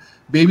had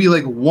maybe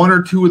like one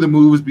or two of the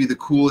moves be the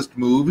coolest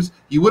moves,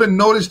 you would have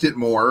noticed it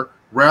more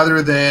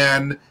rather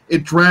than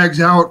it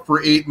drags out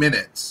for 8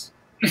 minutes.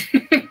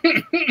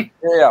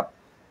 Yeah.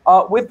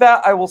 With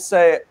that, I will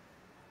say,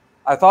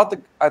 I thought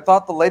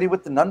the lady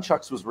with the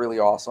nunchucks was really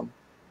awesome.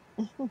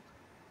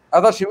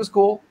 I thought she was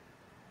cool.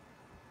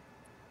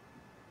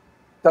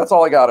 That's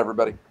all I got,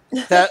 everybody.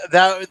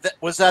 That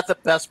was that the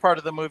best part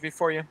of the movie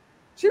for you?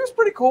 She was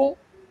pretty cool.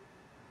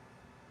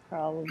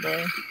 Probably.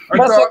 I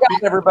Best I thought,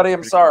 got, everybody.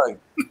 I'm sorry.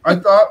 I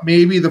thought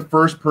maybe the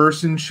first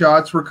person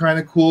shots were kind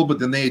of cool, but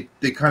then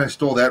they kind of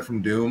stole that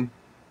from Doom.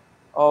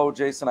 Oh,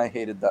 Jason, I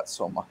hated that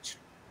so much.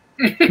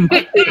 I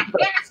hated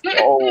that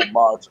so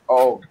much.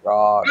 Oh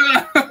God.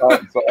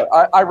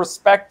 I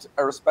respect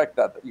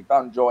that you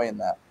found joy in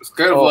that. It's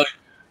kind of like,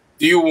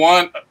 do you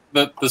want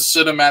the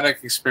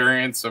cinematic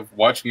experience of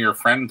watching your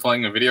friend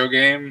playing a video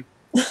game?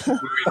 Movie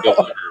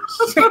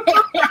delivers.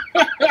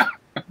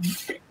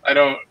 I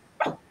don't.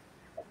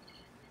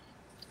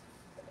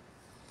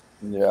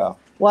 Yeah.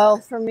 Well,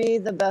 for me,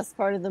 the best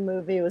part of the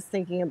movie was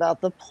thinking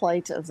about the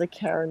plight of the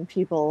Karen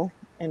people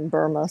in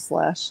Burma /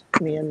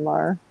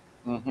 Myanmar.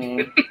 Mm-hmm.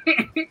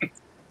 If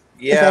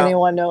Yeah.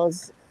 anyone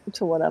knows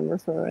to what I'm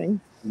referring.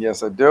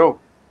 Yes, I do.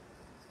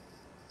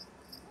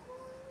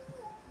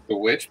 The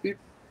witch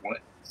people? What?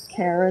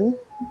 Karen.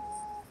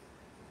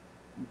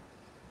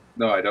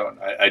 No, I don't.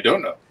 I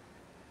don't know.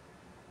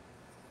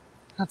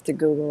 Have to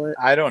Google it.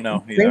 I don't know.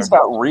 Things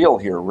got real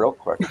here real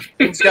quick.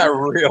 Things got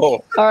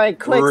real. All right,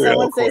 quick. Real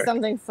Someone say quick.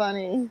 something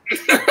funny.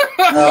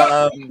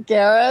 Gareth,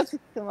 Gareth,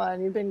 come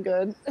on. You've been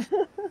good.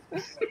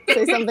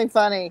 Say something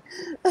funny.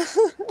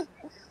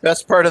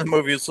 best part of the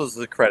movie was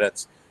the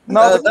credits.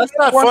 No, That's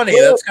not funny.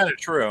 Good. That's kind of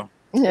true.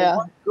 Yeah.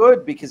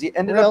 Good because he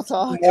ended Real up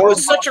talk. It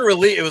was such a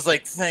relief. It was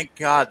like, thank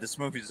God this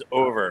movie's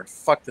over.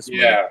 Fuck this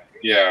movie.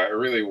 Yeah, it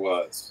really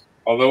was.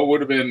 Although it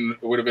would have been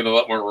a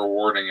lot more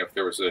rewarding if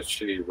there was a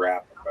shitty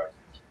rap about it.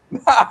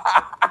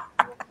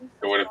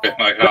 It would have been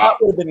like, that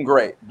would have been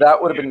great.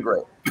 That would have been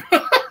great.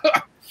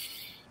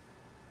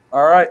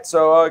 All right,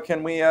 so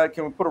can we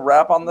put a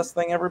wrap on this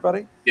thing,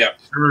 everybody? Yeah.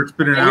 Sure, it's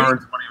been an hour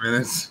and 20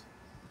 minutes.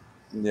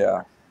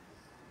 Yeah.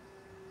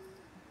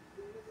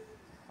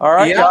 All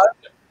right, Yeah. guys.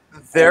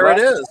 There it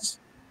is.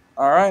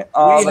 All right.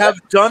 We have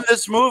done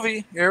this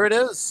movie. Here it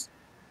is.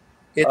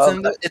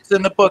 It's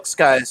in the books,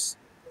 guys.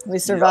 We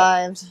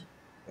survived.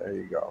 There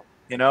you go.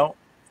 You know?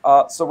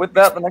 So with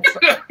that,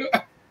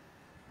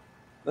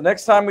 the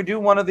next time we do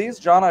one of these,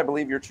 John, I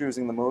believe you're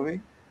choosing the movie.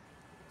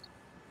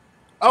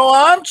 Oh,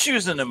 I'm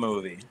choosing a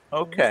movie.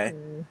 Okay.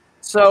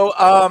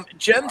 So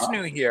Jen's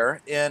new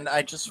here, and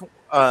I just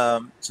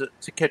to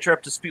catch her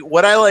up to speed.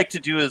 What I like to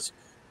do is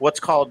what's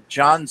called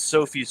John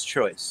Sophie's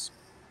Choice,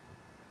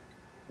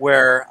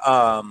 where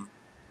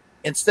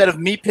instead of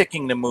me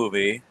picking the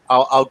movie,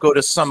 I'll go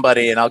to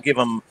somebody and I'll give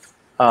them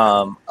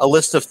a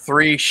list of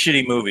 3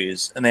 shitty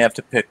movies, and they have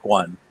to pick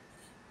one.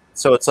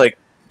 So it's like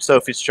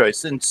Sophie's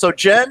Choice. And so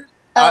Jen,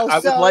 I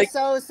would like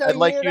I'd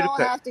like you to don't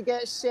pick. have to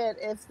get shit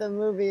if the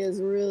movie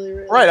is really,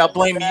 really Right, I'll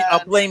blame you. bad.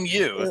 I'll blame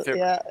you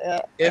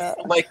if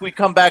like we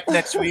come back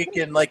next week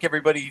and like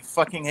everybody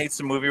fucking hates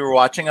the movie we're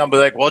watching. I'll be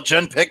like, well,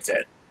 Jen picked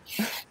it.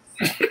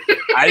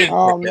 I didn't.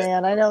 Oh pick it.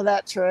 man, I know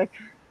that trick.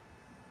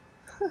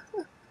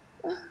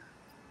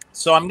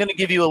 So I'm gonna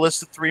give you a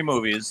list of 3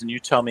 movies, and you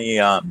tell me.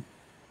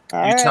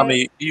 Tell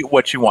me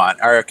what you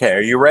want. All right, okay,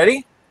 are you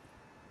ready?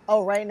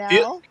 Oh, right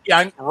now?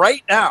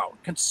 Right now.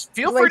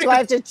 Feel free Wait, to. do I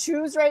have to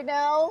choose right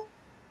now?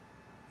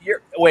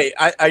 Wait,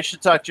 I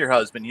should talk to your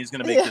husband.'s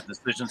going to make the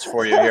decisions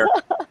for you here.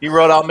 He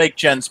wrote, "I'll make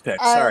Jen's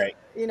picks." All right.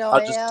 You know,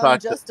 I'll I just am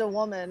talk just a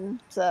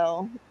woman,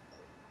 so.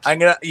 I'm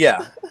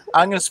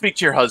gonna speak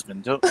to your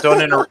husband.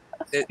 Don't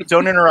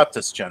interrupt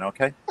us, Jen.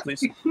 Okay,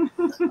 please.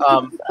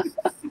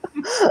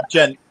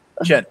 Jen,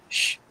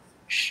 shh.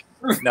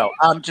 No,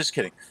 I'm just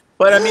kidding.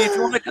 But I mean, if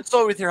you want to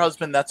consult with your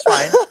husband, that's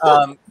fine.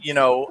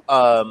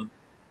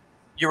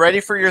 You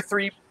ready for your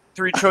three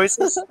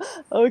choices?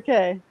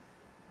 Okay.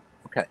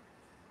 Okay.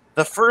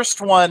 The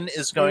first one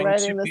is going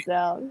writing to this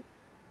down.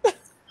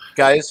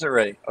 Guys are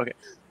ready. Okay.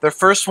 The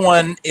first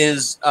one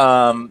is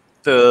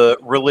the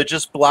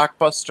religious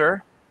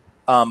blockbuster,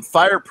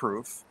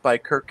 Fireproof by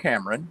Kirk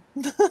Cameron.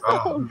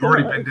 Oh, we've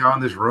already been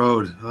down this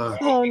road.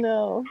 Oh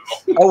no.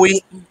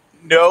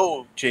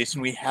 No,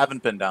 Jason, we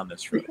haven't been down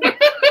this road.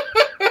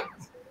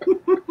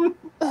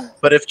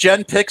 But if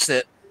Jen picks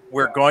it,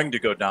 we're going to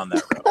go down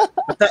that road.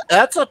 But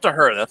that's up to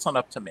her. That's not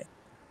up to me.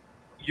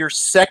 Your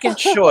second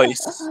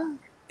choice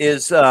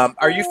is,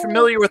 are you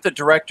familiar with a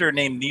director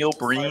named Neil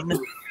Breen?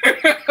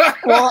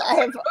 Well,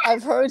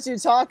 I've heard you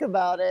talk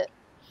about it.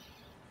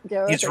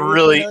 Gareth, He's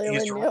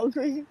Neil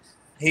Breen?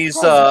 He's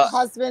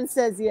husband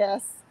says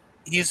yes.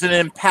 He's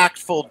an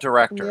impactful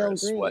director.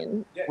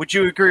 Would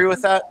you agree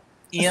with that,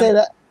 Ian? Say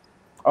that.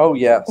 Oh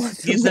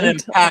yes, he's an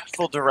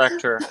impactful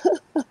director.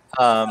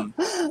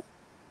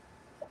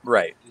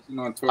 Right.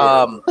 And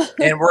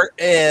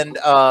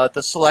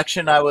the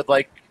selection I would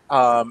like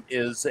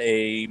is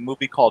a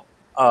movie called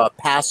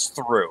Pass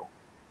Through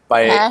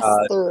by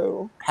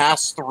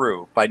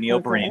Neil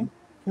Breen.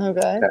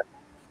 Okay.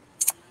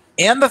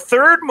 And the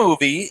third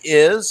movie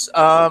is,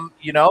 if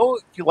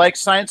you like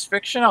science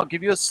fiction, I'll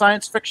give you a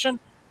science fiction.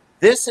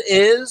 This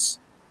is,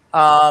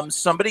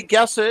 somebody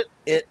guess it.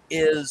 It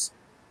is,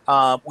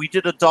 we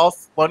did a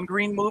Dolph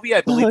Lundgren movie,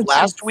 I believe,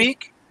 last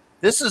week.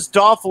 This is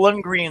Dolph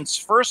Lundgren's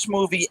first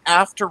movie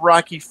after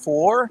Rocky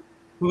IV.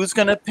 Who's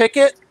going to pick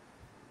it?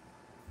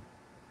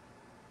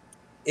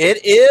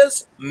 It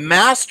is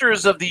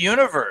Masters of the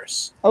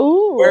Universe,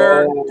 Oh,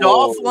 where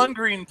Dolph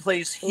Lundgren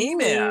plays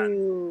He-Man.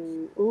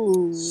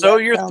 Ooh, So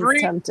that your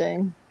sounds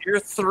tempting. Your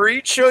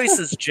three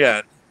choices,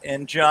 Jen,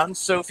 and John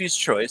Sophie's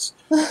choice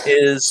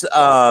is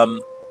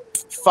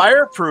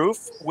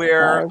Fireproof,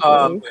 where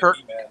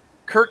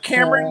Kirk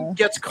Cameron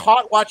gets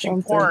caught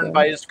watching porn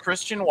by his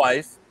Christian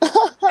wife,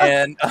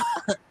 and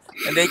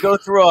they go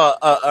through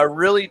a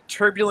really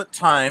turbulent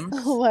time.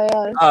 Oh my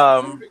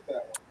god!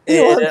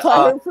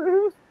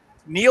 Fireproof?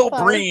 Neil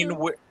Breen.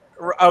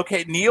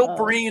 Okay, Neil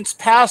Breen's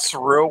pass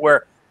through,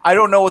 where I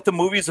don't know what the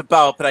movie's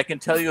about, but I can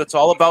tell you it's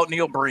all about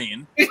Neil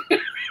Breen.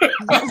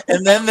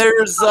 And then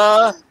there's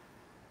Dolph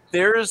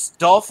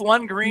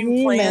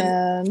Lundgren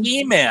playing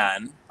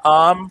He-Man,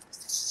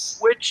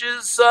 which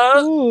is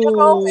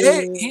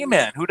hey,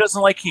 He-Man. Who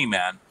doesn't like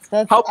He-Man? I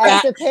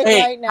have to pick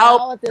right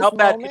now at this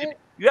moment.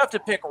 You have to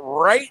pick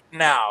right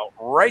now,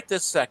 right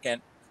this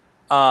second.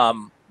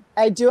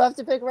 I do have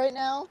to pick right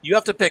now. You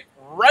have to pick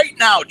right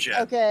now,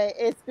 Jen. Okay,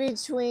 it's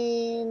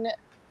between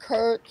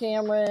Kirk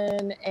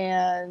Cameron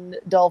and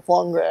Dolph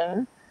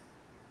Lundgren,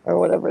 or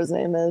whatever his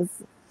name is.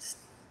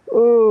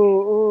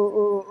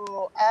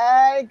 Ooh.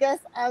 I guess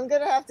I'm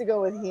going to have to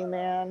go with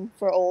He-Man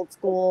for old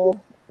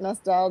school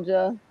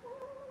nostalgia.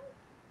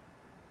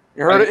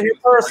 You heard it here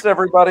first,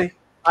 everybody.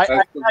 That's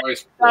the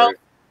voice for it.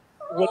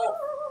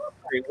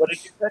 What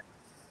did you say?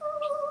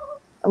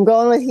 I'm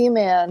going with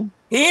He-Man.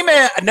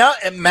 He-Man. No,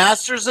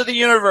 Masters of the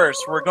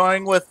Universe. We're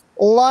going with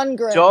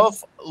Lundgren.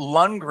 Dolph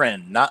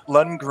Lundgren, not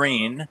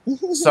Lundgren.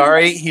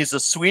 Sorry, he's a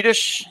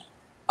Swedish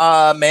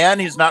man.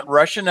 He's not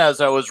Russian,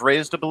 as I was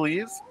raised to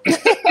believe.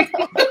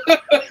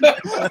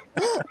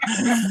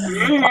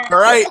 All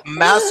right,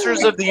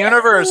 Masters of the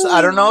Universe.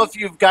 I don't know if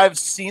you guys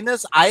seen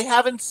this. I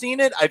haven't seen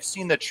it. I've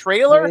seen the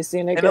trailer. Have you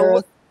seen it,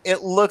 Gareth?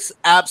 It looks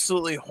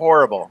absolutely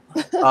horrible.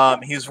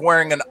 He's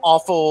wearing an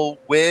awful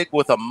wig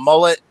with a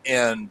mullet,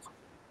 and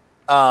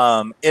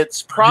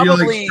it's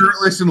probably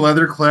shirtless and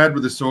leather clad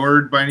with a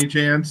sword by any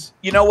chance.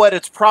 You know what?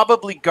 It's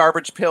probably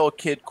Garbage Pail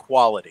Kid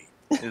quality.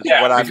 It's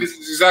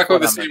exactly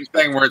the same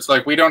thing where it's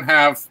like we don't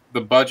have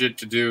the budget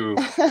to do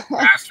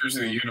Masters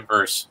of the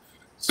Universe,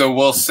 so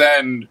we'll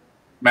send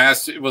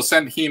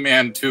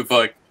He-Man to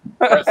like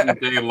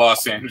present day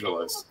Los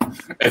Angeles.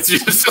 It's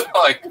just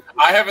like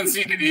I haven't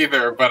seen it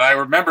either, but I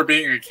remember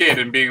being a kid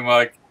and being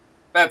like,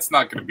 "That's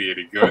not going to be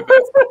any good.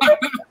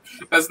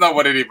 That's not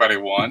what anybody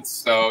wants."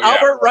 So yeah.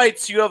 Albert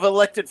writes, "You have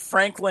elected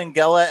Frank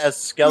Langella as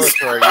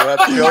Skeletor. You have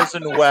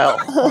chosen well."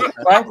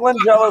 Frank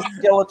Langella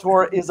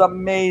Skeletor is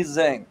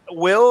amazing.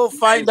 We'll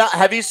find out.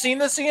 Have you seen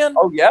this, Ian?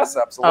 Oh yes,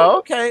 absolutely. Oh,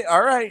 okay,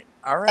 all right.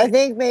 I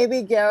think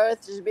maybe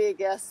Gareth should be a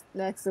guest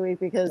next week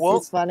because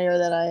he's funnier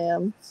than I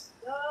am.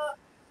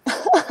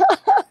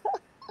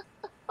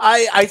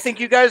 I think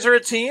you guys are a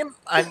team.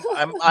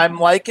 I'm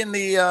liking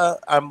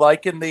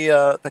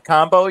the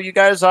combo you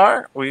guys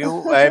are.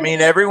 I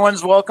mean,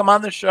 everyone's welcome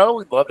on the show.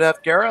 We'd love to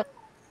have Gareth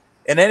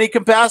in any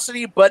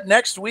capacity. But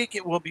next week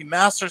it will be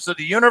Masters of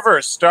the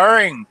Universe,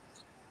 starring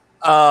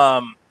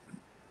Drago.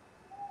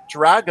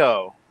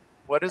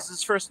 What is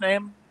his first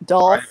name?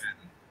 Dolph.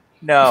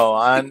 No,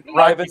 on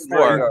Ivan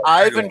Drago.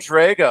 Ivan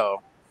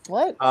Drago.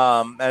 What?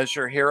 As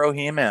your hero,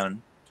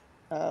 He-Man.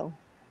 Oh,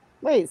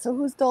 wait. So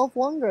who's Dolph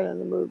Lundgren in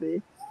the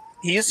movie?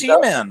 He's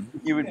He-Man.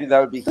 That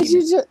would be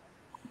He-Man.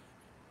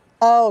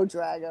 Oh,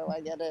 Drago. I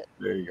get it.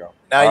 There you go.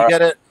 Now you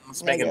get it.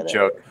 Let's make it a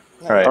joke.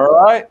 All right.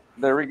 All right.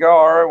 There we go.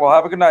 All right. Well,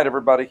 have a good night,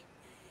 everybody.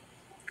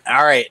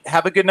 All right.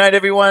 Have a good night,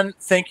 everyone.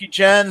 Thank you,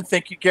 Jen.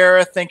 Thank you,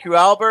 Gareth. Thank you,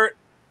 Albert.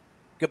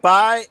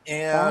 Goodbye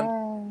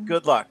and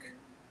good luck.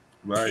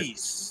 Bye.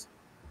 Peace.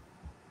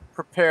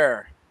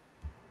 Prepare.